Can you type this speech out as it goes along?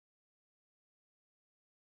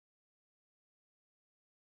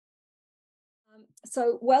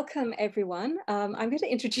So welcome everyone. I'm going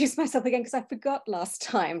to introduce myself again because I forgot last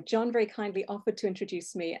time. John very kindly offered to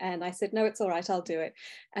introduce me and I said, no, it's all right, I'll do it.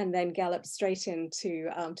 And then galloped straight into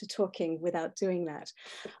to talking without doing that.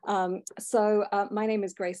 My name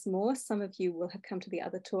is Grace Moore. Some of you will have come to the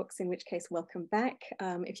other talks, in which case, welcome back.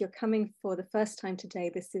 If you're coming for the first time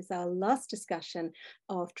today, this is our last discussion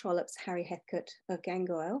of Trollope's Harry Heathcote of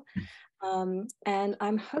Gangoil. And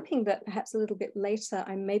I'm hoping that perhaps a little bit later,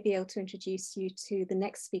 I may be able to introduce you to the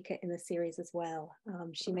next speaker in the series as well.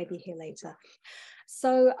 She may be here later.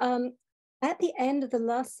 So at the end of the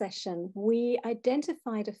last session, we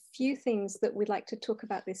identified a few things that we'd like to talk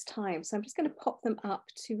about this time. So I'm just going to pop them up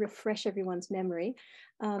to refresh everyone's memory.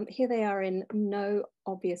 Here they are in no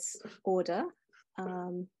obvious order.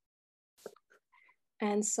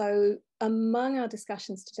 And so among our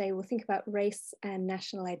discussions today, we'll think about race and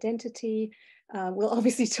national identity. We'll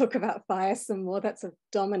obviously talk about fire some more. That's a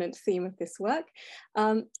dominant theme of this work.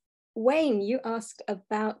 Wayne, you asked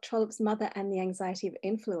about Trollope's mother and the anxiety of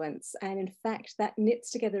influence. And in fact, that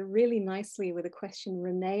knits together really nicely with a question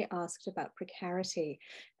Renee asked about precarity.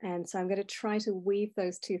 And so I'm going to try to weave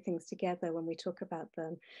those two things together when we talk about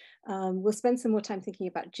them. We'll spend some more time thinking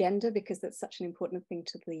about gender because that's such an important thing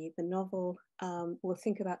to the novel. We'll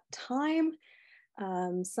think about time.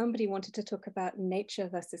 Somebody wanted to talk about nature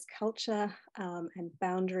versus culture and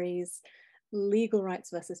boundaries, legal rights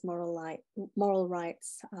versus moral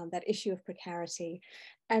rights, that issue of precarity.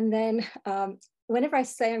 And then whenever I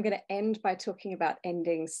say I'm going to end by talking about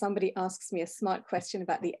endings, somebody asks me a smart question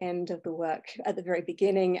about the end of the work at the very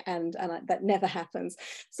beginning, and that never happens.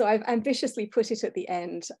 So I've ambitiously put it at the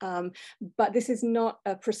end, but this is not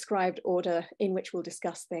a prescribed order in which we'll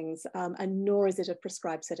discuss things, and nor is it a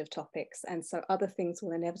prescribed set of topics. And so other things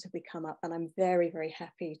will inevitably come up, and I'm very, very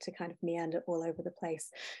happy to kind of meander all over the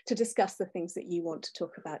place to discuss the things that you want to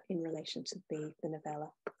talk about in relation to the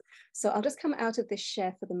novella. So I'll just come out of this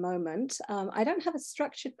share for the moment. I don't have a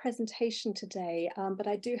structured presentation today, but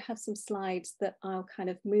I do have some slides that I'll kind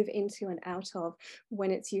of move into and out of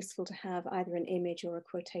when it's useful to have either an image or a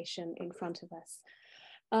quotation in front of us.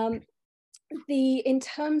 In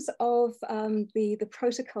terms of the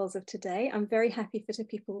protocols of today, I'm very happy for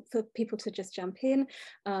people to just jump in.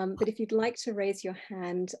 But if you'd like to raise your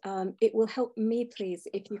hand, it will help me, please,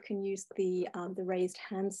 if you can use the raised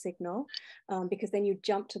hand signal, because then you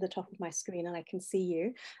jump to the top of my screen and I can see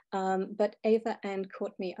you. But Ava and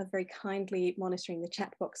Courtney are very kindly monitoring the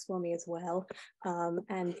chat box for me as well.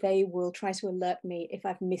 And they will try to alert me if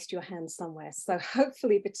I've missed your hand somewhere. So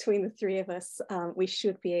hopefully between the three of us, we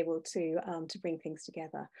should be able to bring things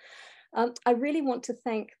together. I really want to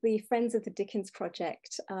thank the Friends of the Dickens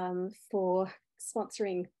Project for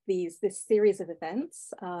sponsoring this series of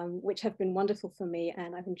events, which have been wonderful for me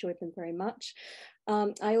and I've enjoyed them very much.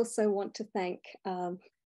 I also want to thank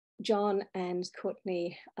John and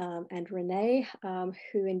Courtney and Renee,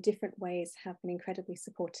 who in different ways have been incredibly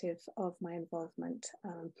supportive of my involvement.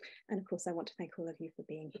 And of course, I want to thank all of you for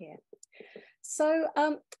being here. So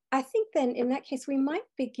I think then in that case, we might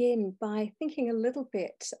begin by thinking a little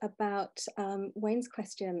bit about Wayne's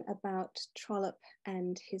question about Trollope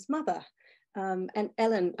and his mother. And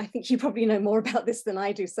Ellen, I think you probably know more about this than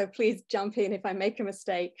I do, so please jump in if I make a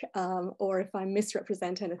mistake or if I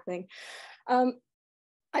misrepresent anything.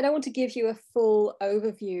 I don't want to give you a full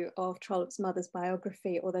overview of Trollope's mother's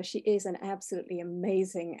biography, although she is an absolutely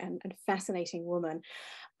amazing and fascinating woman.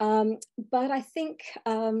 But I think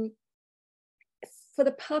for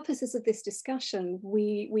the purposes of this discussion,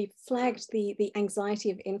 we flagged the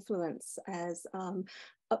anxiety of influence as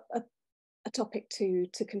a topic to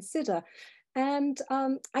consider. And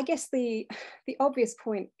I guess the obvious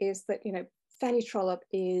point is that, you know, Fanny Trollope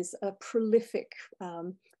is a prolific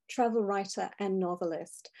travel writer and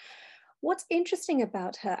novelist. What's interesting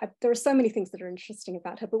about her, there are so many things that are interesting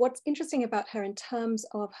about her, but what's interesting about her in terms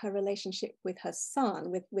of her relationship with her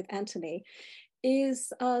son, with Anthony,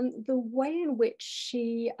 is the way in which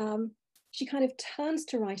she kind of turns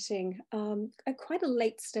to writing at quite a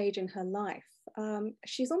late stage in her life.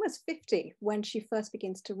 She's almost 50 when she first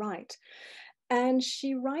begins to write. And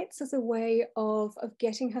she writes as a way of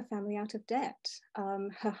getting her family out of debt.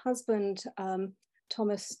 Her husband,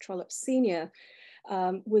 Thomas Trollope Sr.,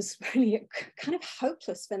 was really kind of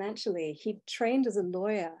hopeless financially. He trained as a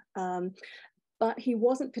lawyer, but he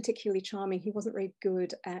wasn't particularly charming. He wasn't very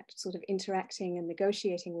good at sort of interacting and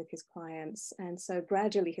negotiating with his clients. And so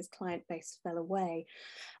gradually his client base fell away.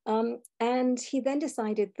 And he then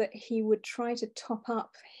decided that he would try to top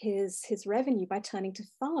up his revenue by turning to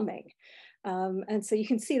farming. And so you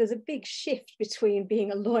can see there's a big shift between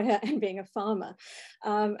being a lawyer and being a farmer.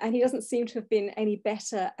 And he doesn't seem to have been any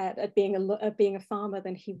better at being a farmer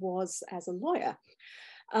than he was as a lawyer.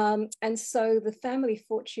 And so the family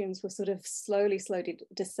fortunes were sort of slowly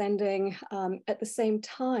descending. At the same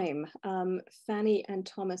time, Fanny and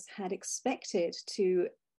Thomas had expected to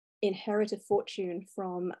inherit a fortune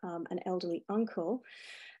from an elderly uncle.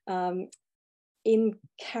 In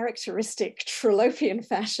characteristic Trollopean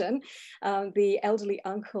fashion, the elderly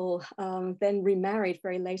uncle then remarried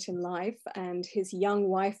very late in life, and his young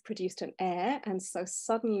wife produced an heir. And so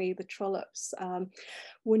suddenly the Trollopes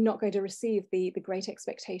were not going to receive the great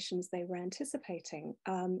expectations they were anticipating.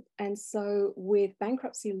 And so with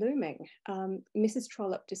bankruptcy looming, Mrs.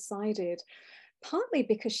 Trollope decided, partly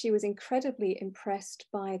because she was incredibly impressed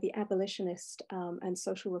by the abolitionist and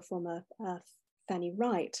social reformer Fanny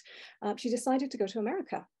Wright, she decided to go to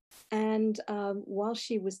America. And while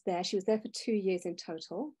she was there for 2 years in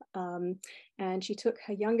total. And she took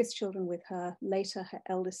her youngest children with her. Later, her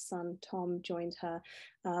eldest son, Tom, joined her.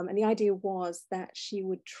 And the idea was that she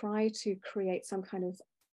would try to create some kind of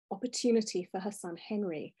opportunity for her son,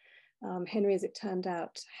 Henry. Henry, as it turned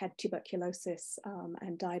out, had tuberculosis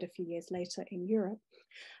and died a few years later in Europe.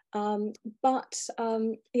 But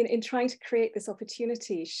in trying to create this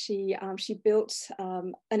opportunity, she built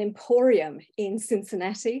an emporium in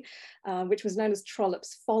Cincinnati, which was known as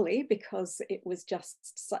Trollope's Folly because it was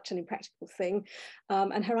just such an impractical thing.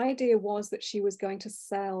 And her idea was that she was going to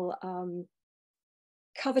sell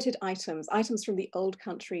coveted items from the old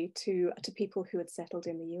country to people who had settled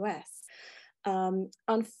in the US.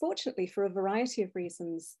 Unfortunately, for a variety of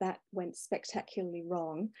reasons, that went spectacularly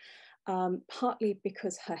wrong. Partly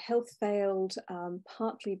because her health failed,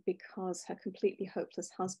 partly because her completely hopeless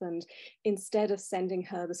husband, instead of sending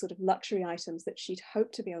her the sort of luxury items that she'd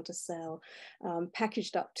hoped to be able to sell,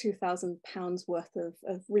 packaged up £2,000 worth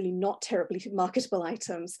of really not terribly marketable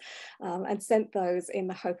items and sent those in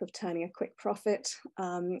the hope of turning a quick profit.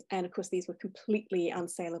 And of course, these were completely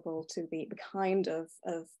unsaleable to the kind of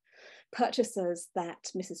purchasers that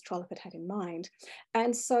Mrs. Trollope had in mind.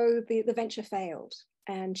 And so the venture failed.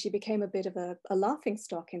 And she became a bit of a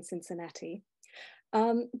laughingstock in Cincinnati.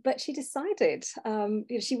 But she decided,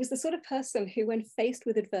 she was the sort of person who, when faced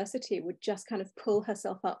with adversity, would just kind of pull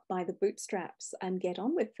herself up by the bootstraps and get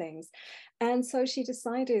on with things. And so she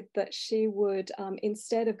decided that she would,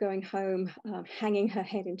 instead of going home hanging her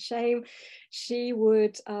head in shame, she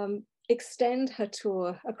would extend her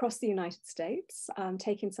tour across the United States,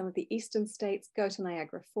 take in some of the eastern states, go to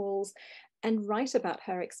Niagara Falls, and write about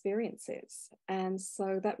her experiences. And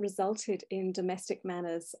so that resulted in Domestic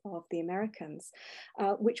Manners of the Americans,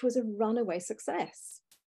 which was a runaway success.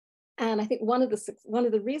 And I think one of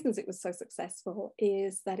the reasons it was so successful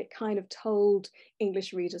is that it kind of told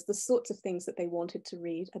English readers the sorts of things that they wanted to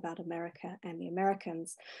read about America and the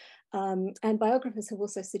Americans. And biographers have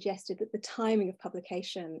also suggested that the timing of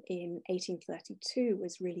publication in 1832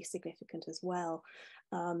 was really significant as well.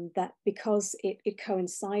 That because it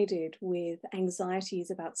coincided with anxieties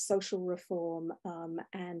about social reform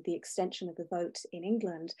and the extension of the vote in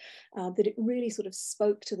England, that it really sort of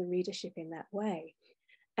spoke to the readership in that way.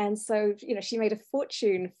 And so, she made a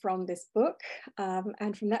fortune from this book,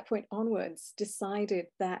 and from that point onwards decided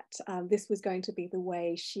that this was going to be the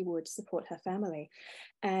way she would support her family,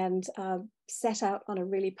 and set out on a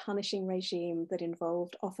really punishing regime that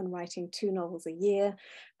involved often writing 2 novels a year,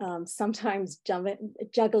 sometimes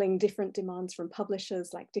juggling different demands from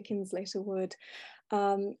publishers like Dickens later would.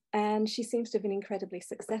 And she seems to have been incredibly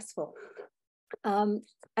successful.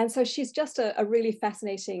 And so she's just a really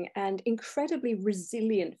fascinating and incredibly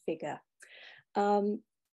resilient figure. The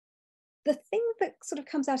thing that sort of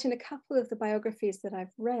comes out in a couple of the biographies that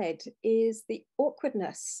I've read is the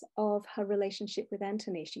awkwardness of her relationship with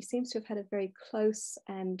Anthony. She seems to have had a very close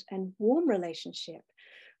and warm relationship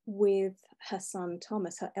with her son,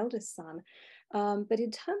 Thomas, her eldest son. But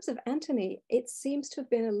in terms of Anthony, it seems to have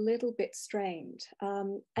been a little bit strained.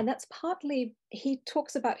 And that's partly, he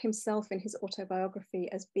talks about himself in his autobiography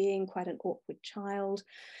as being quite an awkward child.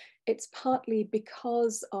 It's partly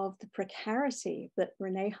because of the precarity that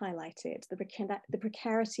Renee highlighted, the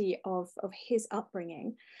precarity of his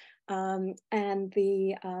upbringing, and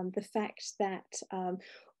the fact that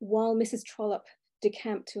while Mrs. Trollope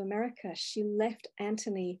decamped to America, she left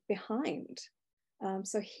Anthony behind.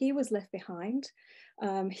 So he was left behind.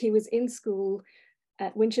 He was in school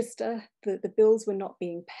at Winchester. The bills were not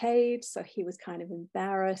being paid, so he was kind of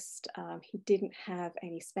embarrassed. He didn't have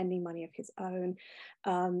any spending money of his own.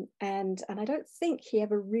 And I don't think he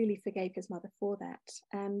ever really forgave his mother for that.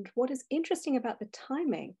 And what is interesting about the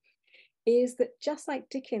timing is that just like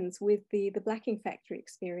Dickens with the blacking factory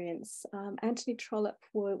experience, Anthony Trollope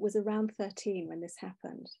was around 13 when this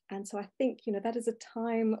happened. And so I think, you know, that is a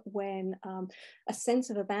time when a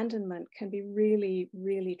sense of abandonment can be really,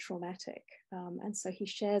 really traumatic. And so he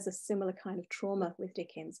shares a similar kind of trauma with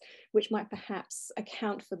Dickens, which might perhaps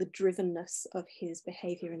account for the drivenness of his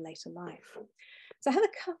behavior in later life. So I have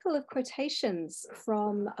a couple of quotations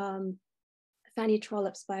from Fanny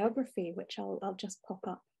Trollope's biography, which I'll just pop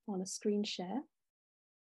up on a screen share.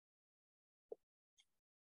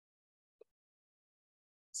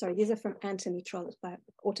 Sorry, these are from Anthony Trollope's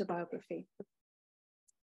autobiography.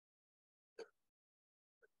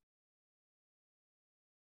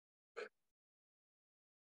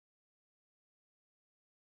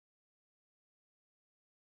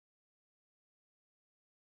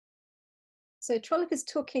 So Trollope is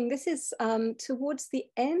talking, this is towards the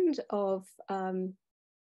end of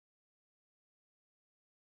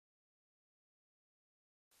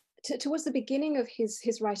towards the beginning of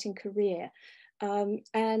his writing career.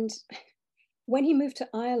 And when he moved to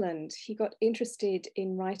Ireland, he got interested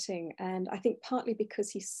in writing, and I think partly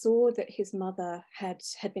because he saw that his mother had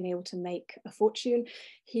been able to make a fortune.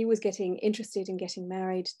 He was getting interested in getting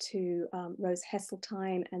married to Rose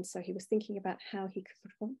Heseltine, and so he was thinking about how he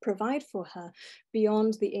could provide for her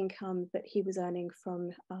beyond the income that he was earning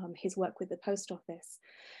from his work with the post office.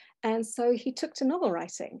 And so he took to novel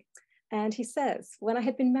writing. And he says, "When I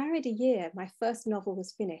had been married a year, my first novel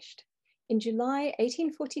was finished. In July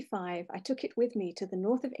 1845, I took it with me to the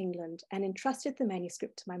north of England and entrusted the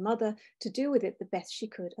manuscript to my mother to do with it the best she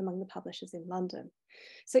could among the publishers in London."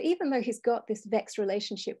 So even though he's got this vexed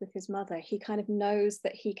relationship with his mother, he kind of knows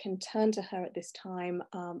that he can turn to her at this time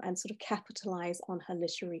and sort of capitalize on her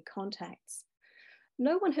literary contacts.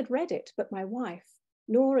 "No one had read it but my wife,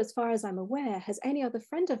 nor, as far as I'm aware, has any other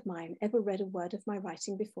friend of mine ever read a word of my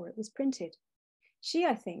writing before it was printed. She,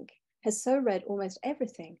 I think, has so read almost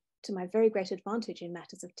everything, to my very great advantage in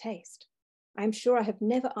matters of taste. I am sure I have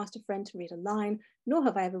never asked a friend to read a line, nor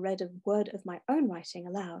have I ever read a word of my own writing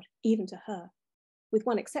aloud, even to her. With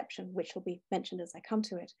one exception, which will be mentioned as I come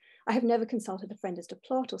to it, I have never consulted a friend as to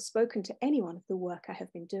plot or spoken to anyone of the work I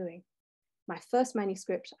have been doing. My first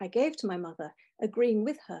manuscript I gave to my mother, agreeing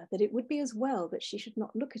with her that it would be as well that she should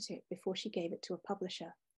not look at it before she gave it to a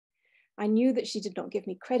publisher. I knew that she did not give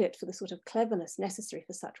me credit for the sort of cleverness necessary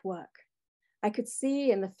for such work. I could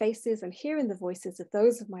see in the faces and hear in the voices of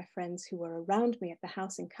those of my friends who were around me at the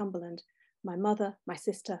house in Cumberland, my mother, my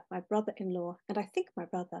sister, my brother-in-law, and I think my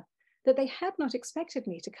brother, that they had not expected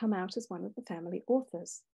me to come out as one of the family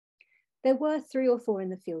authors. There were 3 or 4 in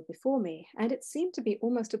the field before me, and it seemed to be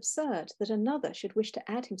almost absurd that another should wish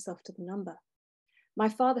to add himself to the number. My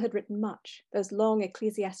father had written much, those long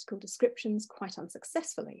ecclesiastical descriptions quite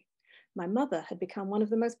unsuccessfully. My mother had become one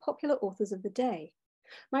of the most popular authors of the day.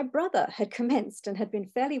 My brother had commenced and had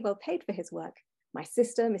been fairly well paid for his work. My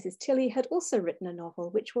sister, Mrs. Tilley, had also written a novel,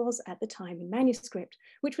 which was at the time in manuscript,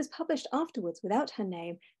 which was published afterwards without her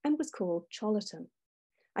name and was called Chollerton.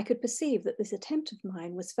 I could perceive that this attempt of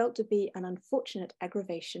mine was felt to be an unfortunate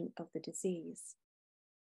aggravation of the disease."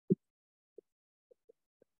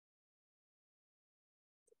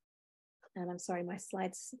 And I'm sorry, my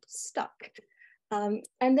slide's stuck.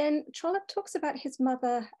 And then Trollope talks about his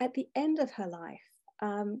mother at the end of her life.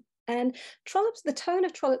 And the tone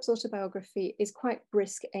of Trollope's autobiography is quite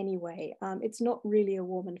brisk anyway. It's not really a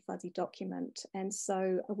warm and fuzzy document. And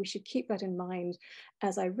so we should keep that in mind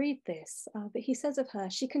as I read this. But he says of her,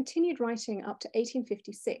 she continued writing up to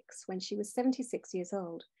 1856 when she was 76 years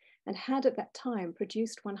old and had at that time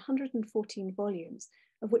produced 114 volumes,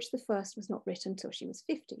 of which the first was not written till she was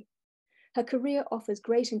 50. Her career offers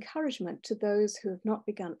great encouragement to those who have not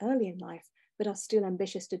begun early in life, but are still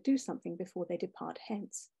ambitious to do something before they depart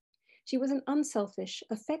hence. She was an unselfish,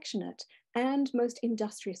 affectionate, and most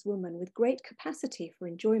industrious woman with great capacity for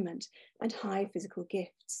enjoyment and high physical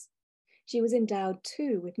gifts. She was endowed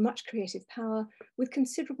too with much creative power, with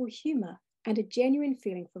considerable humor, and a genuine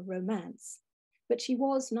feeling for romance. But she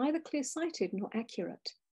was neither clear-sighted nor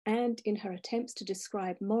accurate, and in her attempts to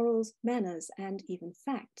describe morals, manners, and even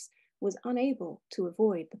facts, was unable to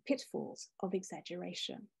avoid the pitfalls of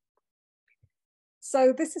exaggeration.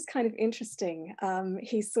 So this is kind of interesting.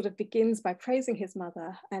 He sort of begins by praising his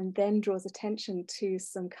mother and then draws attention to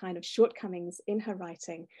some kind of shortcomings in her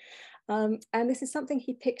writing. And this is something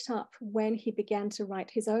he picked up when he began to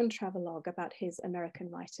write his own travelogue about his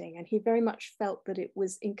American writing. And he very much felt that it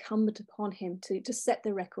was incumbent upon him to set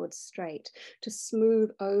the record straight, to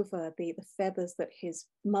smooth over the feathers that his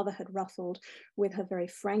mother had ruffled with her very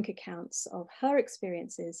frank accounts of her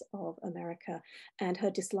experiences of America and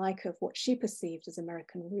her dislike of what she perceived as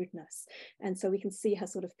American rudeness. And so we can see her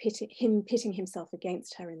sort of pitting himself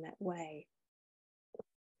against her in that way.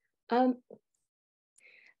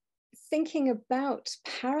 Thinking about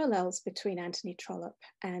parallels between Anthony Trollope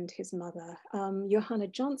and his mother, Johanna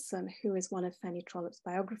Johnson, who is one of Fanny Trollope's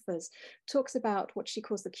biographers, talks about what she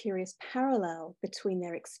calls the curious parallel between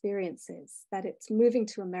their experiences, that it's moving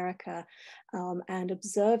to America and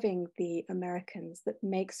observing the Americans that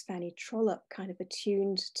makes Fanny Trollope kind of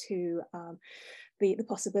attuned to the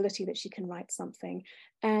possibility that she can write something.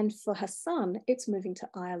 And for her son, it's moving to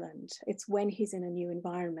Ireland. It's when he's in a new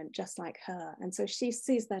environment, just like her. And so she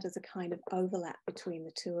sees that as a kind of overlap between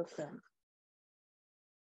the two of them.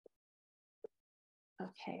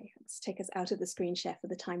 Okay, let's take us out of the screen share for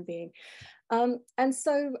the time being. And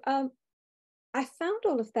so I found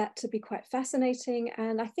all of that to be quite fascinating.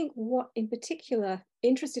 And I think what in particular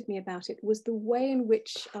interested me about it was the way in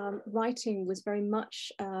which writing was very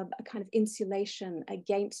much a kind of insulation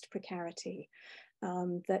against precarity.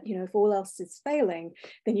 That, you know, if all else is failing,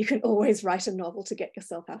 then you can always write a novel to get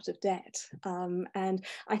yourself out of debt. And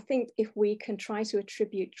I think if we can try to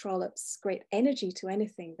attribute Trollope's great energy to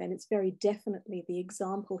anything, then it's very definitely the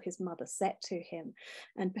example his mother set to him.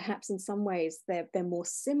 And perhaps in some ways they're more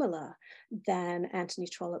similar than Anthony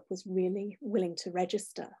Trollope was really willing to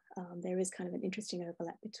register. There is kind of an interesting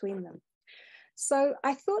overlap between them. So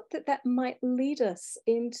I thought that that might lead us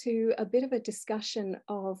into a bit of a discussion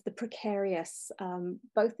of the precarious,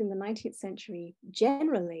 both in the 19th century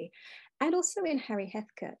generally, and also in Harry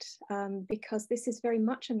Heathcote, because this is very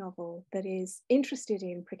much a novel that is interested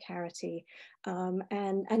in precarity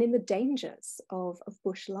and in the dangers of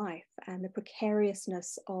bush life and the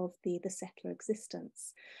precariousness of the settler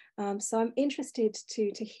existence. So I'm interested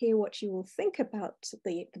to hear what you all think about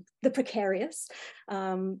the precarious,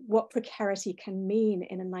 what precarity can mean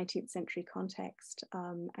in a 19th century context,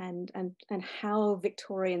 and how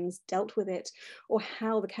Victorians dealt with it, or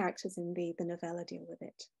how the characters in the novella deal with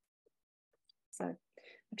it. So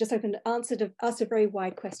I've just asked a very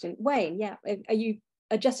wide question. Wayne, yeah, are you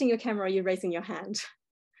adjusting your camera or are you raising your hand?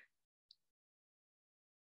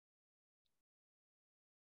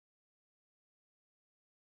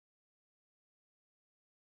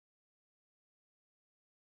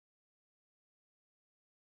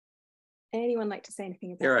 Anyone like to say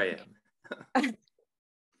anything about it? Here I am.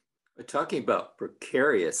 We're talking about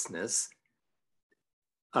precariousness.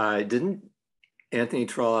 Didn't Anthony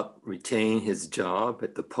Trollope retain his job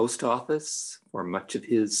at the post office for much of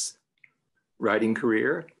his writing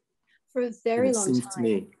career? For a very long time. Seems to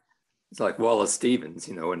me, it's like Wallace Stevens,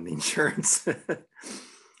 you know, in the insurance.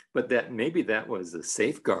 But that maybe that was a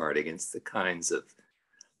safeguard against the kinds of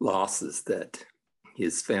losses that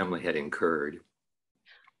his family had incurred.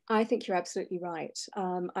 I think you're absolutely right.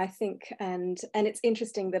 I think, and it's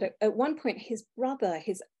interesting that at one point his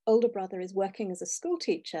older brother is working as a school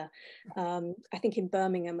teacher, I think in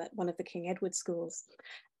Birmingham at one of the King Edward schools.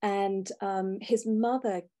 And his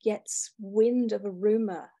mother gets wind of a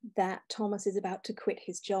rumor that Thomas is about to quit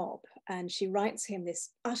his job. And she writes him this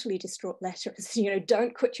utterly distraught letter, you know,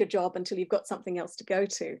 don't quit your job until you've got something else to go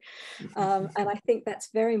to. And I think that's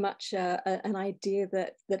very much an idea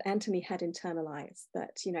that Anthony had internalized,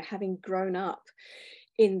 that, you know, having grown up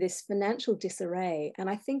in this financial disarray, and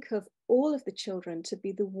I think of all of the children to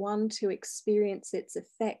be the one to experience its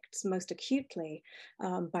effects most acutely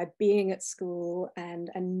by being at school and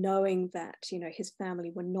knowing that, you know, his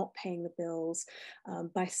family were not paying the bills,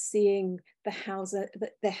 by seeing the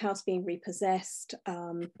house being repossessed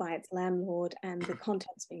by its landlord and the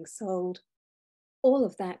contents being sold. All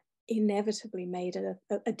of that inevitably made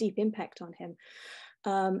a deep impact on him.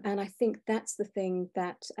 And I think that's the thing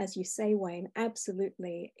that, as you say, Wayne,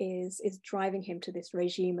 absolutely is driving him to this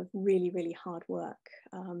regime of really, really hard work.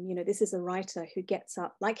 You know, this is a writer who gets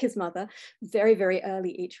up, like his mother, very, very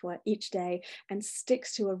early each day and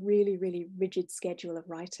sticks to a really, really rigid schedule of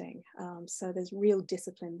writing. So there's real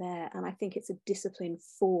discipline there. And I think it's a discipline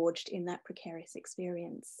forged in that precarious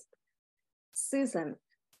experience. Susan.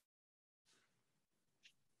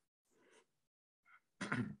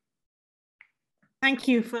 Thank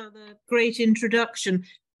you for the great introduction.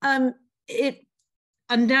 It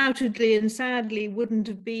undoubtedly and sadly wouldn't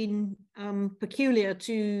have been peculiar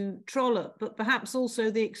to Trollope, but perhaps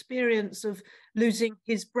also the experience of losing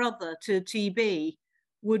his brother to TB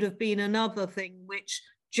would have been another thing which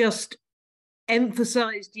just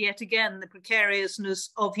emphasized yet again the precariousness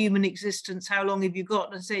of human existence. How long have you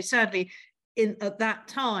got? And say, sadly, at that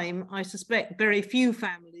time, I suspect very few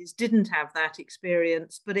families didn't have that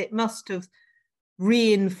experience, but it must have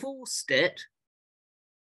reinforced it.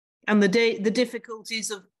 And the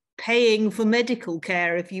difficulties of paying for medical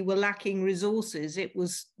care if you were lacking resources, it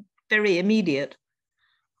was very immediate.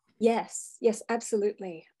 Yes, yes,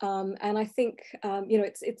 absolutely. And I think,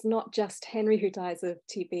 it's not just Henry who dies of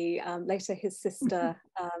TB. Later, his sister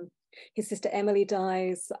Emily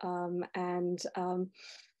dies, and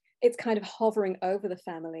it's kind of hovering over the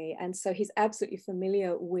family. And so he's absolutely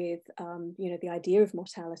familiar with, the idea of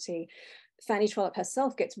mortality. Fanny Trollope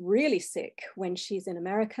herself gets really sick when she's in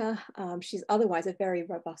America. She's otherwise a very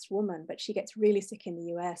robust woman, but she gets really sick in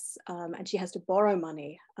the US, and she has to borrow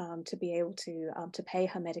money to be able to pay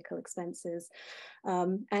her medical expenses.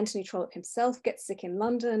 Anthony Trollope himself gets sick in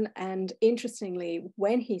London, and interestingly,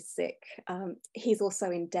 when he's sick, he's also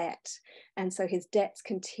in debt. And so his debts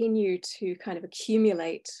continue to kind of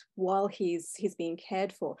accumulate while he's being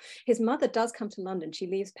cared for. His mother does come to London. She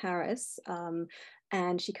leaves Paris,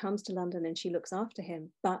 and she comes to London and she looks after him,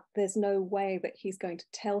 but there's no way that he's going to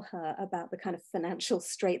tell her about the kind of financial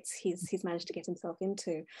straits he's managed to get himself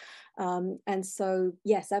into. And so,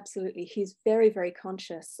 yes, absolutely, he's very, very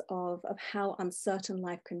conscious of how uncertain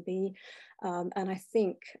life can be. And I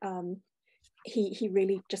think he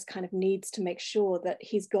really just kind of needs to make sure that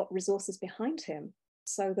he's got resources behind him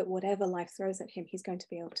so that whatever life throws at him, he's going to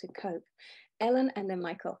be able to cope. Ellen, and then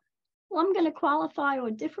Michael. Well, I'm going to qualify or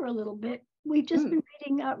differ a little bit. We've just been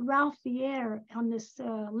reading Ralph Vere on this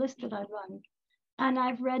list that I run. And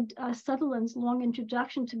I've read Sutherland's long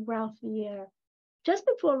introduction to Ralph Vere. Just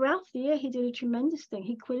before Ralph Vere, he did a tremendous thing.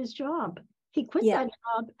 He quit his job. He quit that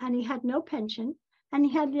job and he had no pension. And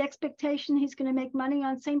he had the expectation he's going to make money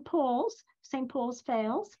on St. Paul's. St. Paul's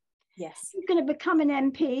fails. Yes. He's going to become an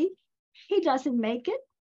MP. He doesn't make it.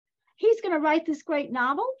 He's going to write this great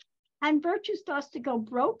novel and virtue starts to go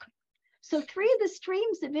broke. So 3 of the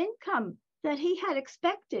streams of income that he had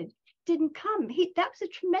expected didn't come. That was a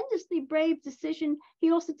tremendously brave decision.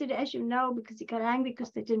 He also did it, as you know, because he got angry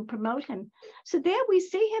because they didn't promote him. So there we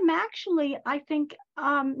see him actually, I think,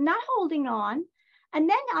 not holding on. And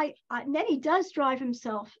then he does drive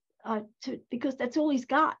himself because that's all he's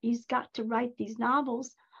got. He's got to write these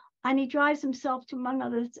novels, and he drives himself to, among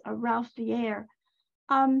others, Ralph Vere.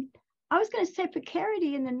 I was going to say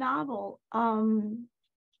precarity in the novel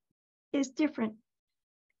is different.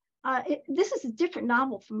 This is a different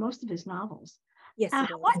novel from most of his novels. Yes.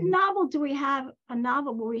 What novel do we have? A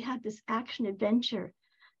novel where we have this action adventure,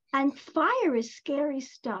 and fire is scary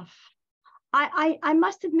stuff. I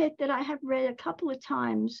must admit that I have read a couple of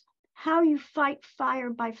times How You Fight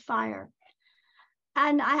Fire by Fire,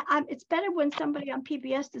 and it's better when somebody on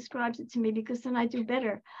PBS describes it to me because then I do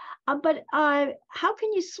better. But how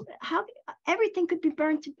everything could be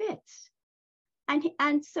burned to bits,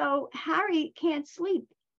 and so Harry can't sleep.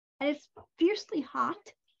 And it's fiercely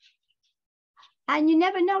hot. And you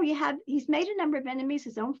never know, he's made a number of enemies,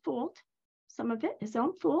 his own fault, some of it, his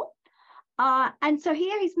own fault. And so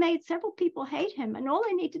here he's made several people hate him, and all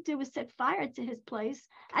they need to do is set fire to his place.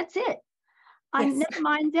 That's it. Yes. Never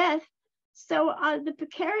mind death. So the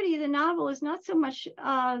precarity of the novel is not so much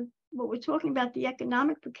what we're talking about, the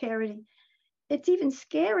economic precarity. It's even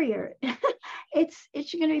scarier. It's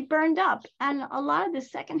going to be burned up. And a lot of the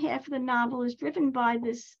second half of the novel is driven by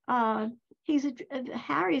this.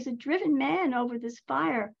 Harry is a driven man over this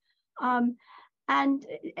fire. And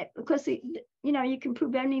because, you can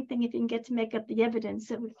prove anything if you can get to make up the evidence.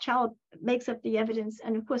 So the child makes up the evidence.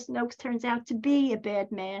 And of course, Noakes turns out to be a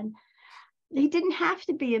bad man. He didn't have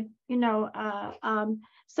to be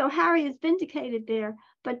so Harry is vindicated there.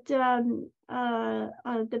 But the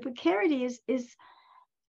precarity is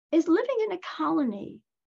living in a colony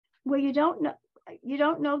where you don't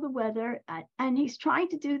know the weather, and he's trying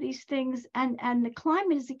to do these things, and the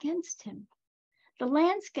climate is against him. The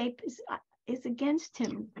landscape is against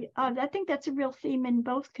him. I think that's a real theme in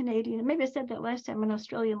both Canadian, and maybe I said that last time, in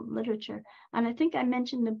Australian literature, and I think I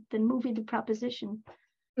mentioned the movie The Proposition.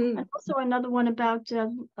 And also another one about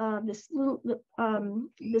this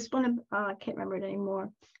one, I can't remember it anymore.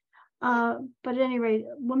 But at any rate,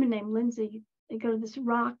 a woman named Lindsay, they go to this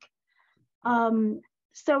rock.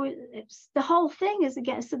 So it's the whole thing is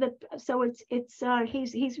against.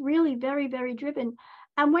 He's really very, very driven.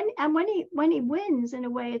 And when he wins, in a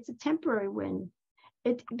way, it's a temporary win.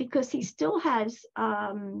 Because he still has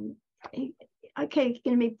he's going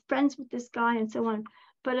to be friends with this guy and so on.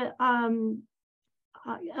 But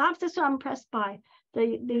that's what I'm impressed by,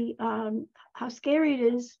 the how scary it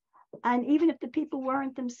is, and even if the people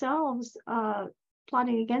weren't themselves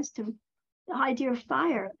plotting against him, the idea of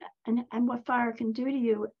fire and what fire can do to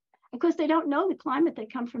you, because they don't know the climate. They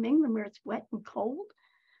come from England where it's wet and cold,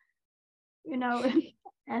 you know.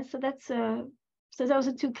 And so that's so those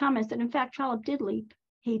are two comments. And in fact, Trollope did leap.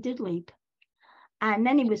 He did leap, and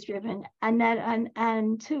then he was driven. And that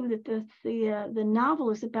and too that the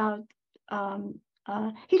novel is about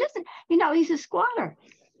he doesn't, you know, he's a squatter.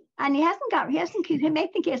 And he may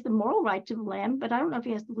think he has the moral right to the land, but I don't know if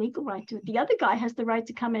he has the legal right to it. The other guy has the right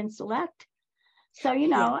to come and select. So, you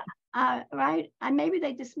know, right. And maybe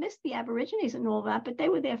they dismissed the Aborigines and all that, but they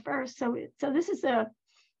were there first. So this is a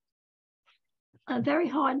very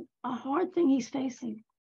hard thing he's facing.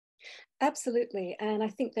 Absolutely. And I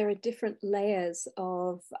think there are different layers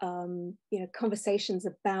of, you know, conversations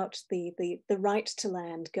about the right to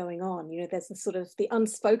land going on. You know, there's the sort of the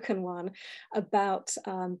unspoken one about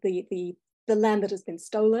the land that has been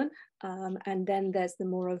stolen. And then there's the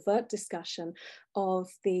more overt discussion of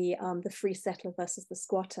the free settler versus the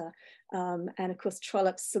squatter. And of course,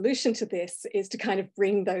 Trollope's solution to this is to kind of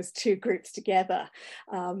bring those two groups together.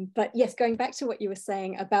 But yes, going back to what you were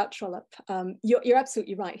saying about Trollope, you're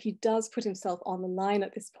absolutely right. He does put himself on the line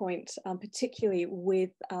at this point, particularly with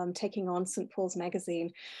taking on St. Paul's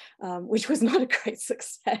Magazine, which was not a great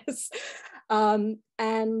success. And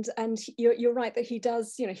you're right that he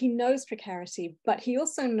does, you know, he knows precarity, but he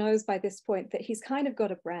also knows by this point that he's kind of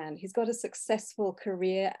got a brand. He's got a successful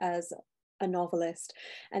career as a novelist.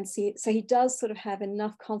 And so he does sort of have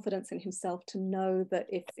enough confidence in himself to know that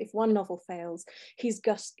if one novel fails, he's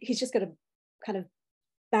just got to kind of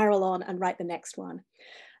barrel on and write the next one.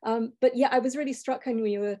 But yeah, I was really struck when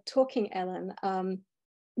you were talking, Ellen.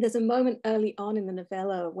 There's a moment early on in the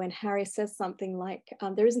novella when Harry says something like,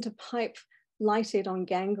 there isn't a pipe lighted on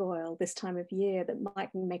Gangoil this time of year that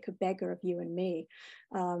might make a beggar of you and me.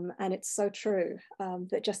 And it's so true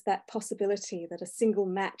that just that possibility that a single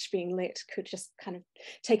match being lit could just kind of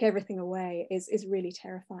take everything away is really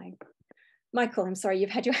terrifying. Michael, I'm sorry,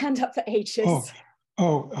 you've had your hand up for ages.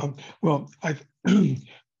 Well,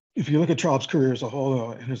 if you look at Trollope's career as a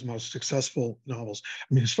whole, in his most successful novels,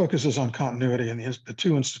 I mean, his focus is on continuity and the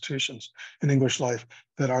two institutions in English life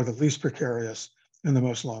that are the least precarious and the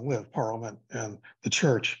most long-lived, Parliament and the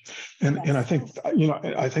Church. And I think, you know,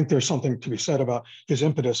 I think there's something to be said about his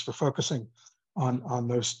impetus for focusing on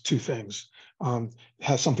those two things.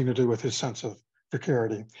 Has something to do with his sense of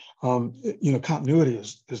precarity. You know, continuity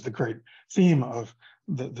is the great theme of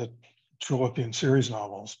the Trollopean series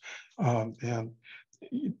novels. And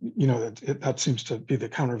you know, that seems to be the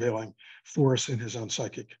countervailing force in his own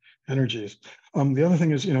psychic energies. The other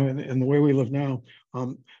thing is, you know, in the way we live now,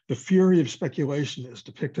 the fury of speculation is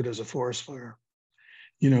depicted as a forest fire.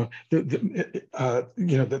 You know, and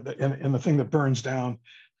the thing that burns down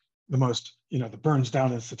the most, you know, that burns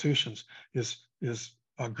down institutions is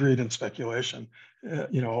greed and speculation.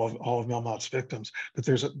 You know, all of Melmotte's victims. But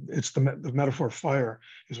it's the metaphor of fire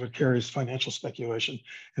is what carries financial speculation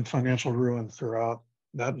and financial ruin throughout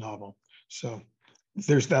that novel. So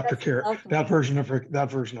there's that version of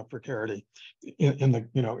precarity in the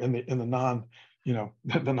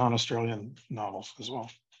non-Australian novels as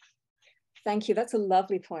well. Thank you. That's a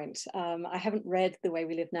lovely point. I haven't read The Way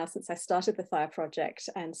We Live Now since I started the Fire Project,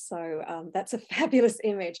 and so that's a fabulous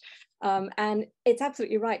image. And it's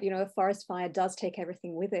absolutely right. You know, a forest fire does take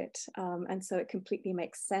everything with it, and so it completely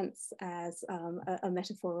makes sense as a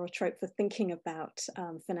metaphor or a trope for thinking about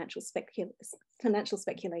financial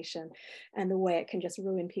speculation and the way it can just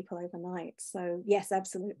ruin people overnight. So yes,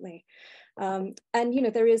 absolutely. And you know,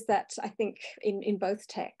 there is that, I think, in both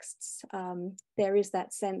texts, there is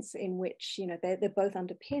that sense in which, you know, they're both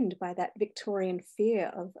underpinned by that Victorian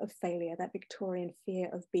fear of failure, that Victorian fear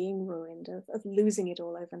of being ruined, of losing it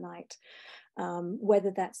all overnight.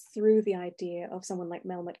 Whether that's through the idea of someone like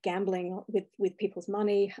Melmotte gambling with people's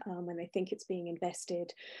money when they think it's being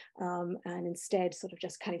invested, and instead sort of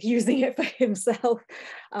just kind of using it for himself,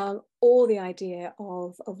 or the idea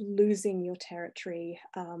of losing your territory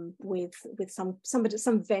with some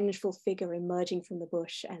vengeful figure emerging from the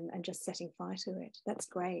bush and just setting fire to it. That's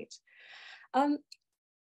great.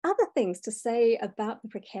 Other things to say about the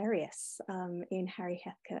precarious in Harry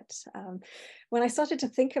Heathcote. When I started to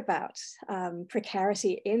think about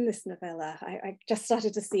precarity in this novella, I just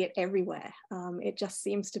started to see it everywhere. It just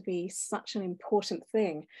seems to be such an important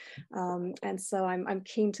thing. And so I'm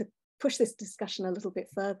keen to push this discussion a little bit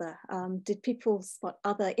further. Did people spot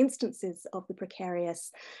other instances of the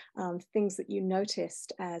precarious, things that you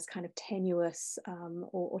noticed as kind of tenuous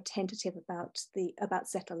or tentative about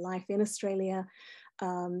settler life in Australia?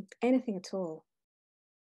 Anything at all?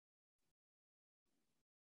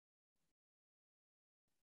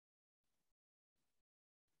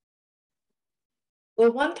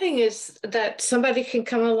 Well, one thing is that somebody can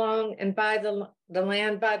come along and buy the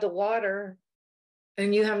land by the water,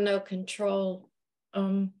 and you have no control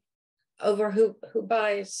over who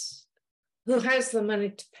has the money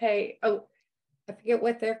to pay. Oh, I forget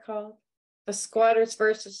what they're called. The squatters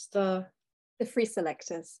versus the free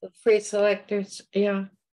selectors. The free selectors, yeah.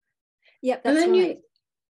 Yeah, that's right.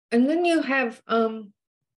 And then you have,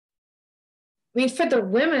 I mean, for the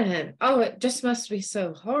women, oh, it just must be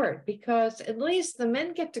so hard, because at least the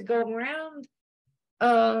men get to go around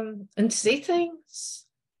and see things.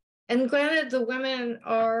 And granted, the women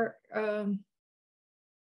are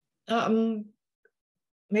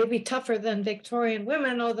maybe tougher than Victorian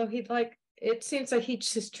women, although it seems like he's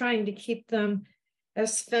just trying to keep them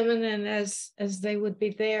as feminine as they would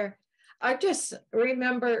be there. I just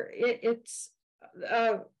remember it's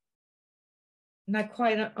not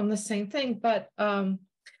quite on the same thing, but the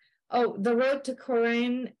Road to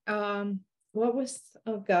Corinne, the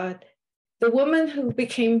woman who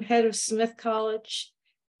became head of Smith College,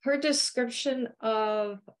 her description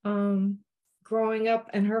of growing up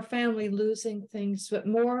and her family losing things, but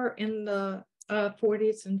more in the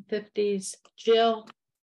 40s and 50s. Jill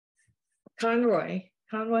Conway.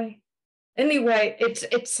 Anyway,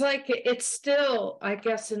 it's like it's still, I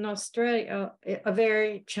guess, in Australia a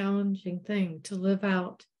very challenging thing to live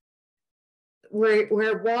out.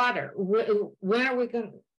 Where water, when are we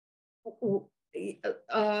going?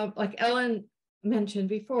 Like Ellen mentioned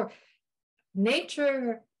before,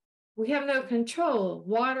 nature, we have no control.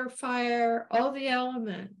 Water, fire, all the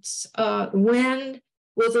elements. Wind,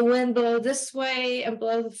 will the wind blow this way and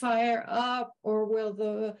blow the fire up, or will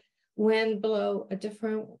the wind blow a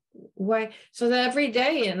different way? So that every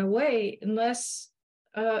day, in a way, unless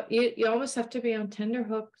you almost have to be on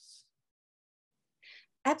tenterhooks.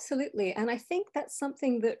 Absolutely. And I think that's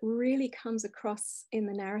something that really comes across in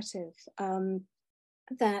the narrative,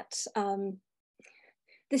 that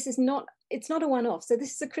this is not, it's not a one-off. So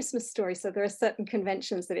this is a Christmas story, so there are certain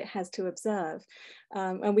conventions that it has to observe.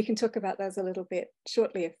 And we can talk about those a little bit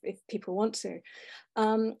shortly if people want to.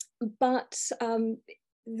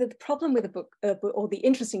 The problem with the book, or the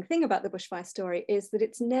interesting thing about the bushfire story, is that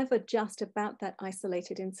it's never just about that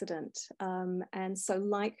isolated incident. And so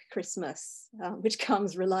like Christmas, which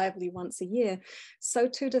comes reliably once a year, so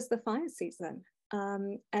too does the fire season.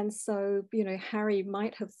 And so, you know, Harry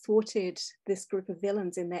might have thwarted this group of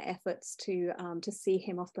villains in their efforts to see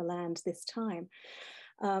him off the land this time.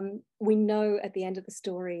 We know at the end of the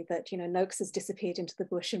story that, you know, Noakes has disappeared into the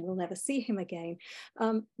bush and we'll never see him again.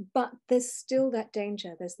 But there's still that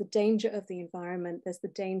danger. There's the danger of the environment. There's the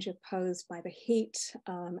danger posed by the heat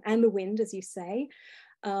and the wind, as you say.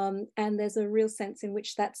 And there's a real sense in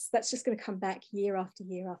which that's just going to come back year after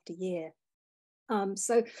year after year.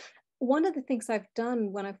 So one of the things I've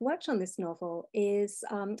done when I've worked on this novel is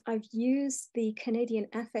I've used the Canadian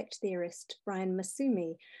affect theorist Brian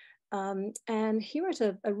Masumi. And he wrote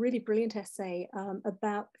a really brilliant essay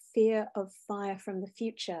about fear of fire from the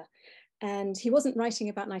future. And he wasn't writing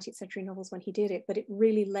about 19th century novels when he did it, but it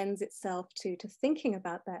really lends itself to thinking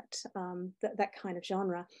about that kind of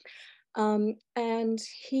genre. And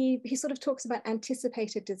he sort of talks about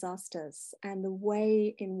anticipated disasters and the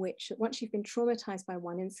way in which, once you've been traumatized by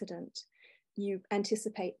one incident, you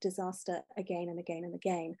anticipate disaster again and again and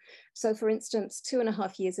again. So for instance,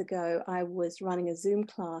 2.5 years ago, I was running a Zoom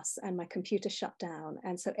class and my computer shut down.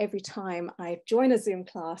 And so every time I join a Zoom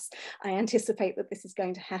class, I anticipate that this is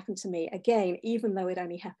going to happen to me again, even though it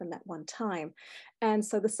only happened that one time. And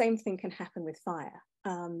so the same thing can happen with fire,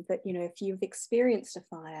 that, you know, if you've experienced a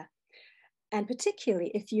fire, and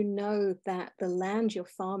particularly if you know that the land you're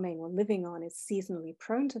farming or living on is seasonally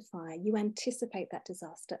prone to fire, you anticipate that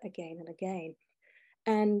disaster again and again.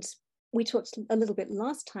 And we talked a little bit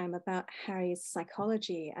last time about Harry's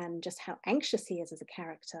psychology and just how anxious he is as a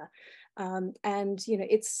character. And, you know,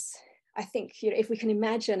 I think, you know, if we can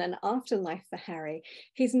imagine an afterlife for Harry,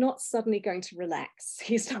 he's not suddenly going to relax.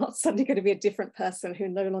 He's not suddenly going to be a different person who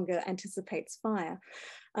no longer anticipates fire.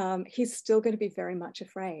 He's still going to be very much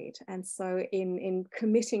afraid. And so in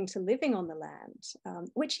committing to living on the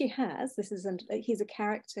land, which he has, he's a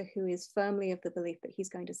character who is firmly of the belief that he's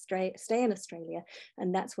going to stay in Australia,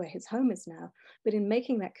 and that's where his home is now. But in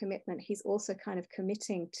making that commitment, he's also kind of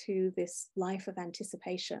committing to this life of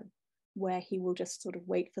anticipation, where he will just sort of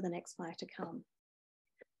wait for the next fire to come.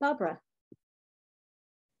 Barbara.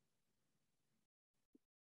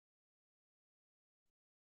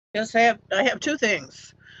 Yes, I have two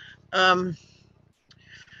things.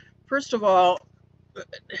 First of all,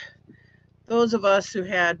 those of us who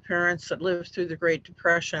had parents that lived through the Great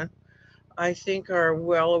Depression, I think are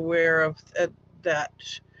well aware of that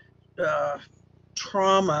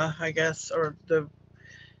trauma, I guess, or the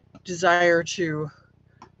desire to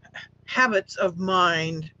habits of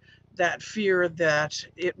mind that fear that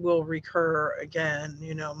it will recur again.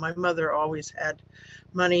 You know, my mother always had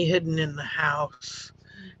money hidden in the house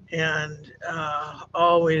and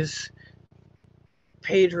always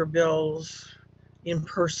paid her bills in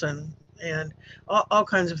person and all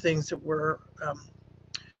kinds of things that were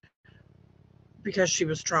because she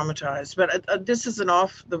was traumatized. But this is an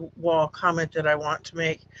off-the-wall comment that I want to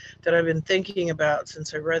make that I've been thinking about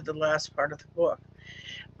since I read the last part of the book.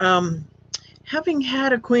 Having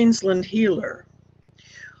had a Queensland healer,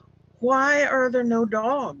 why are there no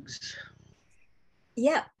dogs?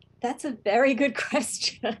 Yeah, that's a very good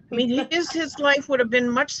question. I mean, his life would have been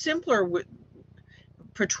much simpler with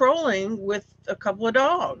patrolling with a couple of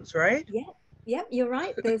dogs, right? Yeah, you're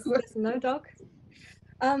right. There's no dog.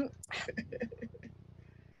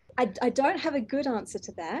 I don't have a good answer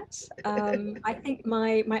to that. I think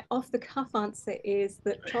my off-the-cuff answer is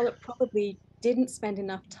that Trollope probably didn't spend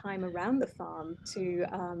enough time around the farm to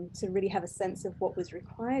really have a sense of what was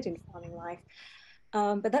required in farming life.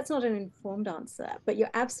 But that's not an informed answer. But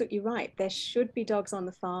you're absolutely right. There should be dogs on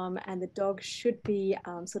the farm, and the dogs should be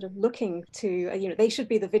sort of looking to, they should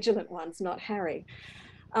be the vigilant ones, not Harry.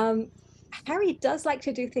 Harry does like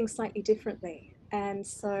to do things slightly differently. And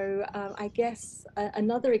so I guess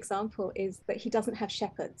another example is that he doesn't have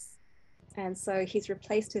shepherds. And so he's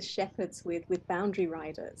replaced his shepherds with boundary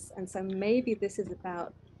riders. And so maybe this is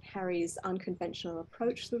about Harry's unconventional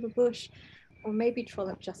approach to the bush, or maybe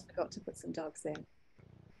Trollope just forgot to put some dogs in.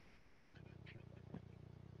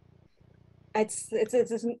 It's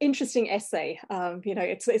an interesting essay.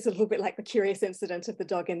 It's a little bit like the curious incident of the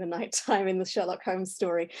dog in the nighttime in the Sherlock Holmes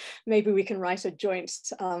story. Maybe we can write a joint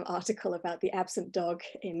article about the absent dog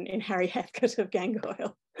in Harry Heathcote of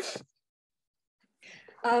Gangoil.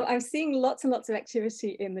 I'm seeing lots and lots of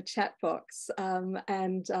activity in the chat box,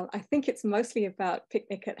 and I think it's mostly about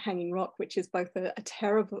Picnic at Hanging Rock, which is both a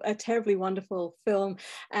terribly wonderful film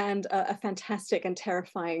and a fantastic and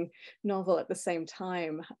terrifying novel at the same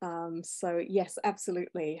time. So yes,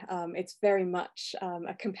 absolutely. It's very much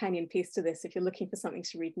a companion piece to this. If you're looking for something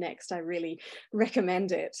to read next, I really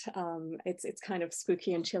recommend it. It's kind of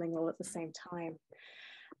spooky and chilling all at the same time.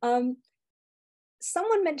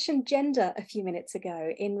 Someone mentioned gender a few minutes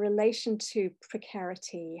ago in relation to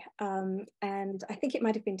precarity, and I think it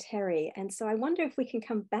might have been Terry. And so I wonder if we can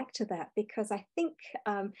come back to that, because I think,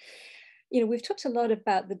 we've talked a lot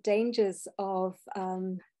about the dangers of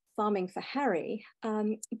farming for Harry,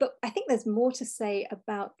 but I think there's more to say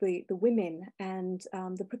about the women and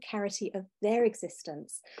the precarity of their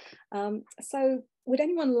existence. So would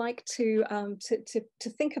anyone like to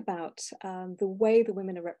think about the way the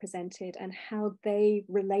women are represented and how they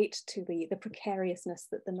relate to the precariousness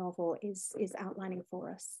that the novel is outlining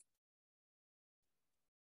for us?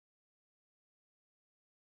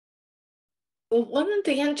 Well, one of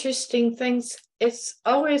the interesting things is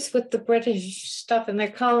always with the British stuff in their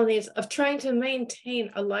colonies of trying to maintain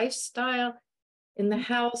a lifestyle in the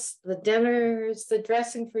house, the dinners, the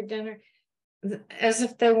dressing for dinner, as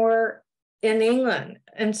if they were in England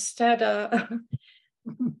instead of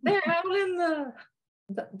they're out in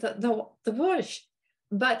the bush.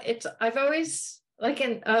 But I've always, like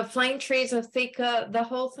in Flame Trees of Thika, the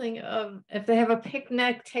whole thing of if they have a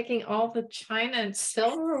picnic, taking all the china and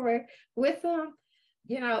silverware with them,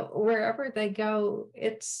 wherever they go,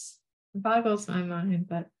 it boggles my mind.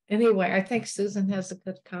 But anyway, I think Susan has a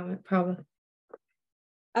good comment, probably.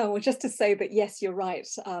 Oh, well, just to say that, yes, you're right.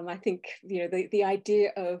 I think, the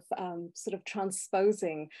idea of sort of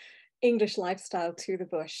transposing English lifestyle to the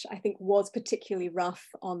bush, I think, was particularly rough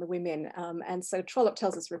on the women. And so Trollope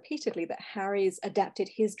tells us repeatedly that Harry's adapted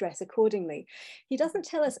his dress accordingly. He doesn't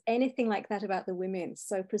tell us anything like that about the women.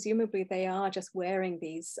 So presumably they are just wearing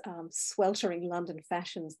these sweltering London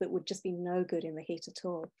fashions that would just be no good in the heat at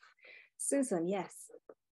all. Susan, yes.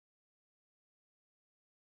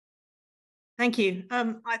 Thank you.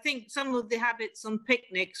 I think some of the habits on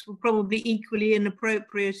picnics were probably equally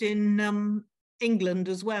inappropriate in England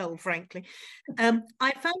as well, frankly. I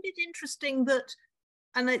found it interesting that,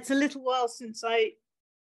 and it's a little while since I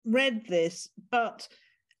read this, but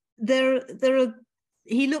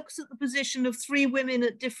he looks at the position of three women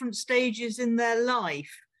at different stages in their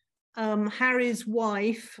life. Harry's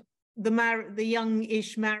wife, the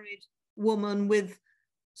youngish married woman with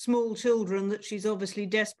small children that she's obviously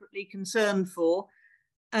desperately concerned for.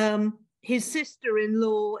 His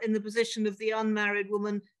sister-in-law in the position of the unmarried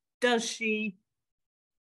woman, does she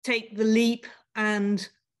take the leap and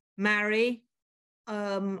marry?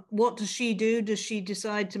 What does she do? Does she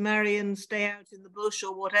decide to marry and stay out in the bush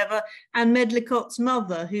or whatever? And Medlicott's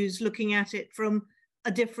mother, who's looking at it from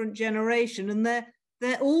a different generation, and they're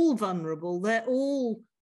all vulnerable. They're all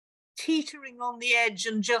teetering on the edge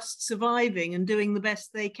and just surviving and doing the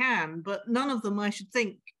best they can. But none of them, I should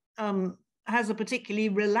think, has a particularly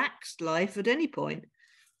relaxed life at any point.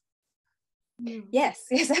 Yes,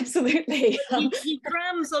 absolutely. He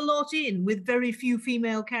crams a lot in with very few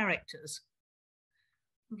female characters.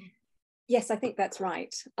 Yes, I think that's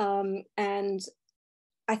right. And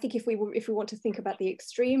I think if we want to think about the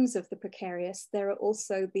extremes of the precarious, there are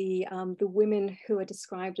also the women who are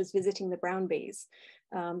described as visiting the Brownbees.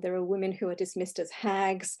 There are women who are dismissed as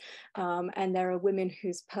hags, and there are women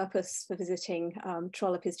whose purpose for visiting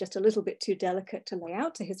Trollope is just a little bit too delicate to lay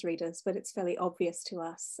out to his readers, but it's fairly obvious to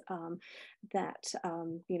us that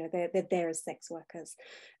they're there as sex workers.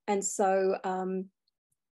 And so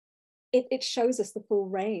it shows us the full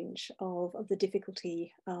range of the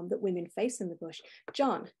difficulty that women face in the bush.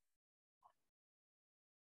 John.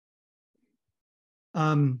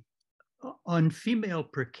 On female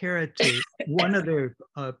precarity, one other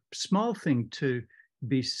small thing to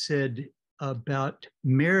be said about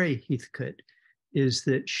Mary Heathcote is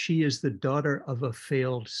that she is the daughter of a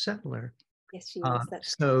failed settler. Yes, she is.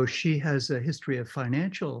 So she has a history of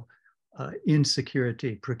financial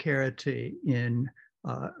insecurity, precarity in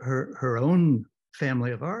her own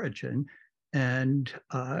family of origin, and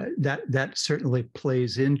that certainly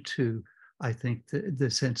plays into, I think,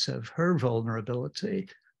 the sense of her vulnerability.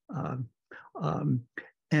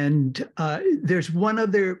 And there's one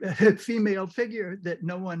other female figure that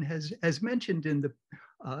no one has mentioned in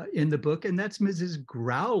the book, and that's Mrs.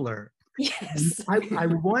 Growler. Yes. I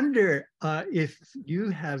wonder if you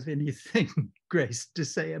have anything, Grace, to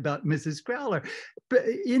say about Mrs. Growler. But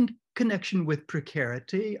in connection with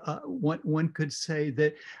precarity, one could say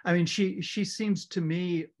that, I mean, she seems to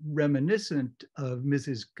me reminiscent of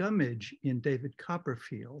Mrs. Gummidge in David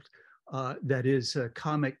Copperfield. That is a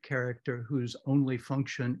comic character whose only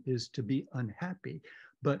function is to be unhappy.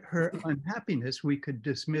 But her unhappiness we could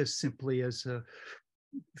dismiss simply as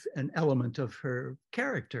an element of her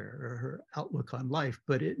character or her outlook on life.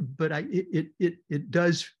 But it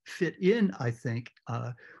does fit in, I think,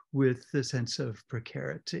 with the sense of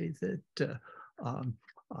precarity that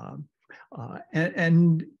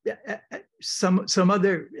and at some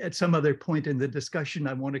other point in the discussion,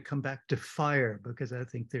 I want to come back to fire, because I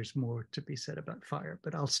think there's more to be said about fire,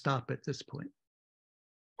 but I'll stop at this point.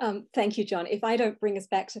 Thank you, John. If I don't bring us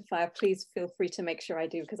back to fire, please feel free to make sure I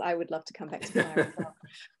do, because I would love to come back to fire as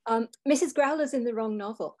well. Mrs. Growler's in the wrong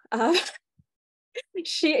novel.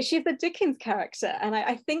 She's a Dickens character, and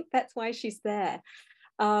I think that's why she's there.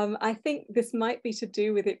 I think this might be to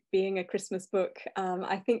do with it being a Christmas book.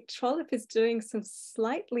 I think Trollope is doing some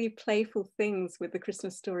slightly playful things with the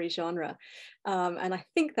Christmas story genre. And I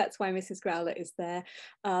think that's why Mrs. Growler is there.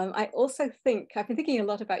 I also think, I've been thinking a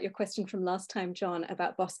lot about your question from last time, John,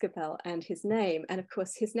 about Boscobel and his name. And of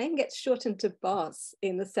course, his name gets shortened to Bos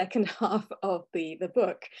in the second half of the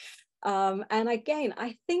book. And again,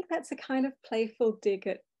 I think that's a kind of playful dig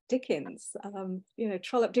at Dickens.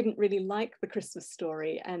 Trollope didn't really like the Christmas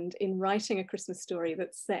story, and in writing a Christmas story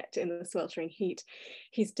that's set in the sweltering heat,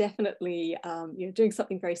 he's definitely doing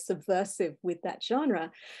something very subversive with that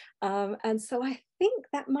genre. And so I think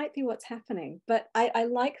that might be what's happening. But I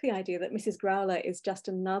like the idea that Mrs. Growler is just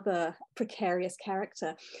another precarious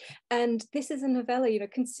character. And this is a novella,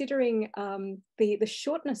 considering the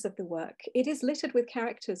shortness of the work, it is littered with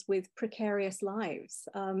characters with precarious lives.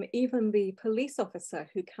 Even the police officer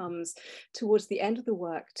who comes towards the end of the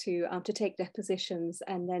work to take depositions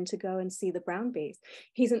and then to go and see the Brownbees.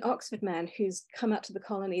 He's an Oxford man who's come out to the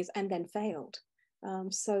colonies and then failed.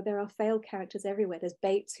 So there are failed characters everywhere. There's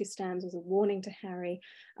Bates, who stands as a warning to Harry.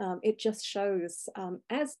 It just shows,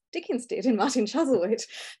 as Dickens did in Martin Chuzzlewit,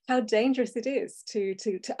 how dangerous it is to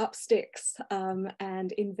up sticks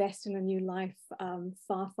and invest in a new life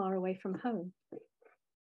far, far away from home.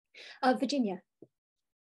 Virginia.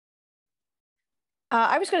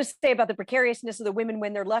 I was going to say about the precariousness of the women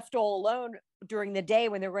when they're left all alone during the day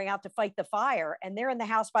when they're going out to fight the fire, and they're in the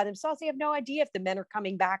house by themselves. They have no idea if the men are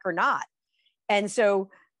coming back or not. And so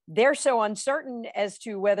they're so uncertain as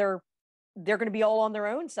to whether they're going to be all on their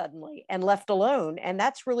own suddenly and left alone. And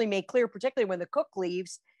that's really made clear, particularly when the cook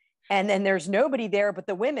leaves and then there's nobody there but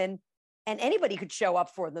the women, and anybody could show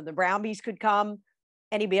up for them. The Brownbees could come,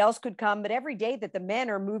 anybody else could come. But every day that the men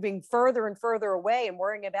are moving further and further away and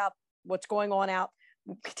worrying about what's going on out,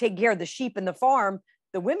 taking care of the sheep and the farm,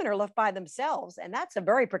 the women are left by themselves. And that's a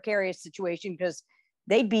very precarious situation, because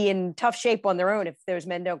they'd be in tough shape on their own if those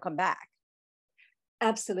men don't come back.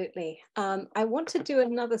 Absolutely. I want to do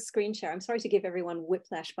another screen share. I'm sorry to give everyone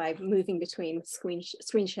whiplash by moving between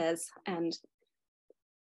screen shares and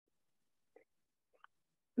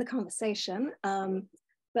the conversation.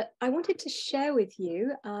 But I wanted to share with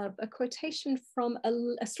you a quotation from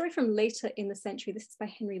a story from later in the century. This is by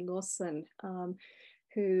Henry Lawson,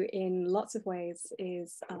 who in lots of ways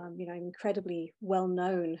is an incredibly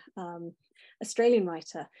well-known Australian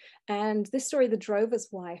writer. And this story, The Drover's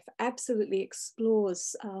Wife, absolutely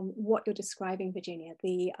explores what you're describing, Virginia,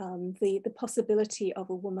 the possibility of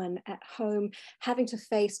a woman at home having to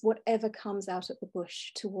face whatever comes out of the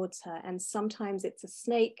bush towards her. And sometimes it's a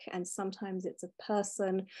snake, and sometimes it's a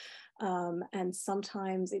person, and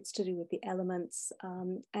sometimes it's to do with the elements.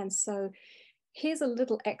 And so here's a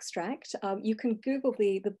little extract. You can Google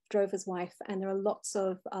the Drover's Wife, and there are lots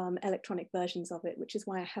of electronic versions of it, which is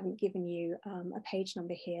why I haven't given you a page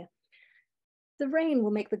number here. The rain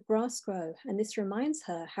will make the grass grow, and this reminds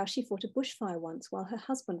her how she fought a bushfire once while her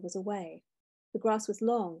husband was away. The grass was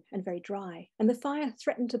long and very dry, and the fire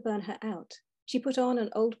threatened to burn her out. She put on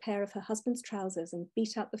an old pair of her husband's trousers and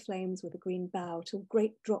beat out the flames with a green bough till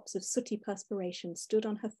great drops of sooty perspiration stood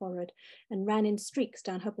on her forehead and ran in streaks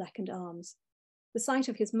down her blackened arms. The sight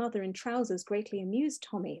of his mother in trousers greatly amused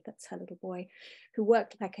Tommy, that's her little boy, who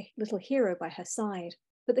worked like a little hero by her side.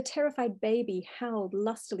 But the terrified baby howled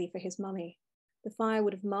lustily for his mummy. The fire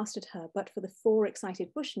would have mastered her, but for the 4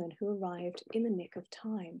 excited bushmen who arrived in the nick of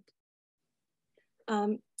time.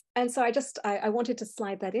 And so I wanted to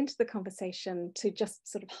slide that into the conversation to just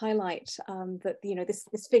sort of highlight that,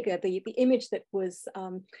 this figure, the image that was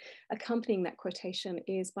accompanying that quotation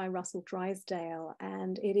is by Russell Drysdale,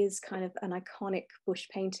 and it is kind of an iconic bush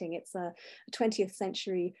painting. It's a 20th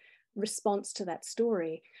century response to that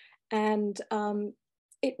story. And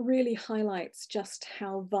it really highlights just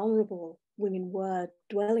how vulnerable women were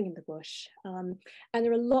dwelling in the bush. And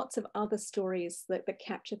there are lots of other stories that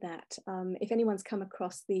capture that. If anyone's come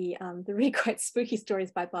across the really quite spooky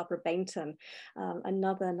stories by Barbara Bainton,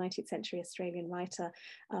 another 19th century Australian writer,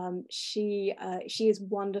 she is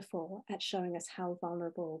wonderful at showing us how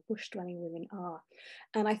vulnerable bush dwelling women are.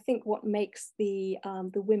 And I think what makes the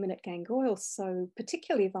women at Gangoil so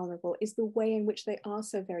particularly vulnerable is the way in which they are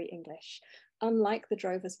so very English. Unlike the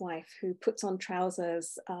drover's wife, who puts on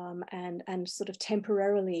trousers and sort of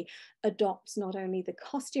temporarily adopts not only the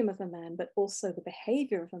costume of a man, but also the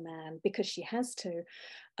behavior of a man because she has to,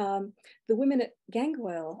 the women at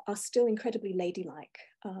Gangoil are still incredibly ladylike.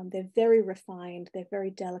 They're very refined, they're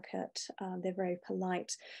very delicate, they're very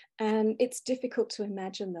polite, and it's difficult to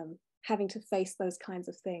imagine them having to face those kinds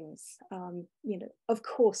of things. Of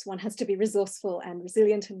course, one has to be resourceful and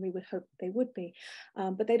resilient, and we would hope they would be,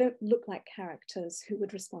 but they don't look like characters who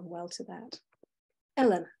would respond well to that.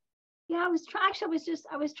 Ellen. Yeah, I was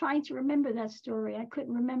trying to remember that story. I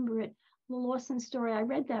couldn't remember it. The Lawson story, I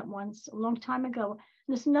read that once a long time ago. And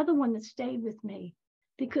there's another one that stayed with me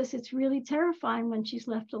because it's really terrifying when she's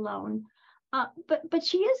left alone. But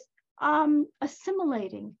she is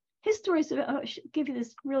assimilating. His stories give you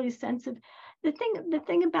this really sense of the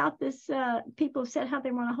thing about this. People have said how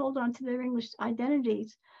they want to hold on to their English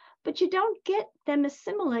identities, but you don't get them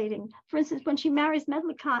assimilating. For instance, when she marries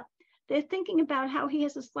Medlicott, they're thinking about how he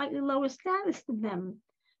has a slightly lower status than them,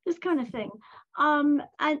 this kind of thing. And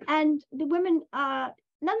the women,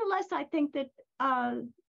 nonetheless, I think that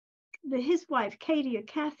his wife, Katie or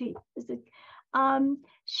Kathy, is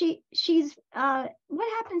she's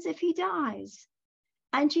what happens if he dies?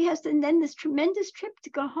 And she has to, and then this tremendous trip to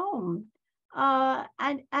go home. I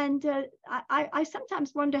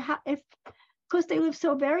sometimes wonder how, because they live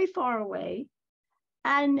so very far away,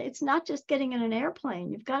 and it's not just getting in an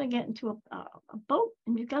airplane. You've got to get into a boat,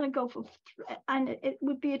 and you've got to go and it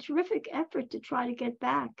would be a terrific effort to try to get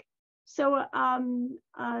back. So, and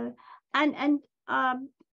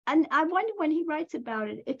I wonder when he writes about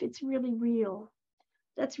it, if it's really real.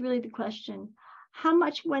 That's really the question. How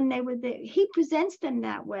much when they were there, he presents them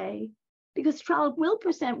that way because Trollope will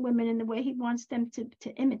present women in the way he wants them to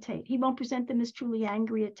imitate. He won't present them as truly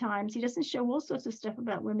angry at times. He doesn't show all sorts of stuff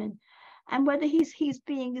about women, and whether he's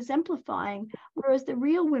being exemplifying, whereas the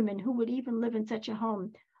real women who would even live in such a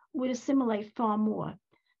home would assimilate far more.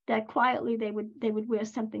 That quietly they would wear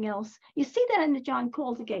something else. You see that in the John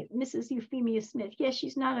Caldergate, Mrs. Euphemia Smith. Yes,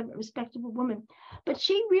 she's not a respectable woman, but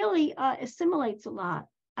she really assimilates a lot,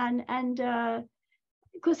 and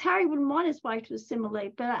because Harry wouldn't want his wife to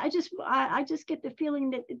assimilate, but I just get the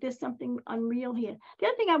feeling that there's something unreal here. The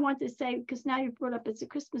other thing I want to say, because now you brought up it's a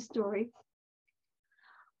Christmas story,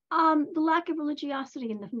 The lack of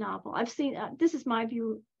religiosity in the novel. I've seen, this is my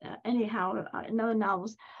view anyhow, in other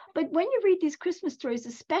novels. But when you read these Christmas stories,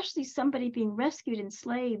 especially somebody being rescued,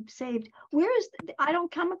 enslaved, saved, where is, I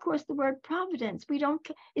don't come across the word providence. We don't,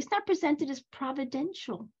 it's not presented as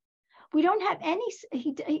providential. We don't have any,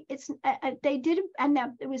 they did, and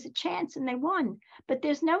there was a chance and they won, but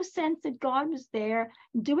there's no sense that God was there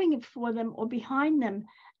doing it for them or behind them.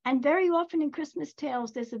 And very often in Christmas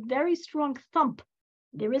tales, there's a very strong thump.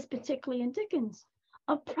 There is, particularly in Dickens,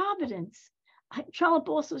 of providence. Trollope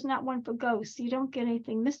also is not one for ghosts. You don't get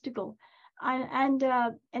anything mystical. And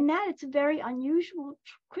that it's a very unusual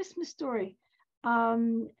Christmas story.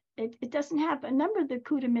 It doesn't have a number of the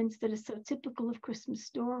accoutrements that are so typical of Christmas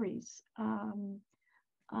stories.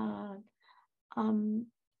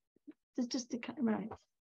 It's just right.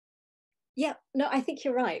 Yeah, no, I think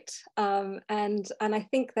you're right, and I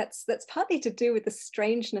think that's partly to do with the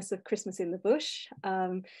strangeness of Christmas in the bush,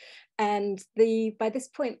 and by this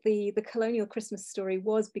point the colonial Christmas story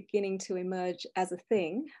was beginning to emerge as a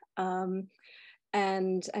thing,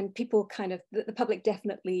 and people kind of, the public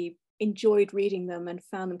definitely enjoyed reading them and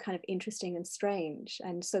found them kind of interesting and strange.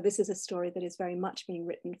 And so this is a story that is very much being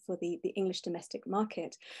written for the English domestic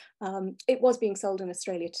market. It was being sold in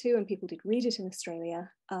Australia too, and people did read it in Australia.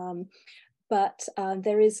 But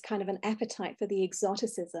there is kind of an appetite for the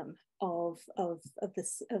exoticism of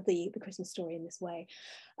the Christmas story in this way.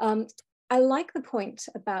 I like the point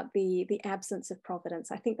about the absence of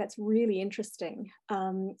providence. I think that's really interesting.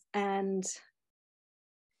 And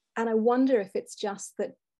I wonder if it's just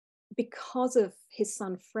that because of his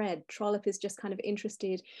son Fred, Trollope is just kind of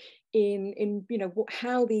interested in you know,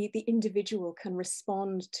 how the individual can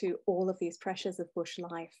respond to all of these pressures of bush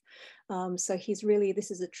life. So he's really, this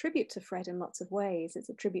is a tribute to Fred in lots of ways. It's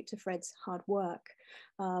a tribute to Fred's hard work,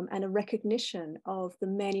 and a recognition of the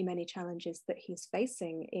many challenges that he's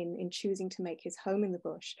facing in choosing to make his home in the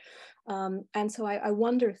bush. And so I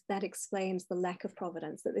wonder if that explains the lack of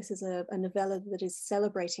providence, that this is a novella that is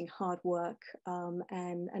celebrating hard work,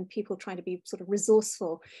 and people trying to be sort of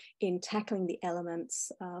resourceful in tackling the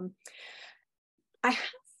elements. I have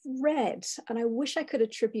read, and I wish I could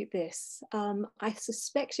attribute this, I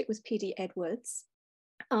suspect it was P.D. Edwards,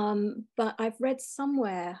 but I've read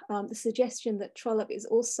somewhere the suggestion that Trollope is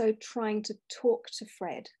also trying to talk to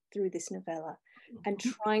Fred through this novella and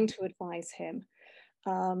trying to advise him,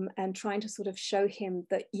 and trying to sort of show him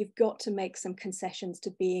that you've got to make some concessions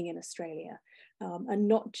to being in Australia, and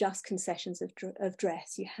not just concessions of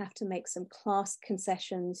dress. You have to make some class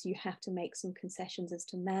concessions, you have to make some concessions as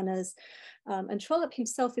to manners. And Trollope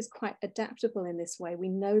himself is quite adaptable in this way. We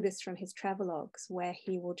know this from his travelogues, where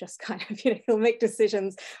he will just kind of, you know, he'll make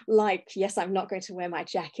decisions like, yes, I'm not going to wear my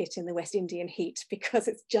jacket in the West Indian heat because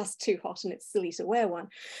it's just too hot and it's silly to wear one.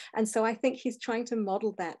 And so I think he's trying to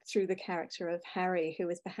model that through the character of Harry, who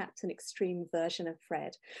is perhaps an extreme version of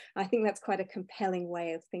Fred. I think that's quite a compelling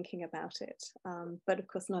way of thinking about it. But of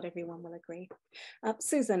course, not everyone will agree.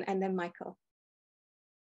 Susan, and then Michael.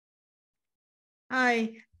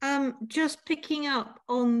 Hi, just picking up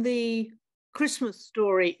on the Christmas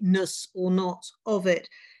story-ness or not of it.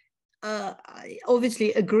 I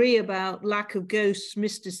obviously agree about lack of ghosts,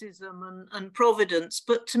 mysticism, and providence,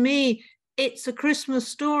 but to me, it's a Christmas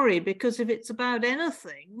story because if it's about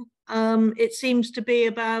anything, it seems to be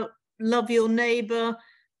about love your neighbor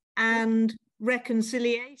and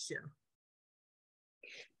reconciliation.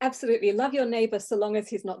 Absolutely, love your neighbor so long as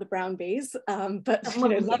he's not the brown bees, but you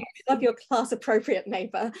know, love your class appropriate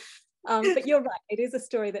neighbor. But you're right, it is a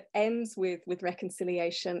story that ends with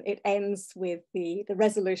reconciliation. It ends with the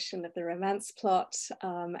resolution of the romance plot,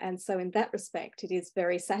 and so in that respect it is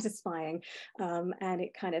very satisfying, and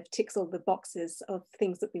it kind of ticks all the boxes of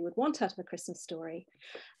things that we would want out of a Christmas story.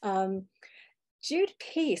 Jude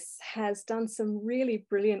Peace has done some really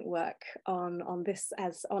brilliant work on this,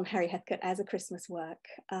 as on Harry Heathcote as a Christmas work,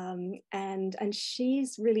 and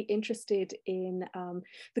she's really interested in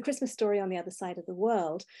the Christmas story on the other side of the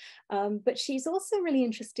world, but she's also really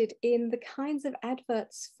interested in the kinds of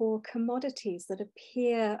adverts for commodities that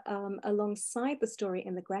appear alongside the story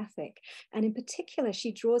in the graphic, and in particular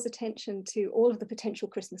she draws attention to all of the potential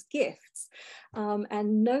Christmas gifts,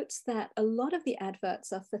 and notes that a lot of the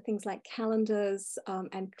adverts are for things like calendars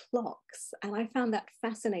and clocks. And I found that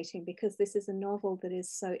fascinating because this is a novel that is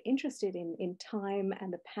so interested in time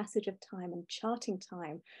and the passage of time and charting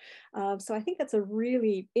time. So I think that's a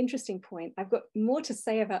really interesting point. I've got more to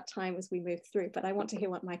say about time as we move through, but I want to hear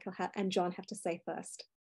what Michael and John have to say first.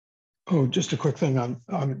 Oh, just a quick thing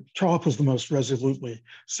on Trollope was the most resolutely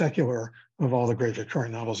secular of all the great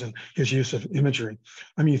Victorian novels in his use of imagery.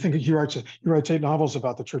 I mean, you think he writes 8 novels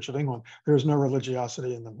about the Church of England. There's no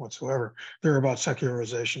religiosity in them whatsoever. They're about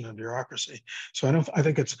secularization and bureaucracy. So I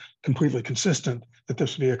think it's completely consistent that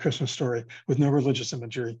this would be a Christmas story with no religious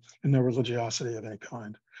imagery and no religiosity of any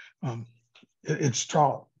kind. It's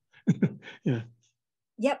Trollope. Yeah.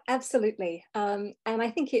 Yep, absolutely. And I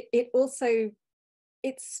think it also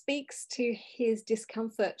speaks to his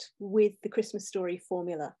discomfort with the Christmas story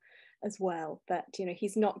formula as well, that, you know,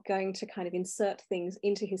 he's not going to kind of insert things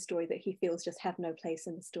into his story that he feels just have no place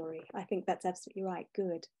in the story. I think that's absolutely right.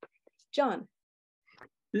 Good. John.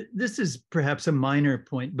 This is perhaps a minor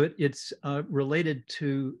point, but it's related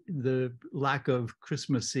to the lack of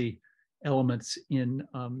Christmassy elements in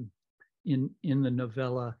the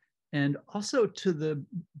novella, and also to the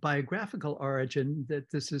biographical origin that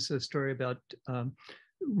this is a story about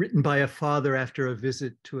written by a father after a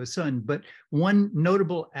visit to a son. But one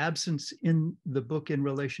notable absence in the book in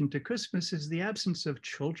relation to Christmas is the absence of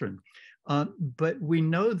children. But we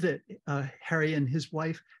know that Harry and his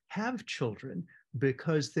wife have children,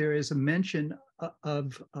 because there is a mention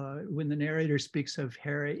of when the narrator speaks of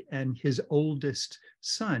Harry and his oldest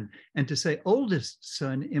son. And to say oldest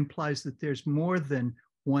son implies that there's more than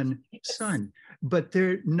one son, but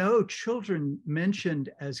there are no children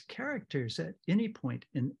mentioned as characters at any point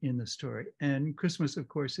in the story. And Christmas, of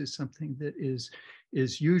course, is something that is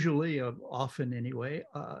usually, often anyway,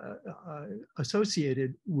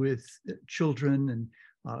 associated with children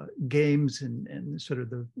and games and sort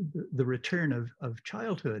of the return of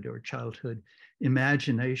childhood or childhood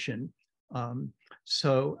imagination.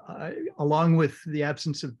 So along with the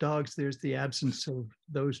absence of dogs, there's the absence of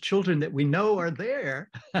those children that we know are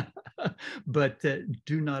there, but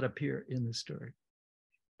do not appear in the story.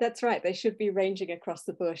 That's right. They should be ranging across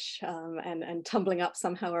the bush and tumbling up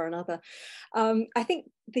somehow or another. I think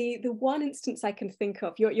the one instance I can think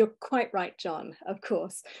of, you're quite right, John, of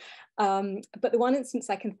course. But the one instance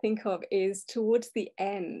I can think of is towards the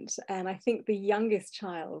end. And I think the youngest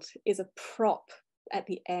child is a prop at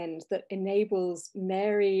the end that enables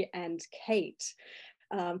Mary and Kate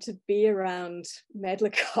to be around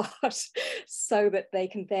Medlicott so that they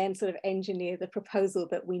can then sort of engineer the proposal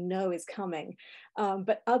that we know is coming.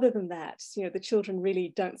 But other than that, you know, the children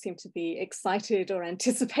really don't seem to be excited or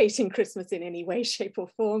anticipating Christmas in any way, shape or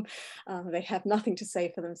form. They have nothing to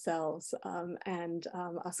say for themselves and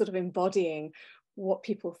are sort of embodying what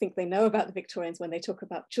people think they know about the Victorians when they talk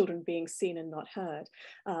about children being seen and not heard.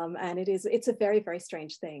 And it's a very, very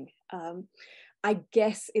strange thing. I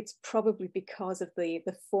guess it's probably because of the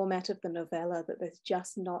format of the novella that there's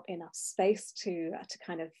just not enough space to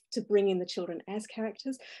bring in the children as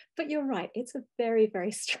characters. But you're right, it's a very,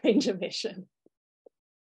 very strange omission.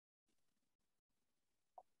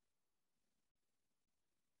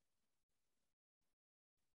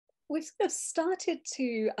 We've sort of started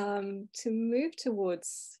to move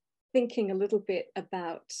towards thinking a little bit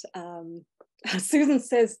about, Susan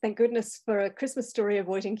says, thank goodness for a Christmas story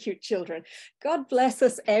avoiding cute children. God bless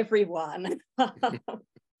us, everyone.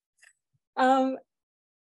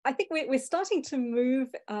 I think we're starting to move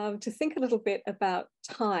to think a little bit about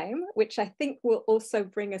time, which I think will also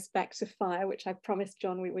bring us back to fire, which I promised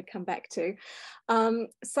John we would come back to.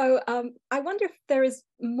 So I wonder if there is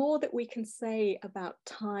more that we can say about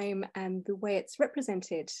time and the way it's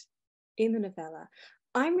represented in the novella.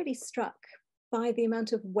 I'm really struck by the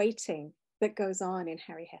amount of waiting that goes on in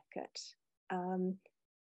Harry Heathcote.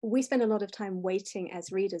 We spend a lot of time waiting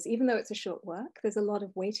as readers, even though it's a short work, there's a lot of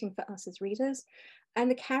waiting for us as readers, and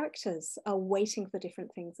the characters are waiting for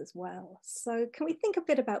different things as well. So can we think a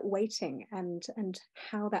bit about waiting and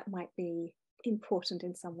how that might be important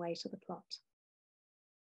in some way to the plot?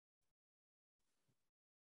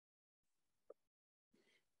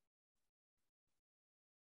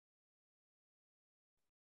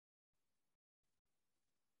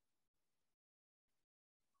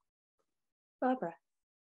 Barbara.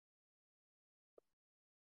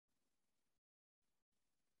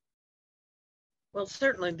 Well,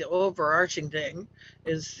 certainly the overarching thing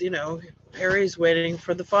is, you know, Harry's waiting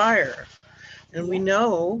for the fire. And we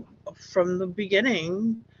know from the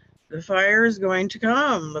beginning, the fire is going to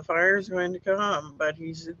come. The fire is going to come. But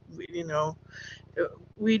he's, you know,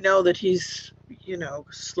 we know that he's, you know,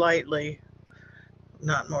 slightly,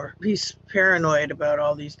 not more, he's paranoid about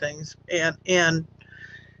all these things and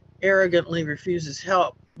arrogantly refuses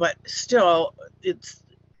help. But still,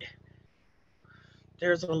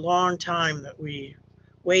 there's a long time that we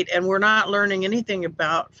wait, and we're not learning anything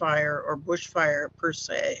about fire or bushfire per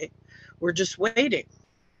se. We're just waiting.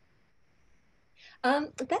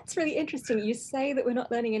 That's really interesting. You say that we're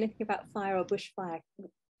not learning anything about fire or bushfire.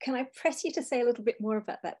 Can I press you to say a little bit more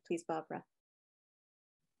about that, please, Barbara?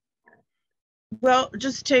 Well,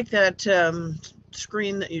 just take that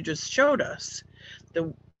screen that you just showed us.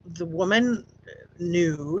 The woman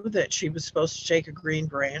knew that she was supposed to take a green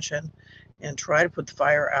branch and try to put the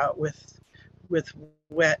fire out with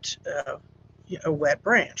wet a wet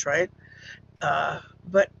branch, right?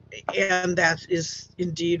 And that is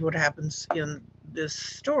indeed what happens in this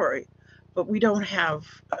story, but we don't have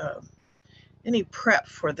any prep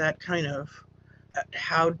for that kind of.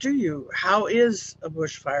 How is a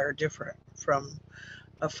bushfire different from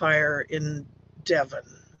a fire in Devon,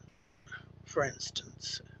 for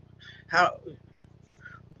instance?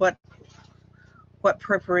 What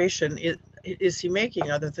preparation is he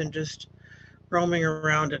making other than just roaming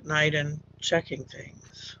around at night and checking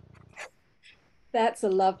things? That's a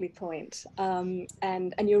lovely point.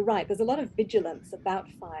 And you're right, there's a lot of vigilance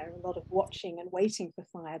about fire, a lot of watching and waiting for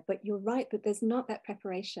fire, but you're right that there's not that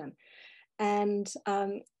preparation. And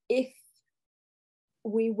if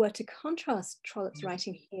we were to contrast Trollope's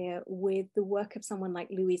writing here with the work of someone like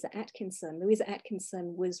Louisa Atkinson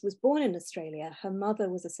was born in Australia. Her mother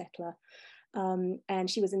was a settler, and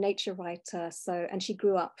she was a nature writer. And she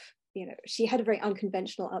grew up, she had a very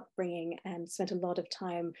unconventional upbringing and spent a lot of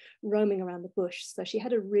time roaming around the bush. So she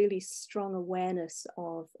had a really strong awareness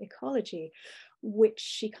of ecology, which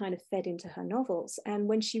she kind of fed into her novels. And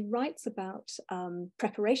when she writes about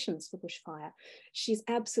preparations for bushfire, she's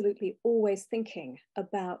absolutely always thinking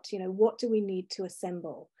about, what do we need to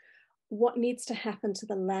assemble? What needs to happen to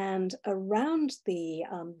the land around the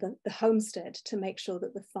homestead to make sure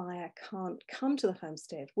that the fire can't come to the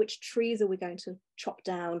homestead? Which trees are we going to chop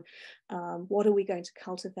down? What are we going to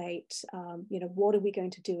cultivate? What are we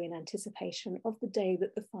going to do in anticipation of the day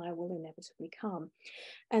that the fire will inevitably come?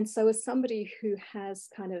 And so as somebody who has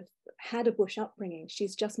kind of had a bush upbringing,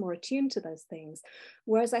 she's just more attuned to those things.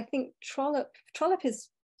 Whereas I think Trollope is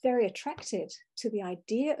very attracted to the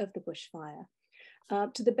idea of the bushfire.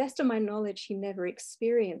 To the best of my knowledge, he never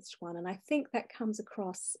experienced one. And I think that comes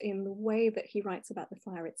across in the way that he writes about the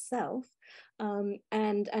fire itself.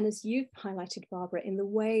 And as you've highlighted, Barbara, in the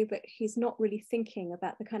way that he's not really thinking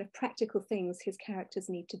about the kind of practical things his characters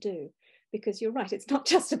need to do. Because you're right, it's not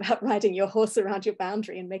just about riding your horse around your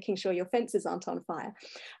boundary and making sure your fences aren't on fire.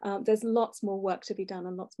 There's lots more work to be done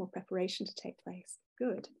and lots more preparation to take place.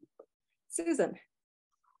 Good. Susan.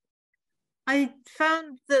 I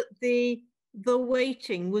found that the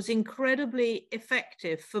waiting was incredibly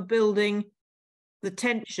effective for building the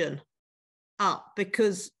tension up,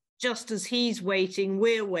 because just as he's waiting,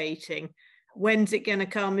 we're waiting. When's it going to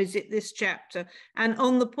come? Is it this chapter? And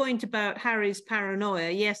on the point about Harry's paranoia,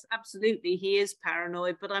 yes, absolutely, he is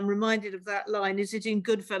paranoid, but I'm reminded of that line, is it in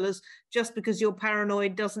Goodfellas, just because you're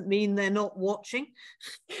paranoid doesn't mean they're not watching?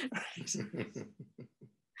 Right.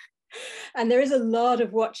 And there is a lot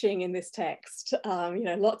of watching in this text,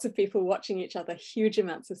 lots of people watching each other, huge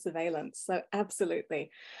amounts of surveillance. So absolutely.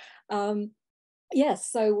 Yes,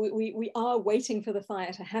 so we are waiting for the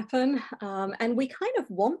fire to happen, and we kind of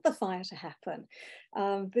want the fire to happen.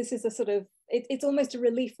 This is a sort of, it's almost a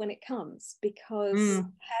relief when it comes, because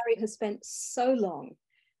Harry has spent so long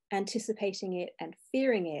anticipating it and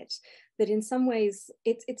fearing it that in some ways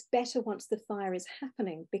it's better once the fire is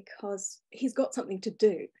happening, because he's got something to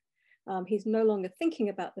do. He's no longer thinking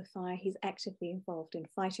about the fire, he's actively involved in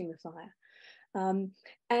fighting the fire.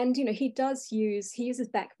 And he uses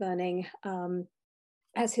backburning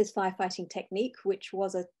as his firefighting technique, which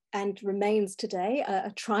was and remains today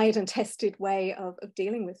a tried and tested way of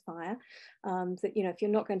dealing with fire. That if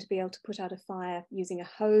you're not going to be able to put out a fire using a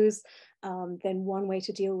hose, then one way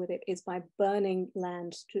to deal with it is by burning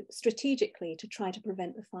land strategically to try to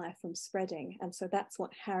prevent the fire from spreading. And so that's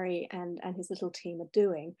what Harry and his little team are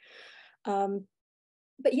doing.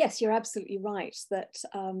 But yes, you're absolutely right that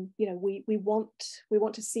we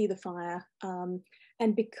want to see the fire,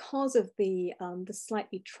 and because of the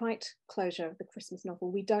slightly trite closure of the Christmas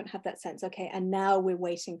novel, we don't have that sense. Okay, and now we're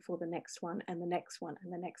waiting for the next one and the next one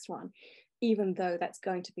and the next one, even though that's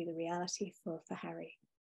going to be the reality for Harry.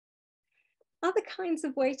 Other kinds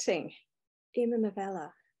of waiting in the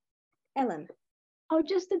novella, Ellen. Oh,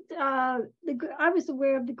 just that I was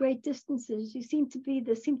aware of the great distances. There seem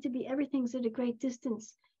to be everything's at a great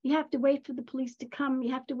distance. You have to wait for the police to come.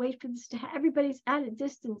 You have to wait for this everybody's at a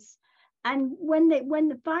distance. And when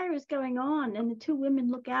the fire is going on and the two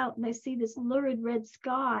women look out and they see this lurid red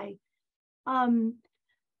sky,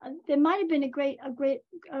 there might have been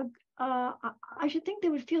I should think they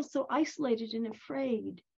would feel so isolated and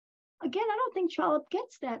afraid. again, I don't think Trollope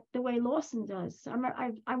gets that the way Lawson does.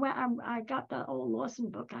 I got the old Lawson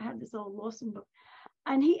book. I had this old Lawson book,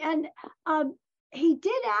 and he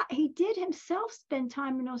did himself spend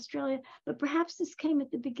time in Australia, but perhaps this came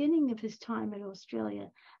at the beginning of his time in Australia,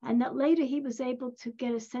 and that later he was able to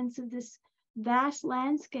get a sense of this vast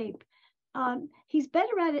landscape. He's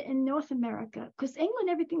better at it in North America, because England,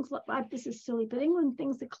 everything's, this is silly, but England,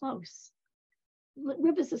 things are close.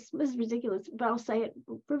 Rivers this is ridiculous, but I'll say it.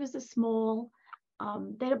 Rivers are small.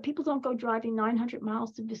 People don't go driving 900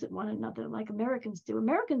 miles to visit one another like Americans do.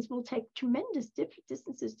 Americans will take tremendous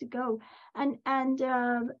distances to go, and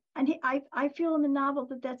I feel in the novel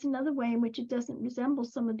that that's another way in which it doesn't resemble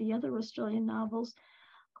some of the other Australian novels.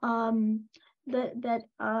 They're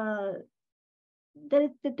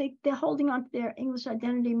holding on to their English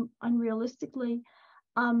identity unrealistically.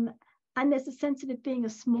 And there's a sense of it being a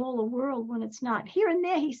smaller world when it's not. Here and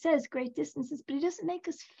there, he says great distances, but he doesn't make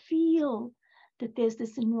us feel that there's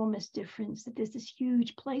this enormous difference, that there's this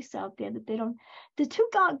huge place out there that they don't. The two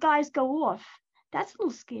guys go off. That's a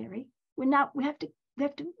little scary. We have to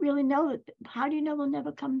really know that. How do you know they'll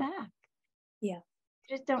never come back? Yeah.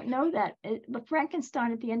 You just don't know that. But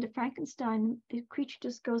Frankenstein, at the end of Frankenstein, the creature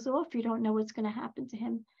just goes off. You don't know what's going to happen to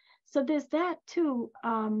him. So there's that too.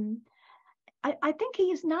 I think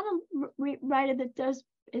he is not a writer that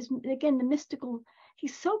is again the mystical.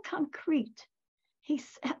 He's so concrete. He's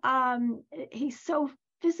so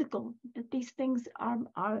physical that these things are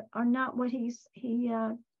not what he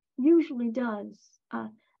usually does.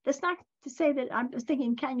 That's not to say that I was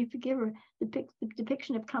thinking, Can You Forgive Her? The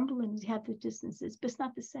depiction of Cumberland had the distances, but it's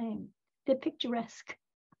not the same. They're picturesque.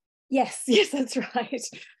 Yes, that's right.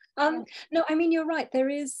 No, I mean, you're right. There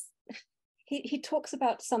is. He talks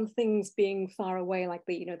about some things being far away, like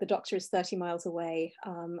the doctor is 30 miles away,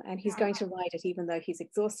 and he's going to ride it even though he's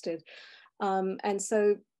exhausted. And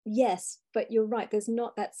so, yes, but you're right, there's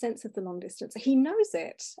not that sense of the long distance. He knows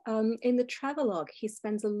it. In the travelogue, he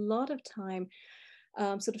spends a lot of time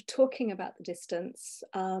sort of talking about the distance.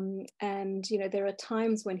 And, there are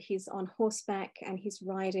times when he's on horseback and he's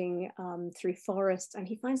riding through forests, and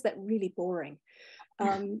he finds that really boring.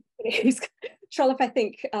 Trollope, I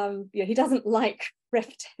think, he doesn't like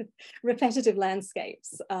repetitive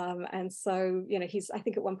landscapes, and so I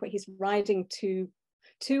think at one point he's riding to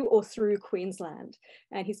or through Queensland,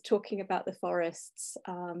 and he's talking about the forests,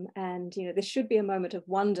 and there should be a moment of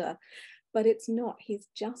wonder, but it's not. He's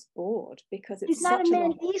just bored because it's. He's not a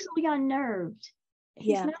man easily unnerved.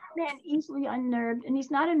 He's not a man easily unnerved, and he's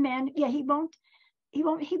not a man. Yeah, he won't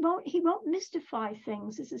mystify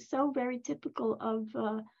things. This is so very typical of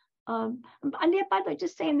and by the way,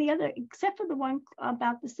 just saying the other, except for the one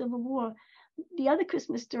about the Civil War, the other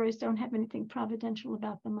Christmas stories don't have anything providential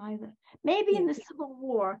about them either. Maybe in the Civil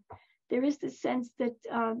War, there is this sense that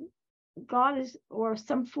God is, or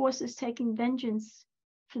some force is taking vengeance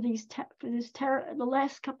for the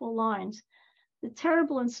last couple of lines, the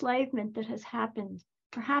terrible enslavement that has happened.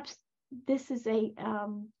 Perhaps this is a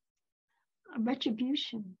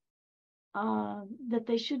retribution, that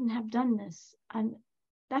they shouldn't have done this. And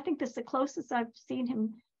I think that's the closest I've seen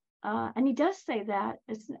him. And he does say that.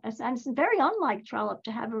 It's very unlike Trollope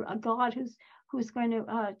to have a God who's going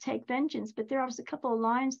to take vengeance. But there are a couple of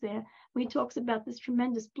lines there where he talks about this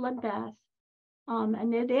tremendous bloodbath.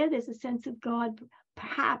 And there's a sense of God.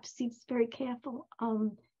 Perhaps he's very careful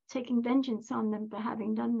taking vengeance on them for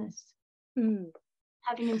having done this,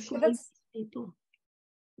 having enslaved people.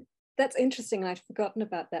 That's interesting. I'd forgotten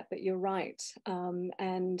about that, but you're right.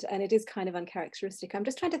 And it is kind of uncharacteristic. I'm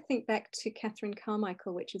just trying to think back to Catherine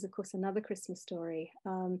Carmichael, which is, of course, another Christmas story.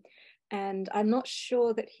 And I'm not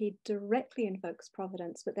sure that he directly invokes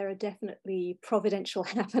Providence, but there are definitely providential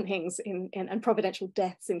happenings and providential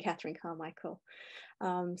deaths in Catherine Carmichael.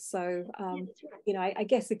 I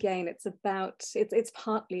guess, again, it's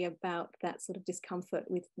partly about that sort of discomfort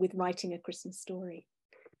with writing a Christmas story.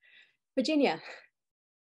 Virginia.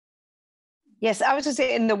 Yes, I was going to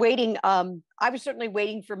say in the waiting, I was certainly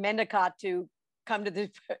waiting for Mendicott to come to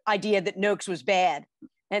the idea that Noakes was bad.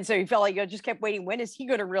 And so you felt like you just kept waiting. When is he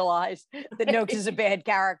going to realize that Noakes is a bad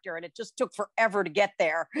character? And it just took forever to get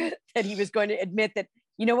there, that he was going to admit that,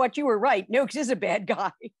 you know what, you were right. Noakes is a bad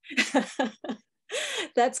guy.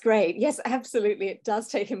 That's great. Yes, absolutely. It does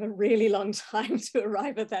take him a really long time to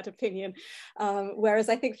arrive at that opinion. Whereas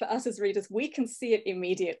I think for us as readers, we can see it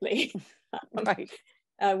immediately. Right.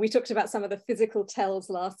 We talked about some of the physical tells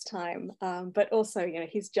last time, but also,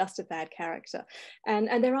 he's just a bad character.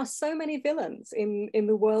 And there are so many villains in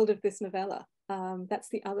the world of this novella. That's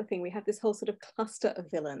the other thing. We have this whole sort of cluster of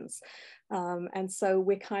villains. And so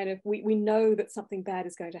we're kind of, we know that something bad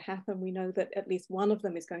is going to happen. We know that at least one of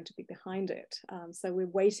them is going to be behind it. So we're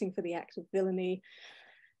waiting for the act of villainy.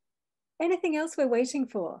 Anything else we're waiting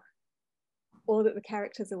for, or that the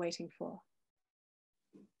characters are waiting for?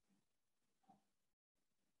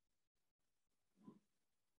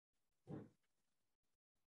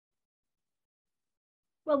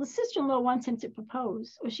 Well, the sister-in-law wants him to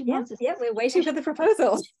propose, or she wants. Yeah, we're waiting for the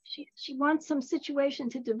proposal. She wants some situation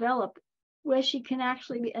to develop where she can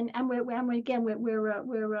actually be, and we're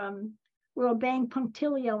obeying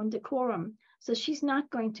punctilio and decorum. So she's not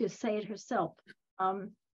going to say it herself,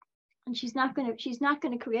 and she's not going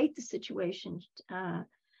to create the situation.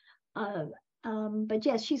 But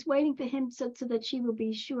yes, she's waiting for him so that she will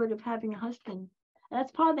be sure of having a husband. And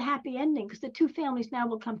that's part of the happy ending, because the two families now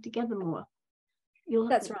will come together more.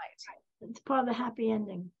 That's right. It's part of the happy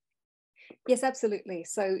ending. Yes, absolutely.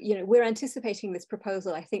 So, you know, we're anticipating this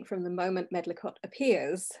proposal, I think, from the moment Medlicott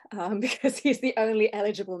appears, because he's the only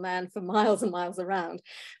eligible man for miles and miles around.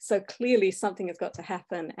 So clearly something has got to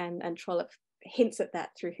happen, and Trollope hints at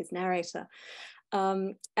that through his narrator.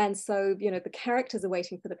 And so, you know, the characters are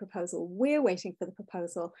waiting for the proposal. We're waiting for the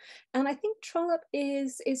proposal. And I think Trollope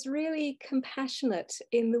is really compassionate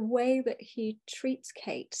in the way that he treats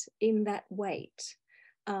Kate in that wait.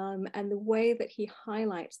 And the way that he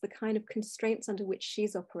highlights the kind of constraints under which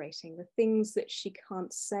she's operating, the things that she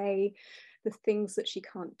can't say, the things that she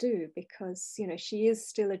can't do, because, you know, she is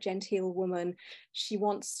still a genteel woman. She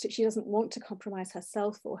doesn't want to compromise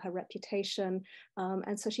herself or her reputation.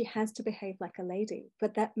 And so she has to behave like a lady,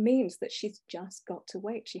 but that means that she's just got to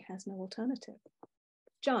wait. She has no alternative.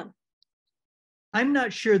 John. I'm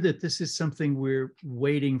not sure that this is something we're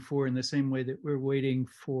waiting for in the same way that we're waiting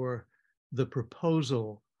for the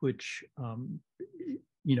proposal, which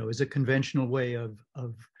you know, is a conventional way of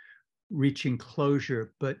reaching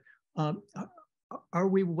closure. But are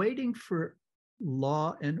we waiting for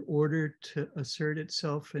law and order to assert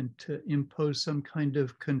itself and to impose some kind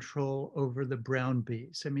of control over the brown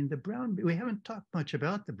bees? I mean, we haven't talked much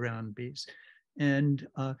about the brown bees, and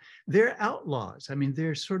they're outlaws. I mean,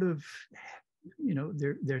 they're sort of, you know,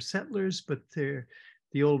 they're settlers, but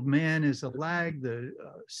the old man is a lag. The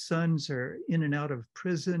sons are in and out of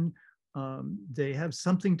prison. They have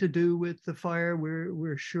something to do with the fire,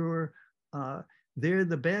 we're sure. They're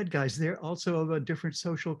the bad guys. They're also of a different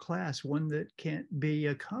social class, one that can't be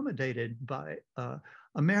accommodated by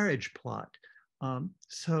a marriage plot.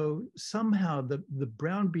 So somehow the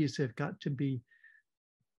brown bees have got to be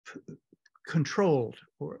controlled,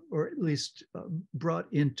 or at least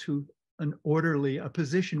brought into a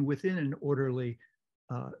position within an orderly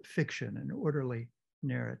fiction, an orderly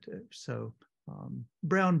narrative. So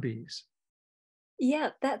brown bees.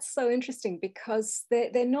 Yeah, that's so interesting, because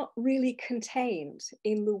they're not really contained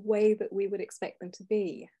in the way that we would expect them to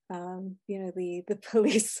be. You know, the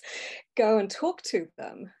police go and talk to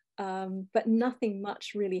them, but nothing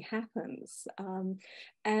much really happens.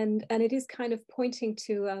 And it is kind of pointing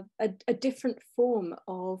to a different form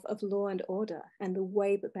of law and order, and the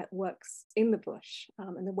way that works in the bush,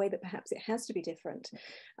 and the way that perhaps it has to be different,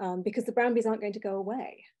 because the brown bees aren't going to go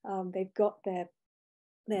away. They've got their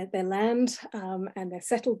land, and they're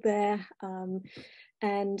settled there.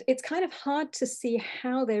 And it's kind of hard to see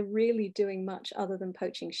how they're really doing much other than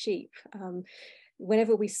poaching sheep.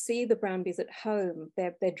 Whenever we see the brown bees at home,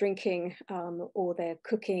 they're drinking, or they're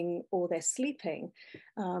cooking, or they're sleeping.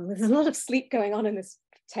 There's a lot of sleep going on in this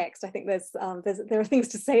text. I think there are things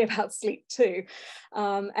to say about sleep too.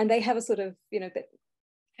 And they have a sort of, you know, that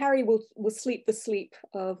Harry will sleep the sleep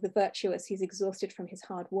of the virtuous. He's exhausted from his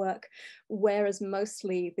hard work, whereas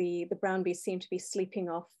mostly the brown bees seem to be sleeping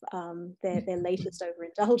off their latest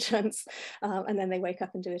overindulgence, and then they wake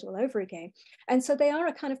up and do it all over again. And so they are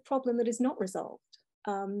a kind of problem that is not resolved.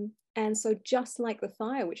 And so just like the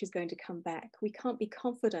fire, which is going to come back, we can't be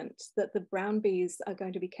confident that the brown bees are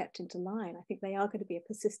going to be kept into line. I think they are going to be a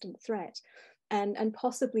persistent threat. And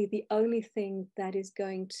possibly the only thing that is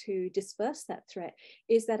going to disperse that threat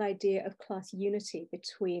is that idea of class unity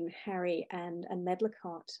between Harry and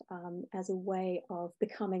Medlicott, as a way of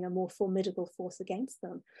becoming a more formidable force against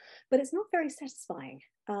them. But it's not very satisfying.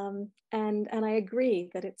 And I agree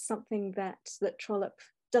that it's something that Trollope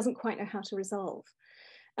doesn't quite know how to resolve.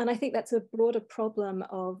 And I think that's a broader problem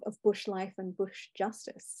of bush life and bush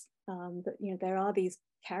justice, that, you know, there are these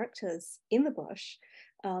characters in the bush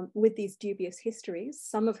with these dubious histories,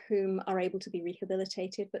 some of whom are able to be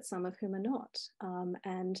rehabilitated, but some of whom are not.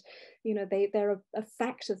 And, you know, they're a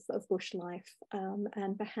fact of bush life,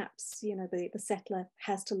 and perhaps, you know, the settler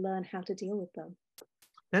has to learn how to deal with them.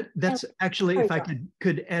 That's actually, if I Sorry.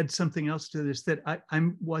 could add something else to this that I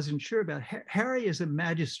wasn't sure about. Harry is a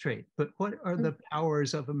magistrate, but what are the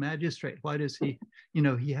powers of a magistrate? Why does he,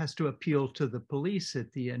 he has to appeal to the police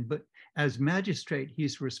at the end, but as magistrate,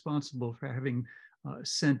 he's responsible for having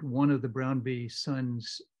sent one of the Brownbee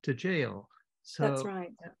sons to jail. So That's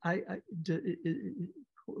right.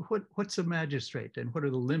 What's a magistrate, and what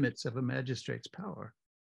are the limits of a magistrate's power?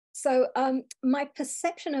 So my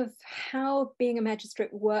perception of how being a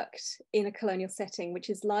magistrate worked in a colonial setting, which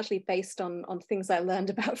is largely based on things I learned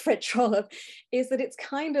about Fred Trollope, is that it's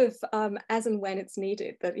kind of as and when it's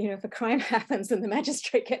needed. That, if a crime happens, then the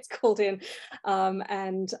magistrate gets called in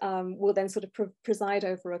and will then sort of preside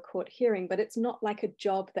over a court hearing. But it's not like a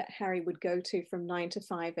job that Harry would go to from 9 to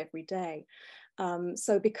 5 every day.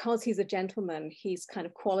 So because he's a gentleman, he's kind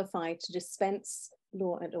of qualified to dispense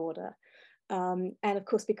law and order. And of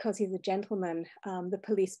course, because he's a gentleman, the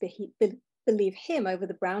police believe him over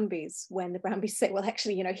the Brownbees when the Brownbees say, well,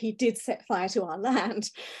 actually, he did set fire to our land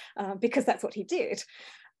because that's what he did.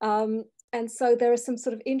 And so there are some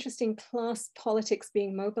sort of interesting class politics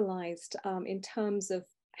being mobilized in terms of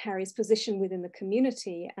Harry's position within the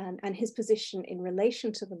community and his position in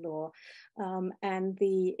relation to the law and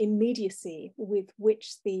the immediacy with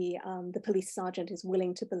which the police sergeant is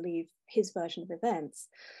willing to believe his version of events.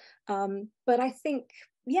 But I think,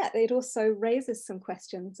 it also raises some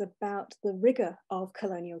questions about the rigor of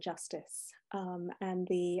colonial justice and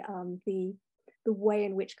the way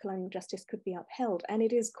in which colonial justice could be upheld. And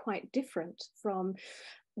it is quite different from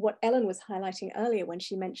what Ellen was highlighting earlier when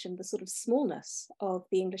she mentioned the sort of smallness of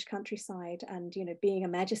the English countryside. And, being a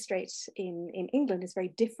magistrate in England is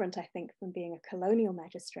very different, I think, from being a colonial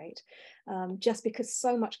magistrate, just because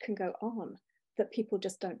so much can go on that people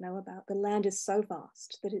just don't know about. The land is so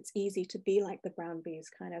vast that it's easy to be like the Brownbees,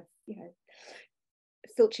 kind of,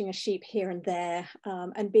 filching a sheep here and there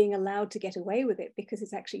and being allowed to get away with it because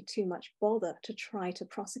it's actually too much bother to try to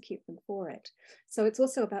prosecute them for it. So it's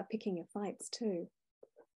also about picking your fights too.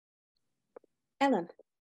 Ellen.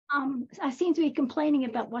 I seem to be complaining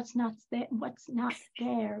about what's not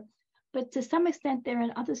there, but to some extent there are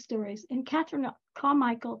other stories. In Catherine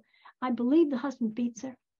Carmichael, I believe the husband beats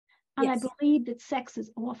her. And yes. I believe that sex is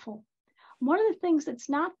awful. One of the things that's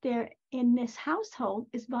not there in this household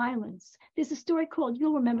is violence. There's a story called,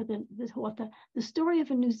 you'll remember this author, The Story of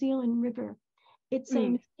a New Zealand River. It's a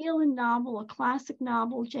New Zealand novel, a classic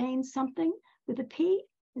novel, Jane something with a P.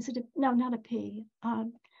 Is it no, not a P.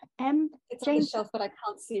 M. It's Jane, on the shelf, but I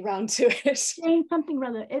can't see round to it. Jane something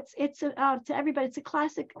rather. It's to everybody. It's a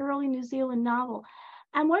classic early New Zealand novel.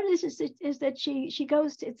 And what it is that she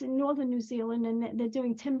goes to, it's in northern New Zealand and they're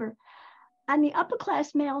doing timber. And the upper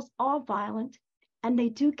class males are violent and they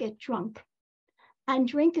do get drunk. And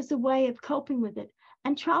drink is a way of coping with it.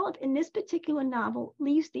 And Trollope in this particular novel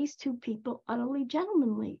leaves these two people utterly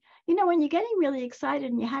gentlemanly. When you're getting really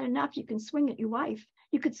excited and you had enough, you can swing at your wife.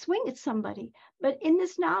 You could swing at somebody. But in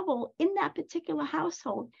this novel, in that particular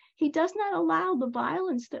household, he does not allow the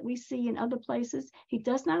violence that we see in other places. He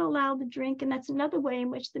does not allow the drink. And that's another way in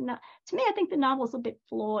which to me, I think the novel is a bit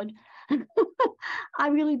flawed. I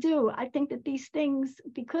really do. I think that these things,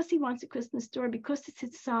 because he wants a Christmas story, because it's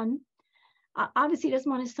his son, obviously he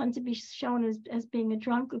doesn't want his son to be shown as being a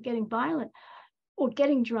drunk or getting violent or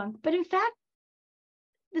getting drunk. But in fact,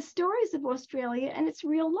 the stories of Australia and it's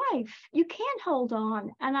real life. You can't hold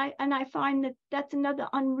on. And I find that that's another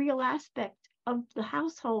unreal aspect of the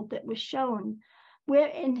household that was shown, where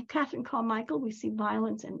in Catherine Carmichael, we see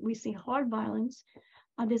violence and we see hard violence.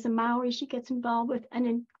 There's a Maori she gets involved with. And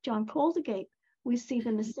in John Caldergate, we see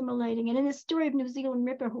them assimilating. And in the story of New Zealand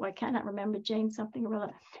Ripper, who I cannot remember, Jane something or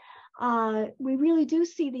other, we really do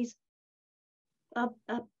see these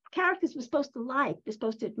characters we're supposed to like, we're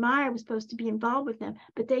supposed to admire, we're supposed to be involved with them,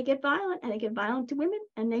 but they get violent and they get violent to women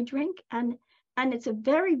and they drink and it's a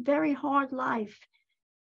very, very hard life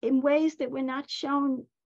in ways that we're not shown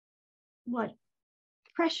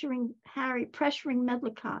pressuring Harry, pressuring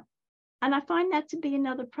Medlicott. And I find that to be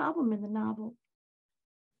another problem in the novel.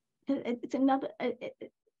 It's another,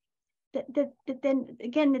 then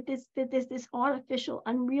again, that there's this artificial,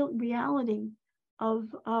 unreal reality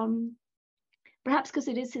of, perhaps because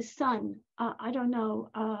it is his son, I don't know.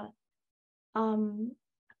 And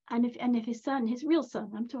if his son, his real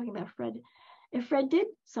son, I'm talking about Fred, if Fred did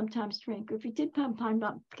sometimes drink, or if he did sometimes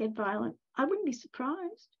get violent, I wouldn't be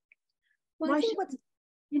surprised. Well, I think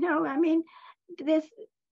there's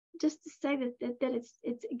just to say that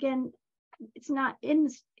it's again, it's not in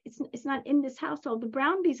this household. The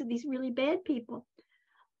Brownbees are these really bad people,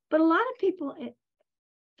 but a lot of people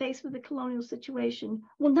faced with the colonial situation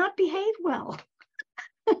will not behave well.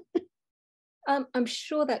 I'm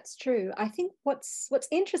sure that's true. I think what's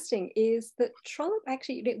interesting is that Trollope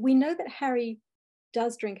actually, we know that Harry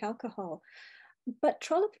does drink alcohol, but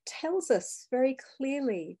Trollope tells us very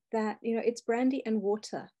clearly that, you know, it's brandy and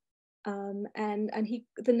water. And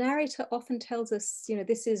the narrator often tells us, you know,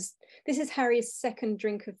 this is Harry's second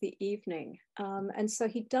drink of the evening, and so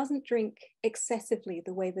he doesn't drink excessively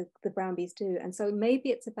the way the Brownbees do, and so maybe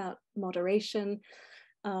it's about moderation,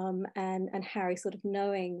 and Harry sort of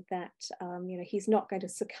knowing that you know, he's not going to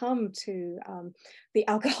succumb to the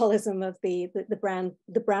alcoholism of the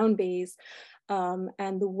Brownbees.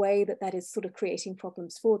 And the way that that is sort of creating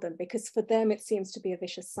problems for them, because for them it seems to be a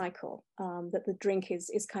vicious cycle, that the drink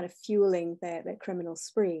is kind of fueling their criminal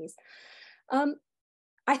sprees.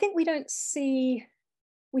 I think we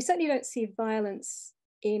certainly don't see violence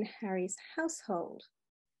in Harry's household,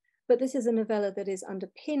 but this is a novella that is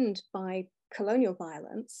underpinned by colonial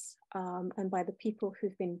violence, and by the people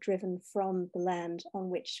who've been driven from the land on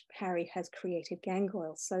which Harry has created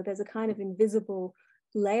Gangoil. So there's a kind of invisible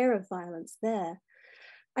layer of violence there.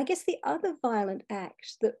 I guess the other violent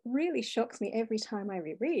act that really shocks me every time I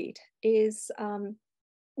reread is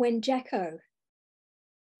when Jacko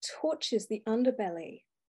tortures the underbelly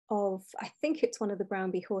of, I think it's one of the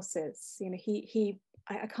Brownbee horses. You know,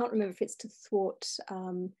 I can't remember if it's to thwart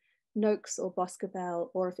Noakes or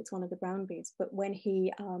Boscobel, or if it's one of the Brownbees, but when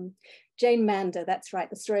he, Jane Mander, that's right,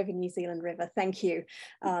 The Story of a New Zealand River, thank you.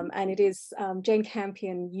 And it is, Jane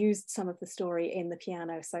Campion used some of the story in the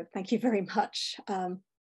piano, so thank you very much.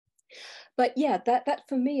 But yeah, that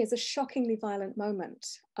for me is a shockingly violent moment.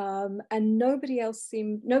 And nobody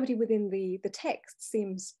within the text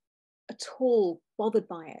seems at all bothered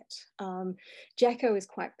by it. Jacko is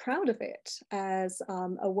quite proud of it as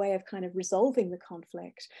a way of kind of resolving the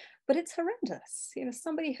conflict, but it's horrendous. You know,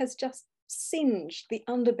 somebody has just singed the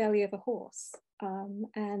underbelly of a horse,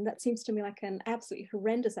 and that seems to me like an absolutely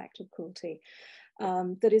horrendous act of cruelty.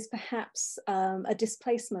 That is perhaps a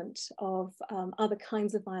displacement of other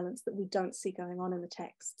kinds of violence that we don't see going on in the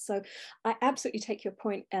text. So I absolutely take your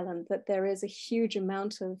point, Ellen, that there is a huge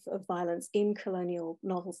amount of violence in colonial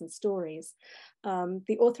novels and stories.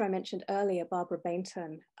 The author I mentioned earlier, Barbara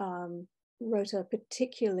Bainton, wrote a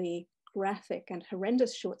particularly graphic and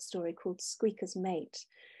horrendous short story called Squeaker's Mate,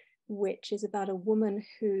 which is about a woman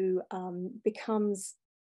who becomes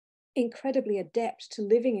incredibly adept to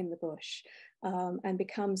living in the bush, and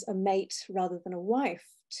becomes a mate rather than a wife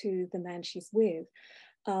to the man she's with,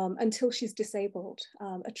 until she's disabled.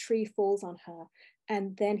 A tree falls on her,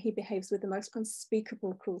 and then he behaves with the most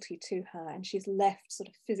unspeakable cruelty to her, and she's left sort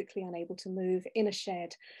of physically unable to move in a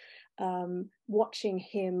shed, watching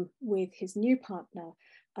him with his new partner,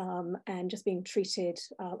 and just being treated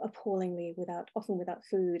appallingly, often without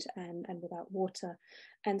food and without water.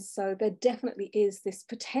 And so there definitely is this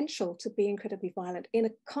potential to be incredibly violent in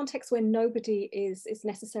a context where nobody is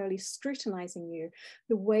necessarily scrutinizing you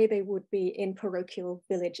the way they would be in parochial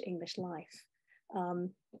village English life.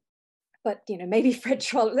 But you know, maybe Fred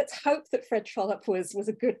Trollope, let's hope that Fred Trollope was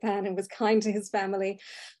a good man and was kind to his family.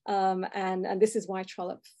 And this is why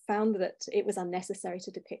Trollope found that it was unnecessary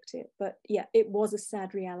to depict it. But yeah, it was a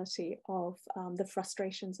sad reality of the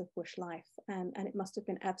frustrations of bush life. And it must have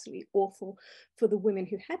been absolutely awful for the women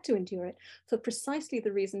who had to endure it for precisely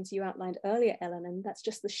the reasons you outlined earlier, Ellen, and that's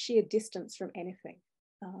just the sheer distance from anything,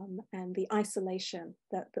 and the isolation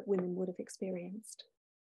that women would have experienced.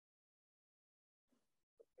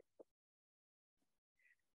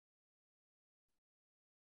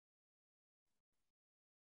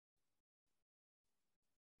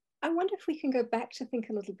 I wonder if we can go back to think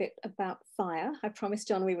a little bit about fire. I promised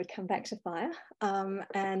John we would come back to fire,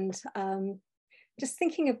 and just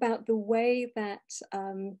thinking about the way that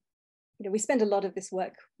you know, we spend a lot of this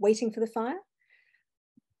work waiting for the fire.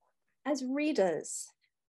 As readers,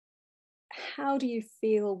 how do you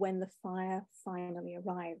feel when the fire finally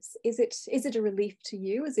arrives? Is it a relief to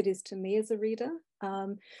you as it is to me as a reader?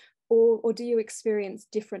 Or do you experience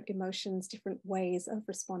different emotions, different ways of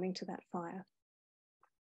responding to that fire?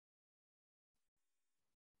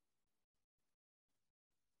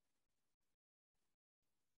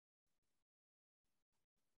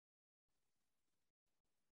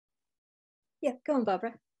 Yeah, go on,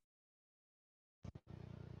 Barbara.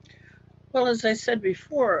 Well, as I said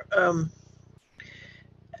before,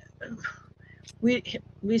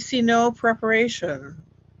 we see no preparation.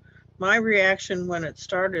 My reaction when it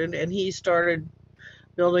started, and he started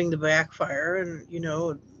building the backfire, and you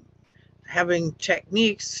know, having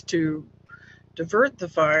techniques to divert the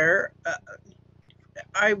fire,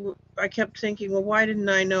 I kept thinking, well, why didn't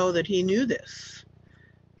I know that he knew this?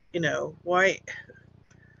 You know, why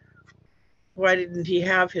didn't he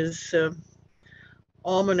have his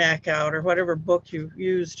almanac out or whatever book you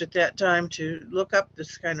used at that time to look up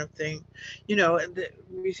this kind of thing. You know,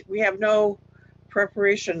 we have no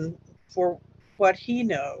preparation for what he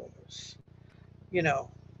knows, you know.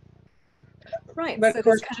 Right, But so of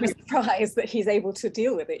there's course, kind of a surprise that he's able to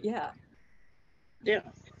deal with it, yeah. yeah.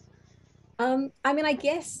 I mean, I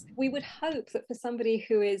guess we would hope that for somebody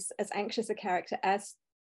who is as anxious a character as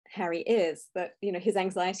Harry is, that, you know, his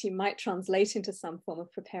anxiety might translate into some form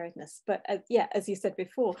of preparedness. But yeah, as you said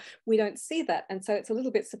before, we don't see that. And so it's a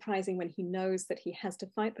little bit surprising when he knows that he has to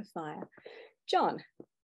fight the fire. John?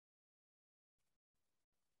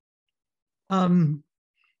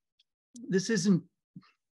 This isn't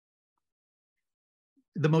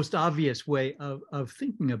the most obvious way of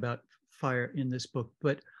thinking about fire in this book,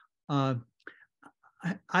 but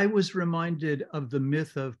I was reminded of the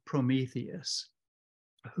myth of Prometheus,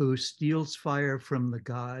 who steals fire from the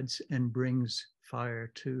gods and brings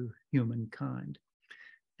fire to humankind.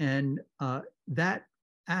 And that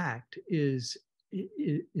act is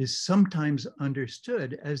sometimes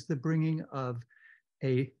understood as the bringing of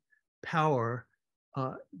a power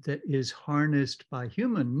that is harnessed by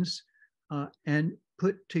humans and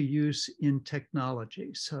put to use in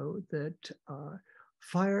technology, so that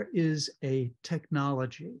fire is a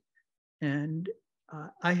technology. And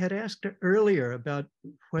I had asked earlier about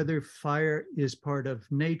whether fire is part of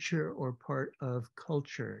nature or part of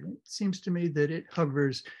culture. It seems to me that it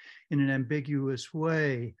hovers in an ambiguous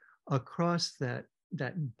way across that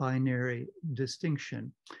binary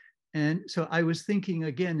distinction. And so I was thinking,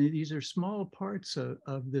 again, these are small parts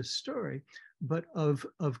of this story, but of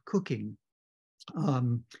cooking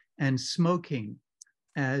and smoking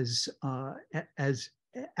as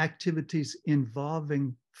activities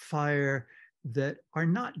involving fire that are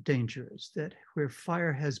not dangerous, that where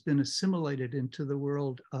fire has been assimilated into the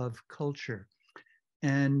world of culture.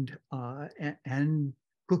 And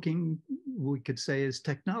cooking, we could say, is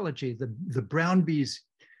technology. The brown bees,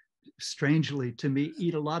 strangely to me,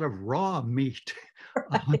 eat a lot of raw meat.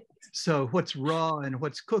 Right. So what's raw and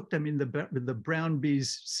what's cooked? I mean, the brown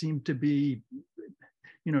bees seem to be,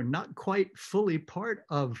 you know, not quite fully part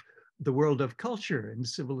of the world of culture and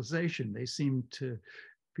civilization. They seem to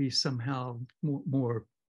be somehow more,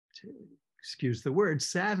 excuse the word,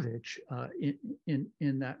 savage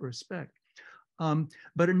in that respect.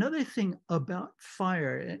 But another thing about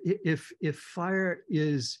fire, if fire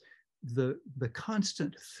is the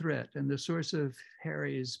constant threat and the source of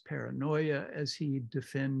Harry's paranoia as he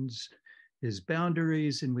defends his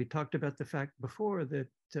boundaries, and we talked about the fact before that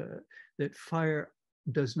that fire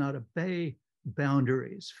does not obey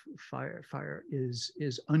boundaries. Fire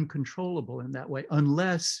is uncontrollable in that way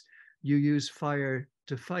unless you use fire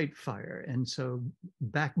to fight fire. And so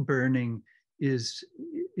backburning is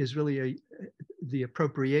really the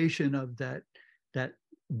appropriation of that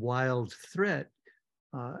wild threat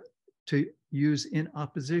to use in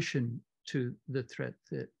opposition to the threat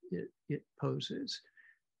that it poses.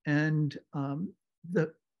 And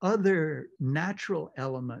the other natural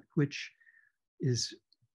element, which is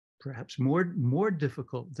perhaps more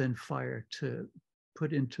difficult than fire to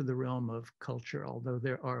put into the realm of culture, although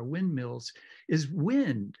there are windmills, is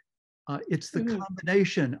wind. It's the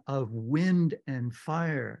combination of wind and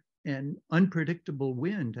fire, and unpredictable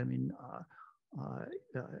wind. I mean,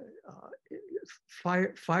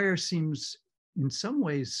 fire seems in some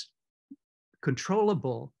ways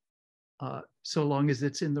controllable so long as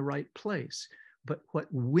it's in the right place. But what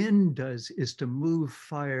wind does is to move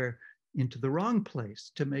fire into the wrong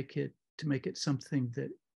place, to make it something that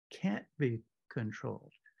can't be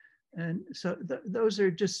controlled. And so those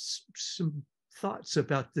are just some thoughts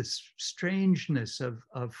about this strangeness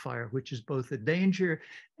of fire, which is both a danger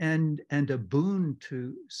and a boon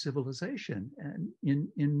to civilization, and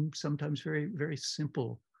in sometimes very, very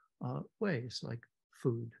simple ways, like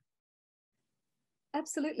food.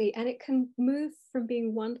 Absolutely, and it can move from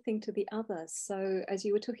being one thing to the other. So as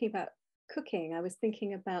you were talking about cooking, I was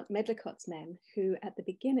thinking about Medlicott's men, who at the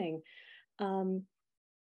beginning,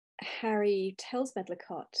 Harry tells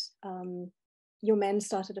Medlicott, your men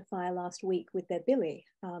started a fire last week with their billy.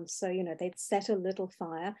 So, you know, they'd set a little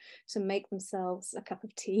fire to make themselves a cup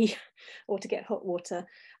of tea or to get hot water,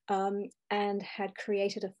 and had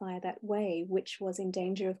created a fire that way, which was in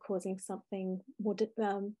danger of causing something more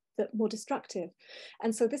destructive.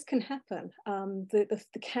 And so this can happen. The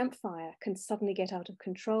campfire can suddenly get out of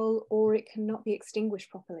control, or it cannot be extinguished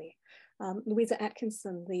properly. Louisa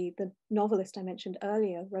Atkinson, the novelist I mentioned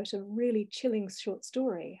earlier, wrote a really chilling short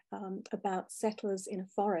story about settlers in a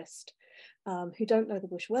forest who don't know the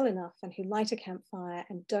bush well enough and who light a campfire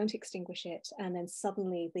and don't extinguish it, and then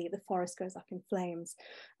suddenly the forest goes up in flames.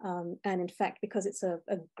 And in fact, because it's a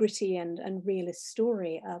gritty and realist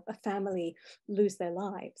story, a family lose their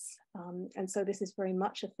lives. And so this is very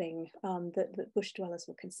much a thing that bush dwellers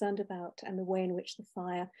were concerned about, and the way in which the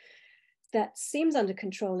fire that seems under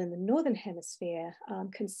control in the Northern Hemisphere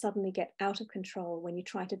can suddenly get out of control when you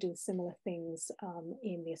try to do similar things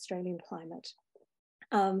in the Australian climate.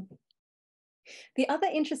 The other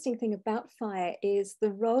interesting thing about fire is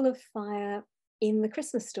the role of fire in the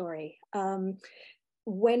Christmas story.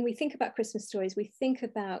 When we think about Christmas stories, we think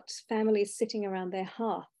about families sitting around their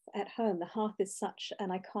hearth at home. The hearth is such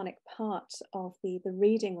an iconic part of the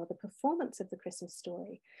reading or the performance of the Christmas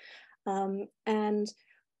story. And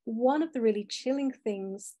one of the really chilling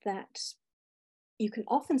things that you can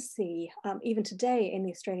often see, even today in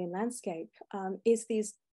the Australian landscape, is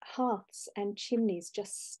these hearths and chimneys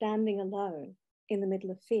just standing alone in the middle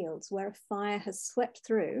of fields where a fire has swept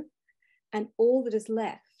through, and all that is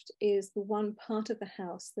left is the one part of the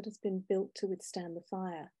house that has been built to withstand the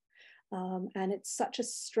fire. And it's such a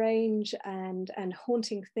strange and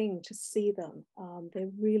haunting thing to see them.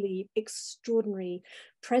 They're really extraordinary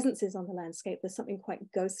presences on the landscape. There's something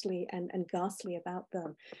quite ghostly and ghastly about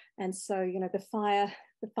them. And so, you know, the fire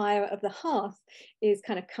of the hearth is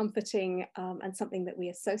kind of comforting and something that we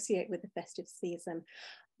associate with the festive season,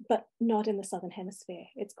 but not in the Southern Hemisphere.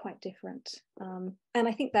 It's quite different. And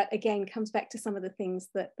I think that again comes back to some of the things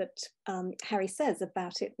that Harry says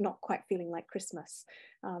about it not quite feeling like Christmas.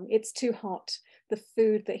 It's too hot. The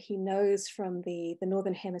food that he knows from the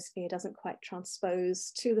Northern Hemisphere doesn't quite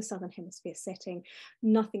transpose to the Southern Hemisphere setting.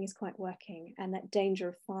 Nothing is quite working. And that danger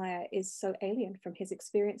of fire is so alien from his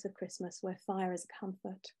experience of Christmas, where fire is a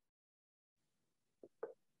comfort.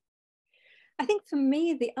 I think for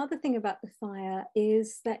me, the other thing about the fire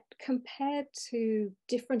is that compared to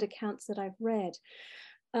different accounts that I've read,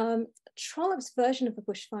 Trollope's version of a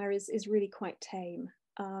bushfire is really quite tame.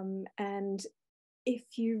 And if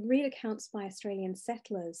you read accounts by Australian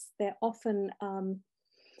settlers, they often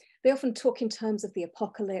talk in terms of the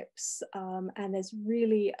apocalypse, and there's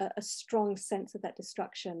really a strong sense of that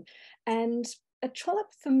destruction. And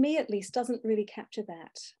Trollope, for me at least, doesn't really capture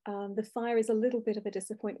that. The fire is a little bit of a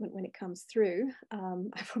disappointment when it comes through.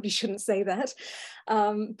 I probably shouldn't say that,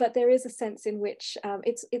 but there is a sense in which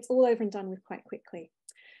it's all over and done with quite quickly.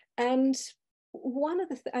 And one of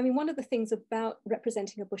the things about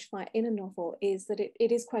representing a bushfire in a novel is that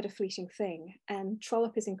it is quite a fleeting thing, and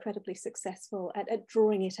Trollope is incredibly successful at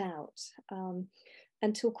drawing it out.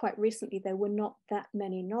 Until quite recently, there were not that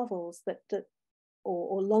many novels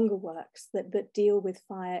or longer works that deal with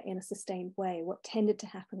fire in a sustained way. What tended to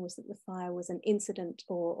happen was that the fire was an incident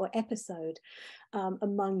or episode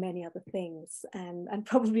among many other things. And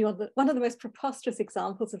probably one of the most preposterous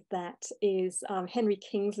examples of that is Henry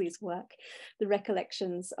Kingsley's work, The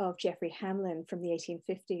Recollections of Geoffrey Hamlin from the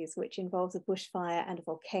 1850s, which involves a bushfire and a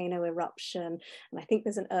volcano eruption. And I think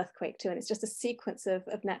there's an earthquake too. And it's just a sequence of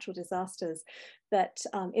natural disasters that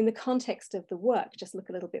in the context of the work just look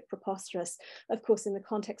a little bit preposterous. Of course, in the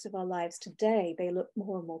context of our lives today, they look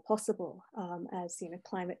more and more possible as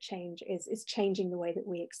climate change is changing the way that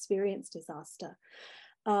we experience disaster.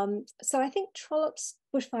 So I think Trollope's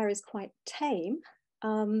bushfire is quite tame.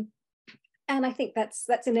 And I think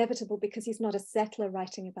that's inevitable because he's not a settler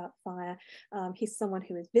writing about fire. He's someone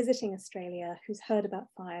who is visiting Australia, who's heard about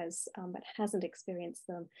fires, but hasn't experienced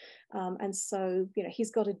them. And so,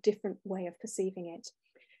 he's got a different way of perceiving it.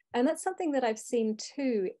 And that's something that I've seen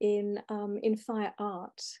too in fire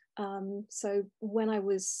art. So when I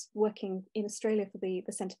was working in Australia for the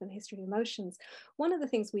Centre for the History of Emotions, one of the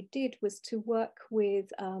things we did was to work with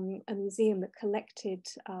a museum that collected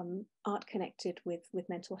art connected with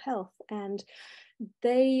mental health. And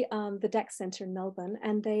they, the Dax Centre in Melbourne,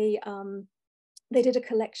 and they did a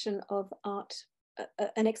collection of art,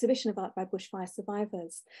 an exhibition of art by bushfire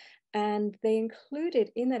survivors. And they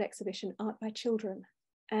included in that exhibition art by children.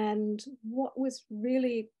 And what was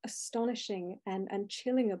really astonishing and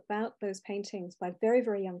chilling about those paintings by very,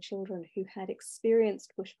 very young children who had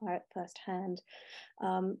experienced bushfire at first hand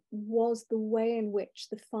was the way in which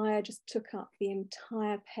the fire just took up the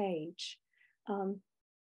entire page,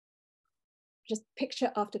 just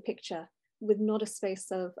picture after picture, with not a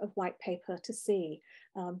space of white paper to see,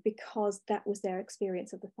 because that was their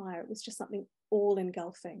experience of the fire. It was just something all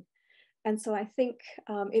engulfing. And so I think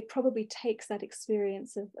it probably takes that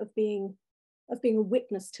experience of being a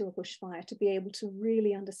witness to a bushfire to be able to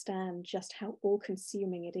really understand just how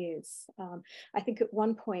all-consuming it is. I think at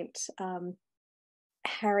one point,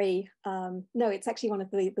 Harry, no, it's actually one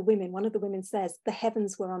of the women. One of the women says the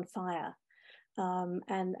heavens were on fire.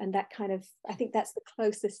 And that kind of, I think that's the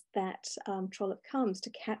closest that Trollope comes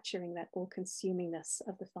to capturing that all-consumingness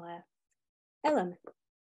of the fire. Ellen.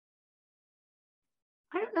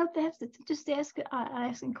 I don't know if they have to just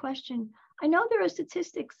asking question. I know there are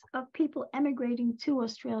statistics of people emigrating to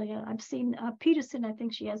Australia. I've seen Peterson, I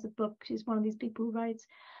think she has a book. She's one of these people who writes.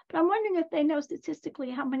 But I'm wondering if they know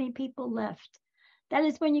statistically how many people left. That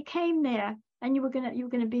is, when you came there and you're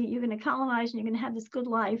gonna colonize and you're gonna have this good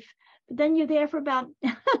life, but then you're there for about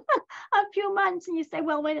a few months and you say,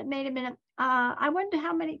 well, wait a minute. I wonder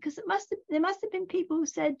how many, because there must have been people who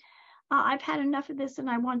said, I've had enough of this and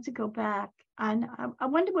I want to go back. And I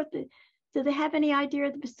wonder do they have any idea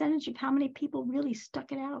of the percentage of how many people really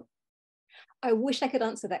stuck it out? I wish I could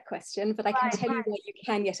answer that question, but I can tell you what you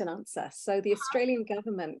can get an answer. So the Australian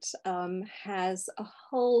government has a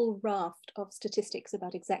whole raft of statistics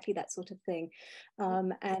about exactly that sort of thing.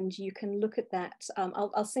 And you can look at that.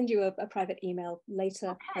 I'll send you a private email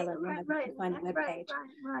later, Helen, when I can find the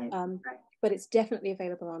webpage. But it's definitely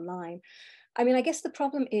available online. I mean, I guess the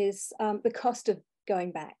problem is the cost of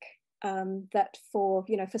going back. That for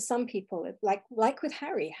some people, like with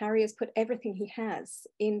Harry has put everything he has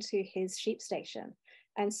into his sheep station,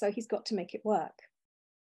 and so he's got to make it work.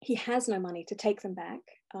 He has no money to take them back,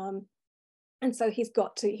 and so he's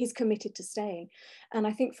committed to staying. And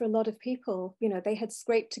I think for a lot of people, they had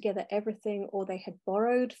scraped together everything, or they had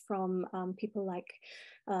borrowed from people like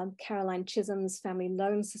Caroline Chisholm's Family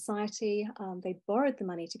Loan Society. They borrowed the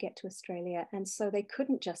money to get to Australia, and so they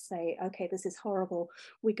couldn't just say, okay, this is horrible,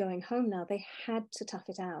 we're going home now. They had to tough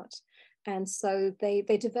it out. And so they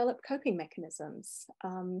developed coping mechanisms.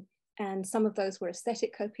 And some of those were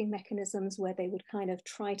aesthetic coping mechanisms, where they would kind of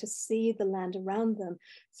try to see the land around them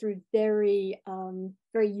through very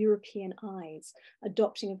European eyes,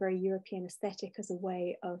 adopting a very European aesthetic as a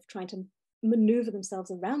way of trying to maneuver themselves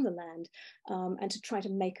around the land and to try to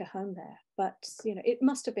make a home there. But it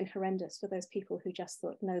must have been horrendous for those people who just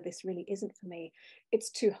thought, no, this really isn't for me. It's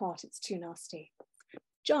too hot, it's too nasty.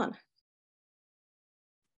 John.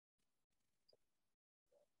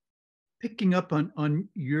 Picking up on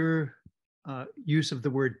your use of the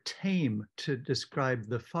word tame to describe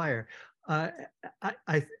the fire, I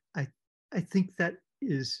think it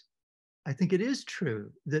is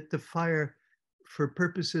true that the fire, for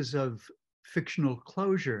purposes of fictional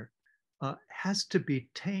closure, has to be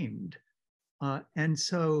tamed. And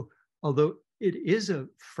so, although it is a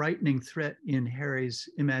frightening threat in Harry's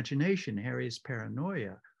imagination, Harry's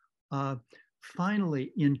paranoia,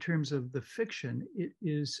 finally, in terms of the fiction, it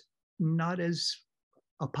is not as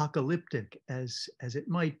apocalyptic as it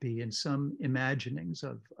might be in some imaginings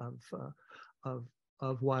of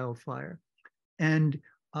Wildfire. And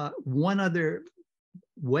one other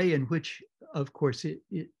way in which, of course, it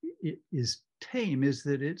is tame is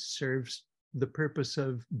that it serves the purpose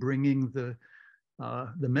of bringing the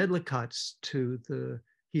Medlicots to the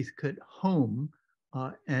Heathcote home,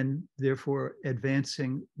 and therefore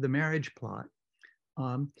advancing the marriage plot.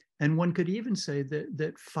 And one could even say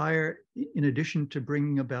that fire, in addition to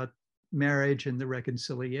bringing about marriage and the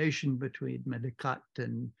reconciliation between Medlicott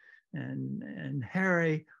and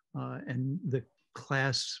Harry, and the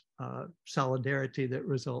class solidarity that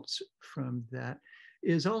results from that,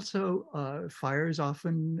 is also, fire is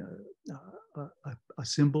often a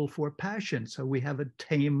symbol for passion. So we have a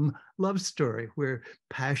tame love story where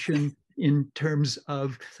passion, in terms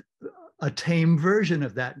of a tame version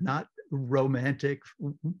of that, not romantic,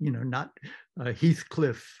 not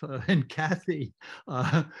Heathcliff and Cathy,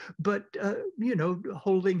 but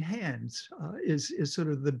holding hands is sort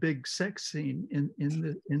of the big sex scene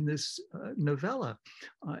in this novella,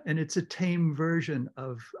 and it's a tame version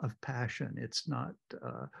of passion. It's not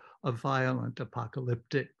a violent,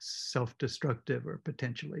 apocalyptic, self-destructive, or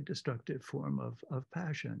potentially destructive form of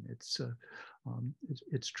passion. It's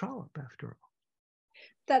Trollope, after all.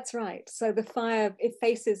 That's right. So the fire, it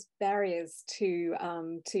faces barriers to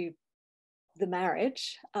the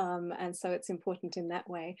marriage, and so it's important in that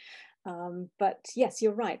way. But yes,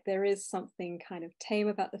 you're right. There is something kind of tame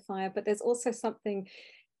about the fire, but there's also something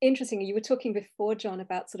interesting. You were talking before, John,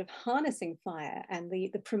 about sort of harnessing fire and the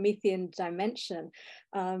Promethean dimension,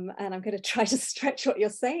 and I'm going to try to stretch what you're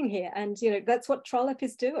saying here. And that's what Trollope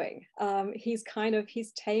is doing. He's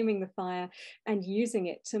taming the fire and using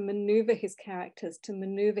it to maneuver his characters, to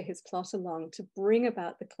maneuver his plot along, to bring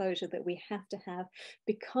about the closure that we have to have,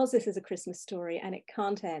 because this is a Christmas story and it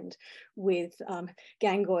can't end with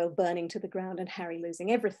Gangoil burning to the ground and Harry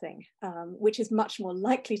losing everything, which is much more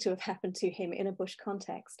likely to have happened to him in a bush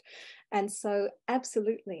context. text. And so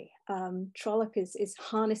absolutely, Trollope is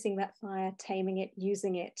harnessing that fire, taming it,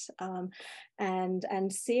 using it,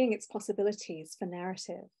 and seeing its possibilities for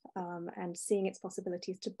narrative, and seeing its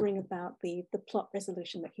possibilities to bring about the plot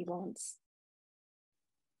resolution that he wants.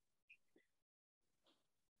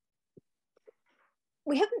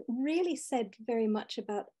 We haven't really said very much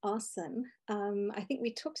about arson. I think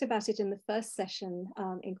we talked about it in the first session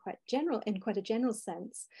in quite a general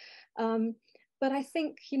sense. But I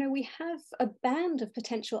think, you know, we have a band of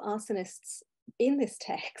potential arsonists in this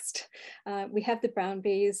text. We have the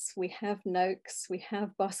Brownbees, we have Noakes, we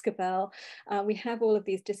have Boscobel, we have all of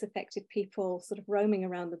these disaffected people sort of roaming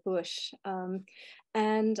around the bush.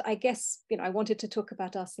 And I guess, you know, I wanted to talk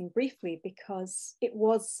about arson briefly because it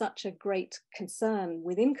was such a great concern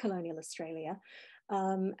within colonial Australia.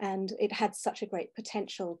 And it had such a great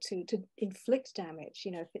potential to inflict damage.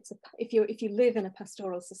 You know, if you live in a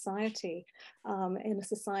pastoral society, in a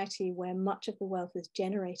society where much of the wealth is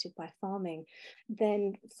generated by farming,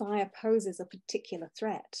 then fire poses a particular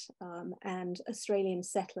threat. And Australian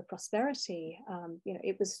settler prosperity, you know,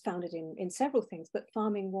 it was founded in several things, but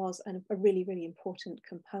farming was a really, really important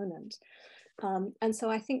component. And so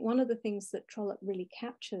I think one of the things that Trollope really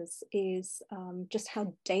captures is just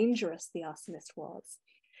how dangerous the arsonist was.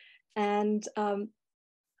 And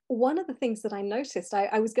one of the things that I noticed,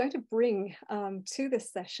 I was going to bring to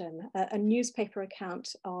this session a newspaper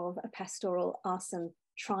account of a pastoral arson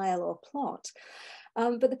trial or plot.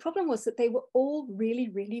 But the problem was that they were all really,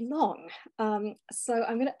 really long. So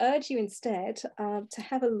I'm going to urge you instead to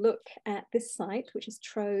have a look at this site, which is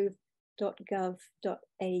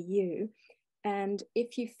trove.gov.au. And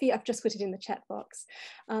if you feed, I've just put it in the chat box.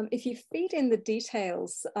 If you feed in the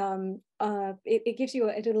details, it gives you,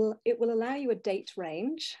 it will allow you a date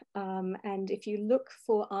range. And if you look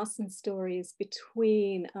for arson stories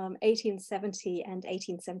between 1870 and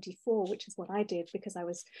 1874, which is what I did because I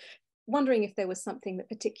was wondering if there was something that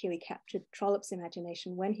particularly captured Trollope's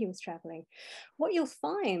imagination when he was traveling, what you'll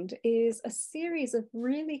find is a series of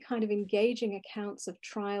really kind of engaging accounts of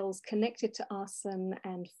trials connected to arson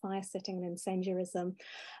and fire setting and incendiarism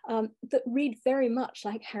that read very much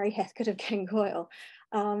like Harry Heathcote of Gangoil.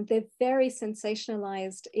 They're very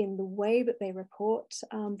sensationalized in the way that they report.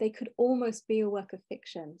 They could almost be a work of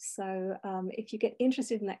fiction. So if you get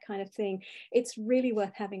interested in that kind of thing, it's really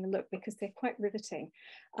worth having a look because they're quite riveting.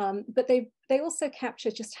 But they also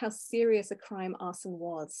capture just how serious a crime arson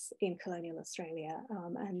was in colonial Australia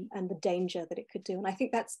and the danger that it could do. And I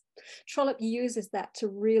think Trollope uses that to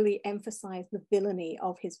really emphasize the villainy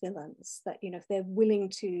of his villains, that, you know, if they're willing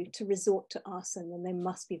to resort to arson, then they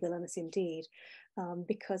must be villainous indeed.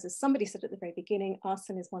 Because as somebody said at the very beginning,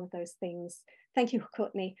 arson is one of those things. Thank you,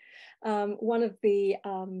 Courtney. One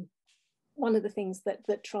of the things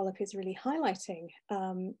that Trollope is really highlighting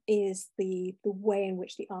is the way in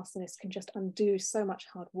which the arsonist can just undo so much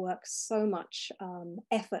hard work, so much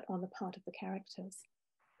effort on the part of the characters.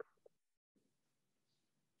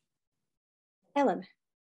 Ellen.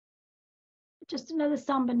 Just another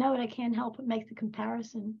somber note, I can't help but make the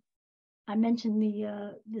comparison. I mentioned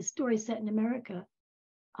the story set in America.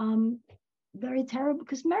 Very terrible,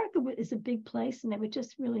 because America is a big place and they were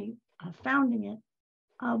just really founding it.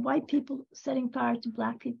 White people setting fire to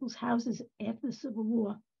Black people's houses after the Civil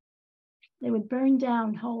War. They would burn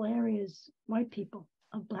down whole areas, white people,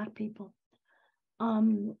 of Black people.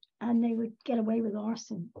 And they would get away with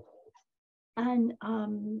arson. And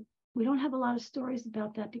we don't have a lot of stories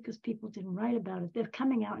about that because people didn't write about it. They're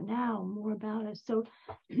coming out now, more about it. So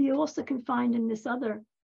you also can find in this other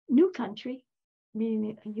new country,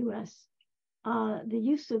 meaning the US, the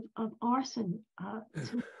use of arson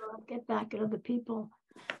to get back at other people.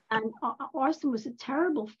 And arson was a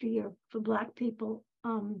terrible fear for Black people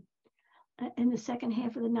in the second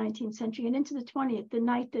half of the 19th century and into the 20th, the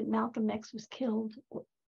night that Malcolm X was killed,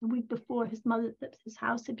 the week before, his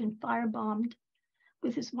house had been firebombed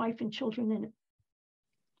with his wife and children in it.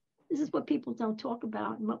 This is what people don't talk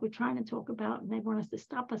about and what we're trying to talk about, and they want us to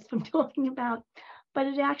stop us from talking about. But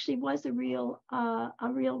it actually was a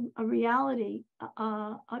reality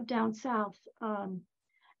down south and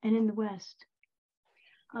in the West.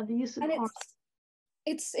 The use of arson.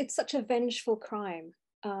 It's such a vengeful crime.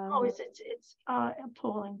 It's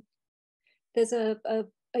appalling. There's a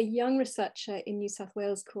young researcher in New South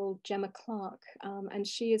Wales called Gemma Clark, and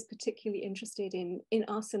she is particularly interested in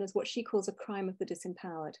arson as what she calls a crime of the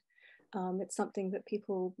disempowered. It's something that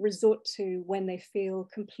people resort to when they feel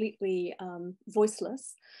completely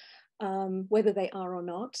voiceless. whether they are or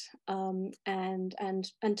not, and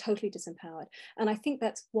totally disempowered. And I think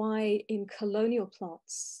that's why in colonial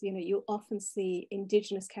plots, you'll often see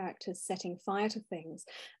Indigenous characters setting fire to things,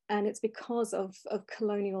 and it's because of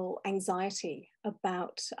colonial anxiety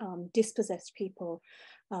about dispossessed people.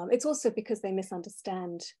 It's also because they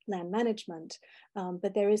misunderstand land management,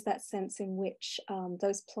 but there is that sense in which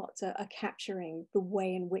those plots are capturing the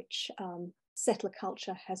way in which settler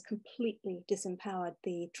culture has completely disempowered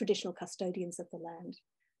the traditional custodians of the land.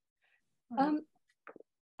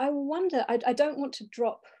 I wonder, I don't want to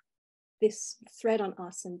drop this thread on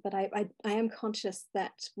arson, but I am conscious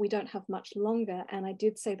that we don't have much longer, and I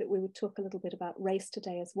did say that we would talk a little bit about race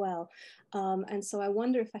today as well. And so I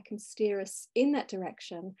wonder if I can steer us in that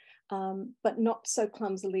direction, but not so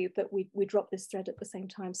clumsily that we drop this thread at the same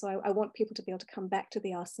time. So I want people to be able to come back to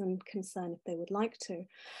the arson concern if they would like to.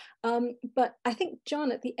 But I think,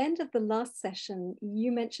 John, at the end of the last session,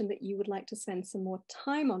 you mentioned that you would like to spend some more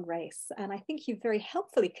time on race. And I think you very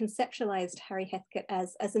helpfully conceptualized Harry Heathcote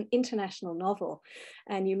as an international novel.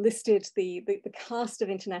 And you listed the cast of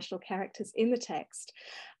international characters in the text,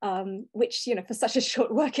 which, for such a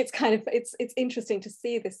short work, it's interesting to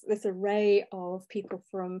see this array of people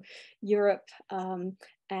from Europe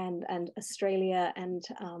and Australia and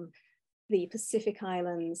the Pacific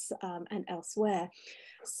Islands and elsewhere.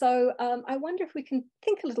 So I wonder if we can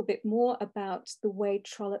think a little bit more about the way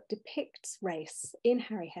Trollope depicts race in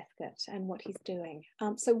Harry Heathcote and what he's doing.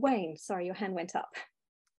 So Wayne, sorry, your hand went up.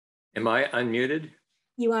 Am I unmuted?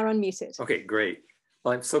 You are unmuted. Okay, great.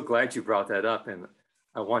 Well, I'm so glad you brought that up, and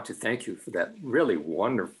I want to thank you for that really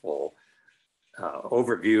wonderful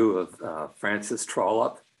overview of Frances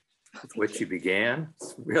Trollope, with which you began.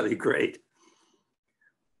 It's really great.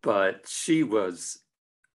 But she was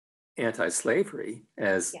anti-slavery,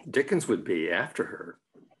 as Dickens would be after her.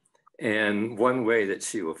 And one way that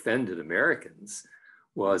she offended Americans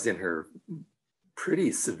was in her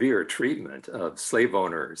pretty severe treatment of slave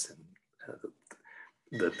owners and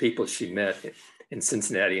the people she met in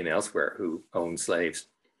Cincinnati and elsewhere who owned slaves.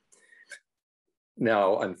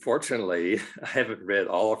 Now, unfortunately, I haven't read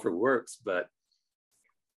all of her works, but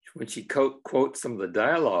when she quotes some of the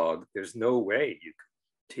dialogue, there's no way you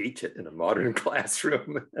could teach it in a modern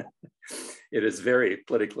classroom. It is very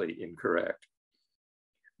politically incorrect.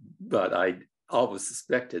 But I always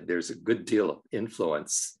suspected there's a good deal of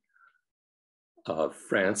influence of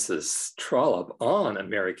Frances Trollope on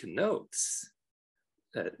American notes.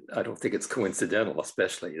 I don't think it's coincidental,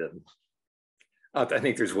 especially. I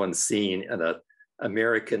think there's one scene in an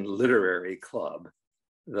American literary club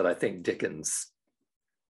that I think Dickens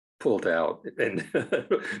pulled out and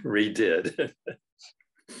redid.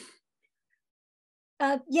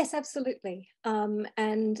 Yes, absolutely.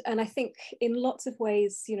 And I think in lots of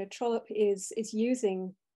ways, Trollope is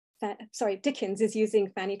using, Dickens is using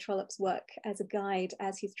Fanny Trollope's work as a guide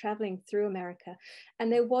as he's traveling through America.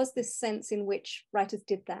 And there was this sense in which writers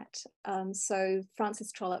did that. So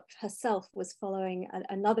Frances Trollope herself was following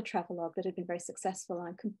another travelogue that had been very successful.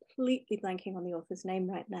 I'm completely blanking on the author's name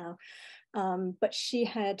right now. But she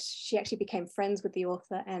actually became friends with the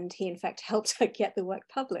author, and he in fact helped her get the work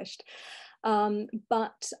published.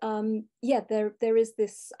 Yeah, there is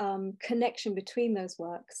this connection between those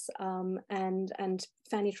works, and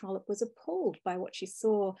Fanny Trollope was appalled by what she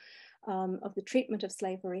saw of the treatment of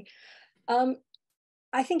slavery.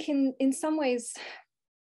 I think in some ways,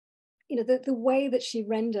 the way that she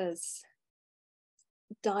renders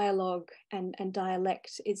dialogue and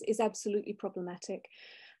dialect is absolutely problematic.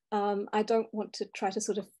 I don't want to try to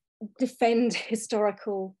sort of defend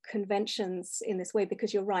historical conventions in this way,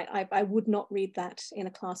 because you're right, I would not read that in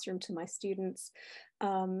a classroom to my students,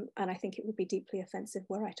 and I think it would be deeply offensive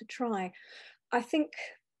were I to try. I think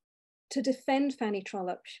to defend Fanny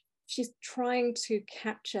Trollope, she's trying to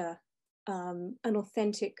capture an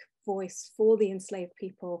authentic voice for the enslaved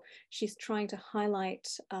people. She's trying to highlight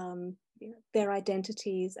their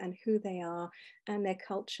identities and who they are and their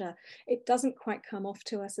culture. It doesn't quite come off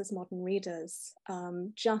to us as modern readers,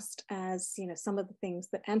 just as some of the things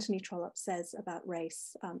that Anthony Trollope says about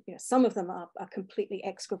race. Some of them are completely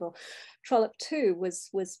execrable. Trollope too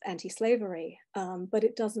was anti-slavery, but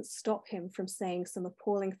it doesn't stop him from saying some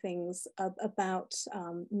appalling things about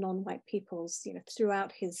non-white peoples,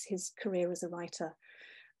 throughout his career as a writer.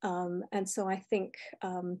 And so I think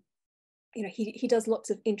he does lots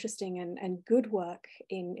of interesting and good work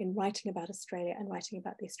in writing about Australia and writing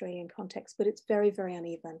about the Australian context, but it's very, very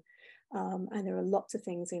uneven. And there are lots of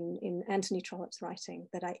things in Anthony Trollope's writing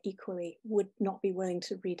that I equally would not be willing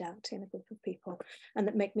to read out in a group of people, and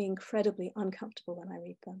that make me incredibly uncomfortable when I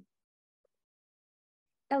read them.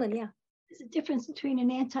 Ellen, yeah. There's a difference between an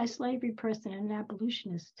anti-slavery person and an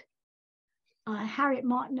abolitionist. Harriet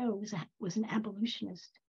Martineau was an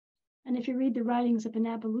abolitionist. And if you read the writings of an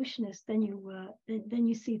abolitionist, then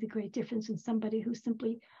you see the great difference in somebody who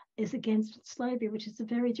simply is against slavery, which is a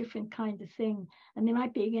very different kind of thing. And they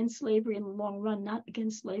might be against slavery in the long run, not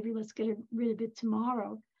against slavery, let's get rid of it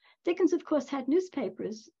tomorrow. Dickens, of course, had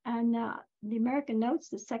newspapers, and the American Notes,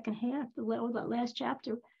 the second half, that last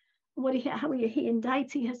chapter, how he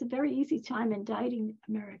indicts, he has a very easy time indicting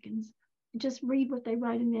Americans. Just read what they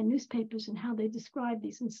write in their newspapers and how they describe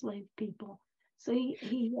these enslaved people. So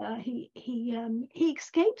he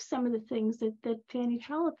escapes some of the things that Fanny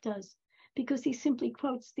Trollope does, because he simply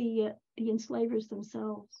quotes the enslavers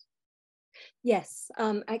themselves. Yes,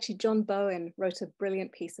 actually, John Bowen wrote a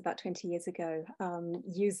brilliant piece about 20 years ago,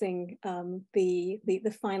 using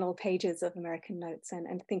the final pages of American Notes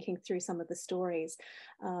and thinking through some of the stories.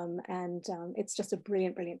 It's just a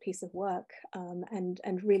brilliant piece of work, and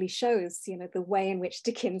really shows, the way in which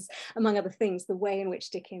Dickens, among other things, the way in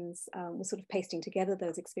which Dickens was sort of pasting together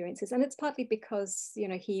those experiences. And it's partly because,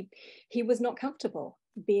 he was not comfortable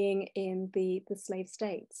being in the slave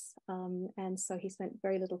states. And so he spent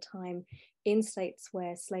very little time in states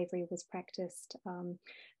where slavery was practiced.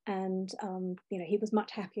 He was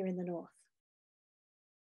much happier in the North.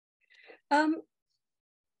 Can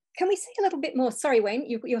we say a little bit more? Sorry, Wayne,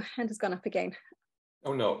 your hand has gone up again.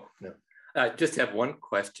 Oh, no. I just have one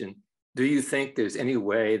question. Do you think there's any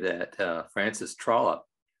way that Frances Trollope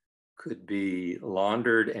could be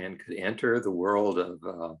laundered and could enter the world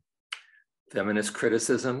of feminist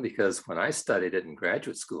criticism? Because when I studied it in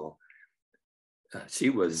graduate school, she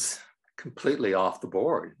was completely off the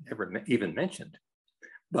board, never even mentioned.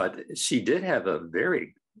 But she did have a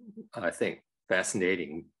very, I think,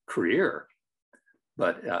 fascinating career.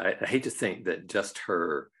 But I hate to think that just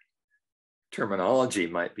her terminology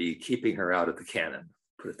might be keeping her out of the canon,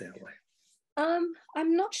 put it that way.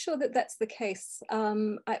 I'm not sure that that's the case.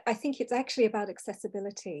 I think it's actually about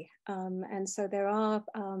accessibility. And so there are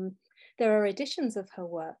editions of her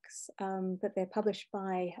works, but they're published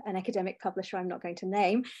by an academic publisher I'm not going to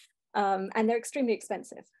name, and they're extremely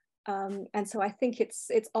expensive. And so I think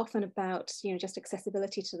it's often about, just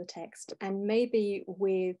accessibility to the text, and maybe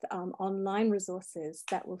with online resources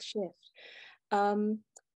that will shift.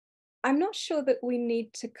 I'm not sure that we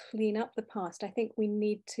need to clean up the past. I think we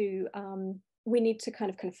need to kind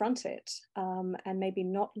of confront it, and maybe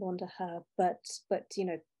not launder her, but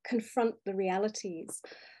confront the realities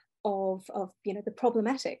of the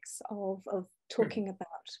problematics of talking about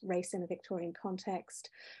race in a Victorian context,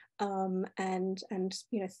 and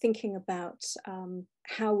thinking about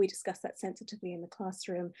how we discuss that sensitively in the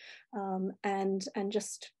classroom, and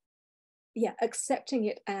just accepting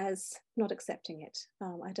it as, not accepting it,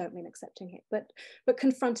 I don't mean accepting it, but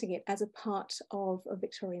confronting it as a part of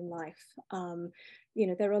Victorian life.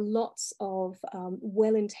 There are lots of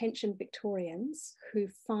well-intentioned Victorians who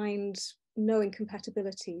find no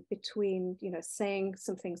incompatibility between, saying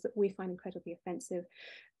some things that we find incredibly offensive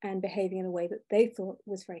and behaving in a way that they thought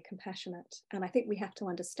was very compassionate. And I think we have to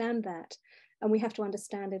understand that, and we have to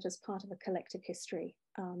understand it as part of a collective history,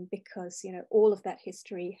 because all of that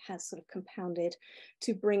history has sort of compounded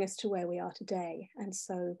to bring us to where we are today. And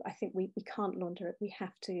so I think we can't launder it. We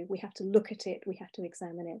have to look at it. We have to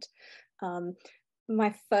examine it.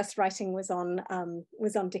 My first writing was on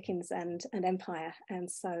Dickens and Empire, and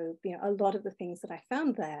so a lot of the things that I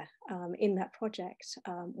found there in that project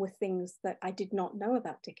were things that I did not know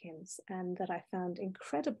about Dickens, and that I found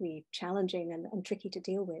incredibly challenging and tricky to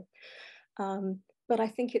deal with. But I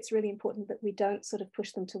think it's really important that we don't sort of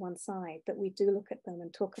push them to one side, that we do look at them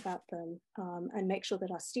and talk about them, and make sure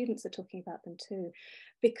that our students are talking about them too,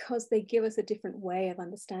 because they give us a different way of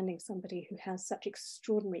understanding somebody who has such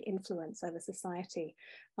extraordinary influence over society.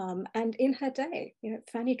 And in her day,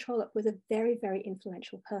 Fanny Trollope was a very, very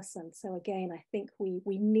influential person. So again, I think we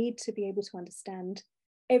need to be able to understand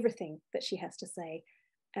everything that she has to say,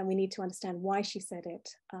 and we need to understand why she said it,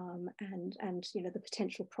 and the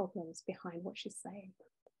potential problems behind what she's saying.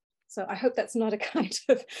 So I hope that's not a kind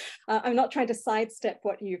of, I'm not trying to sidestep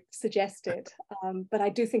what you've suggested, but I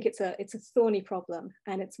do think it's a thorny problem,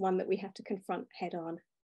 and it's one that we have to confront head on.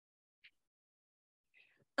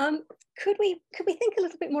 Could we think a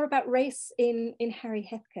little bit more about race in Harry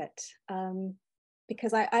Heathcote?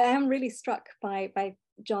 Because I am really struck by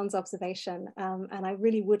John's observation, and I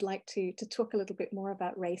really would like to talk a little bit more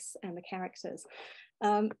about race and the characters.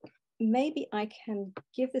 Maybe I can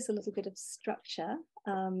give this a little bit of structure.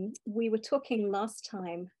 We were talking last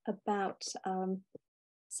time about,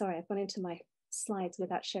 sorry, I've gone into my slides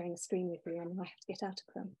without sharing a screen with you, and I have to get out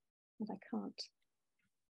of them, and I can't.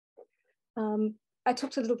 I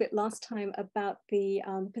talked a little bit last time about the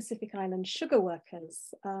Pacific Island sugar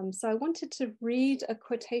workers. So I wanted to read a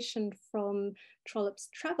quotation from Trollope's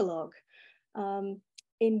travelogue,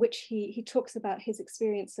 in which he talks about his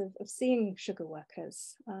experience of seeing sugar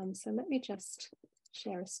workers. So let me just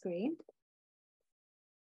share a screen.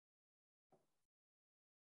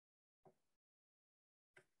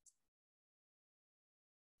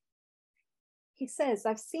 He says,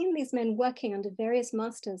 "I've seen these men working under various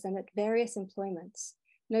masters and at various employments.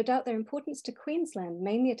 No doubt their importance to Queensland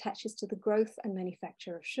mainly attaches to the growth and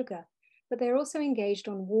manufacture of sugar, but they're also engaged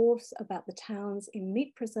on wharves about the towns, in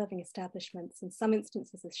meat preserving establishments, in some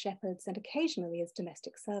instances as shepherds, and occasionally as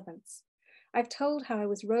domestic servants. I've told how I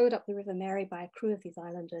was rowed up the River Mary by a crew of these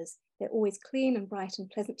islanders. They're always clean and bright and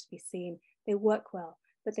pleasant to be seen. They work well,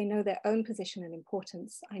 but they know their own position and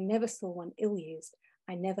importance. I never saw one ill-used.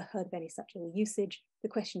 I never heard of any such ill usage. The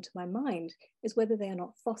question to my mind is whether they are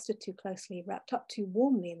not fostered too closely, wrapped up too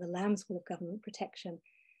warmly in the lamb's wool of government protection.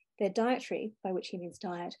 Their dietary, by which he means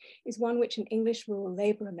diet, is one which an English rural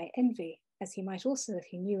labourer may envy, as he might also, if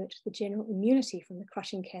he knew it, the general immunity from the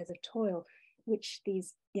crushing cares of toil, which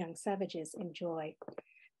these young savages enjoy."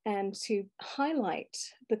 And to highlight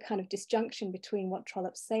the kind of disjunction between what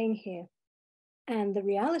Trollope's saying here and the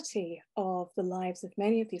reality of the lives of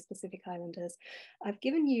many of these Pacific Islanders, I've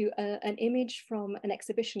given you an image from an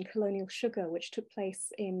exhibition, Colonial Sugar, which took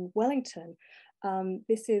place in Wellington.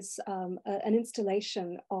 This is an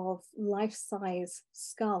installation of life-size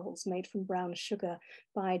skulls made from brown sugar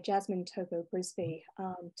by Jasmine Togo Brisby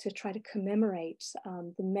to try to commemorate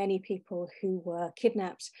the many people who were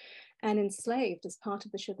kidnapped and enslaved as part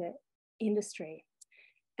of the sugar industry.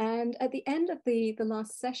 And at the end of the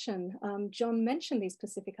last session, John mentioned these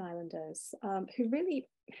Pacific Islanders who really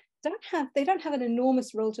don't have an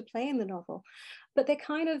enormous role to play in the novel, but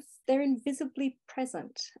they're invisibly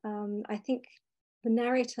present. I think the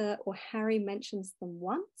narrator or Harry mentions them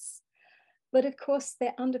once, but of course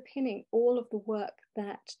they're underpinning all of the work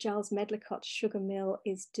that Giles Medlicott's sugar mill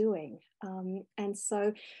is doing. And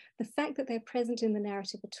so the fact that they're present in the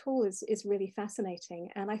narrative at all is really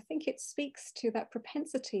fascinating. And I think it speaks to that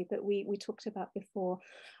propensity that we talked about before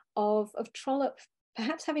of Trollope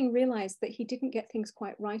perhaps having realized that he didn't get things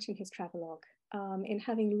quite right in his travelogue, in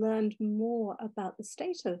having learned more about the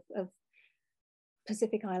state of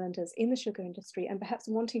Pacific Islanders in the sugar industry and perhaps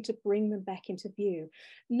wanting to bring them back into view,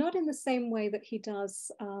 not in the same way that he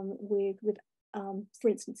does with for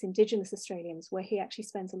instance, Indigenous Australians, where he actually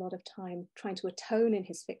spends a lot of time trying to atone in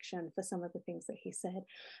his fiction for some of the things that he said,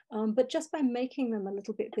 but just by making them a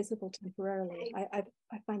little bit visible temporarily. I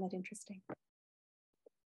find that interesting.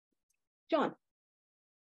 John.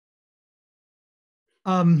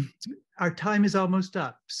 Our time is almost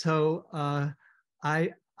up, so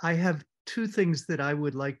I have two things that I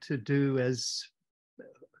would like to do as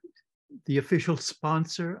the official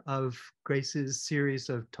sponsor of Grace's series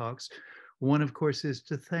of talks. One, of course, is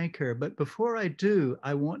to thank her. But before I do,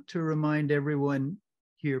 I want to remind everyone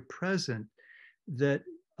here present that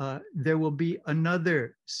there will be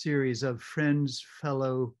another series of Friends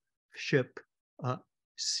Fellowship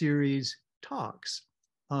series talks,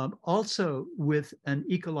 also with an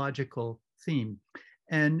ecological theme.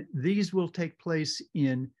 And these will take place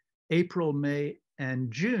in April, May,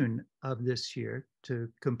 and June of this year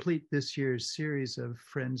to complete this year's series of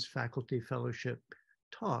Friends Faculty Fellowship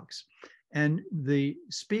talks. And the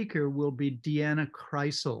speaker will be Deanna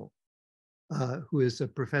Kreisel, who is a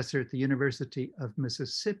professor at the University of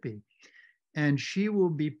Mississippi. And she will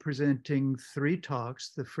be presenting 3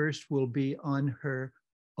 talks. The first will be on her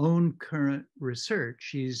own current research.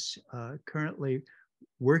 She's currently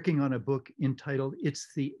working on a book entitled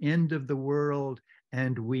 "It's the End of the World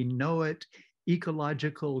and We Know It,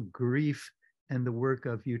 Ecological Grief and the Work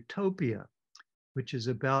of Utopia," which is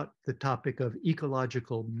about the topic of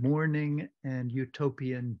ecological mourning and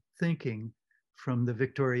utopian thinking from the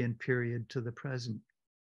Victorian period to the present.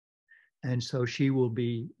 And so she will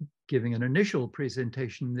be giving an initial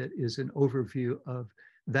presentation that is an overview of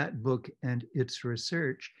that book and its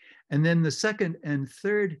research. And then the second and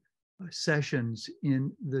third sessions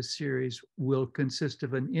in the series will consist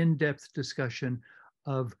of an in-depth discussion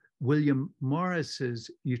of William Morris's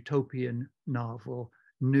utopian novel,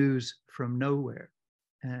 News from Nowhere.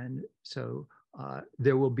 And so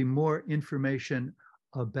there will be more information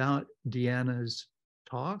about Deanna's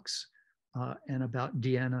talks and about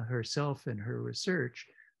Deanna herself and her research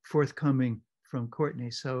forthcoming from Courtney.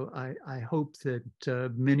 So I hope that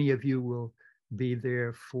many of you will be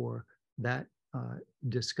there for that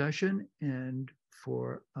discussion and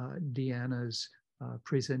for Deanna's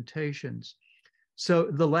presentations. So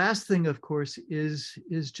the last thing, of course, is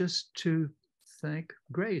just to thank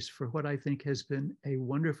Grace for what I think has been a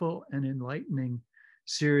wonderful and enlightening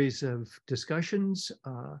series of discussions.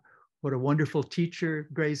 What a wonderful teacher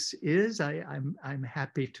Grace is. I'm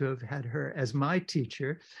happy to have had her as my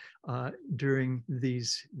teacher during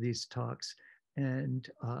these talks, and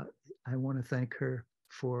I want to thank her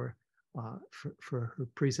for her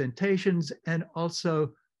presentations, and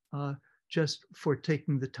also just for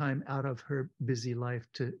taking the time out of her busy life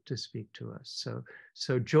to speak to us.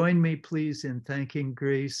 So join me, please, in thanking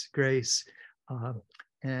Grace,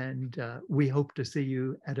 and we hope to see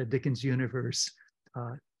you at a Dickens Universe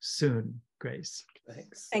soon, Grace.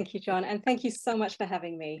 Thanks. Thank you, John. And thank you so much for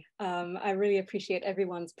having me. I really appreciate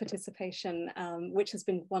everyone's participation, which has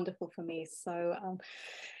been wonderful for me. So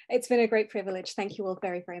it's been a great privilege. Thank you all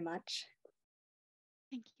very, very much.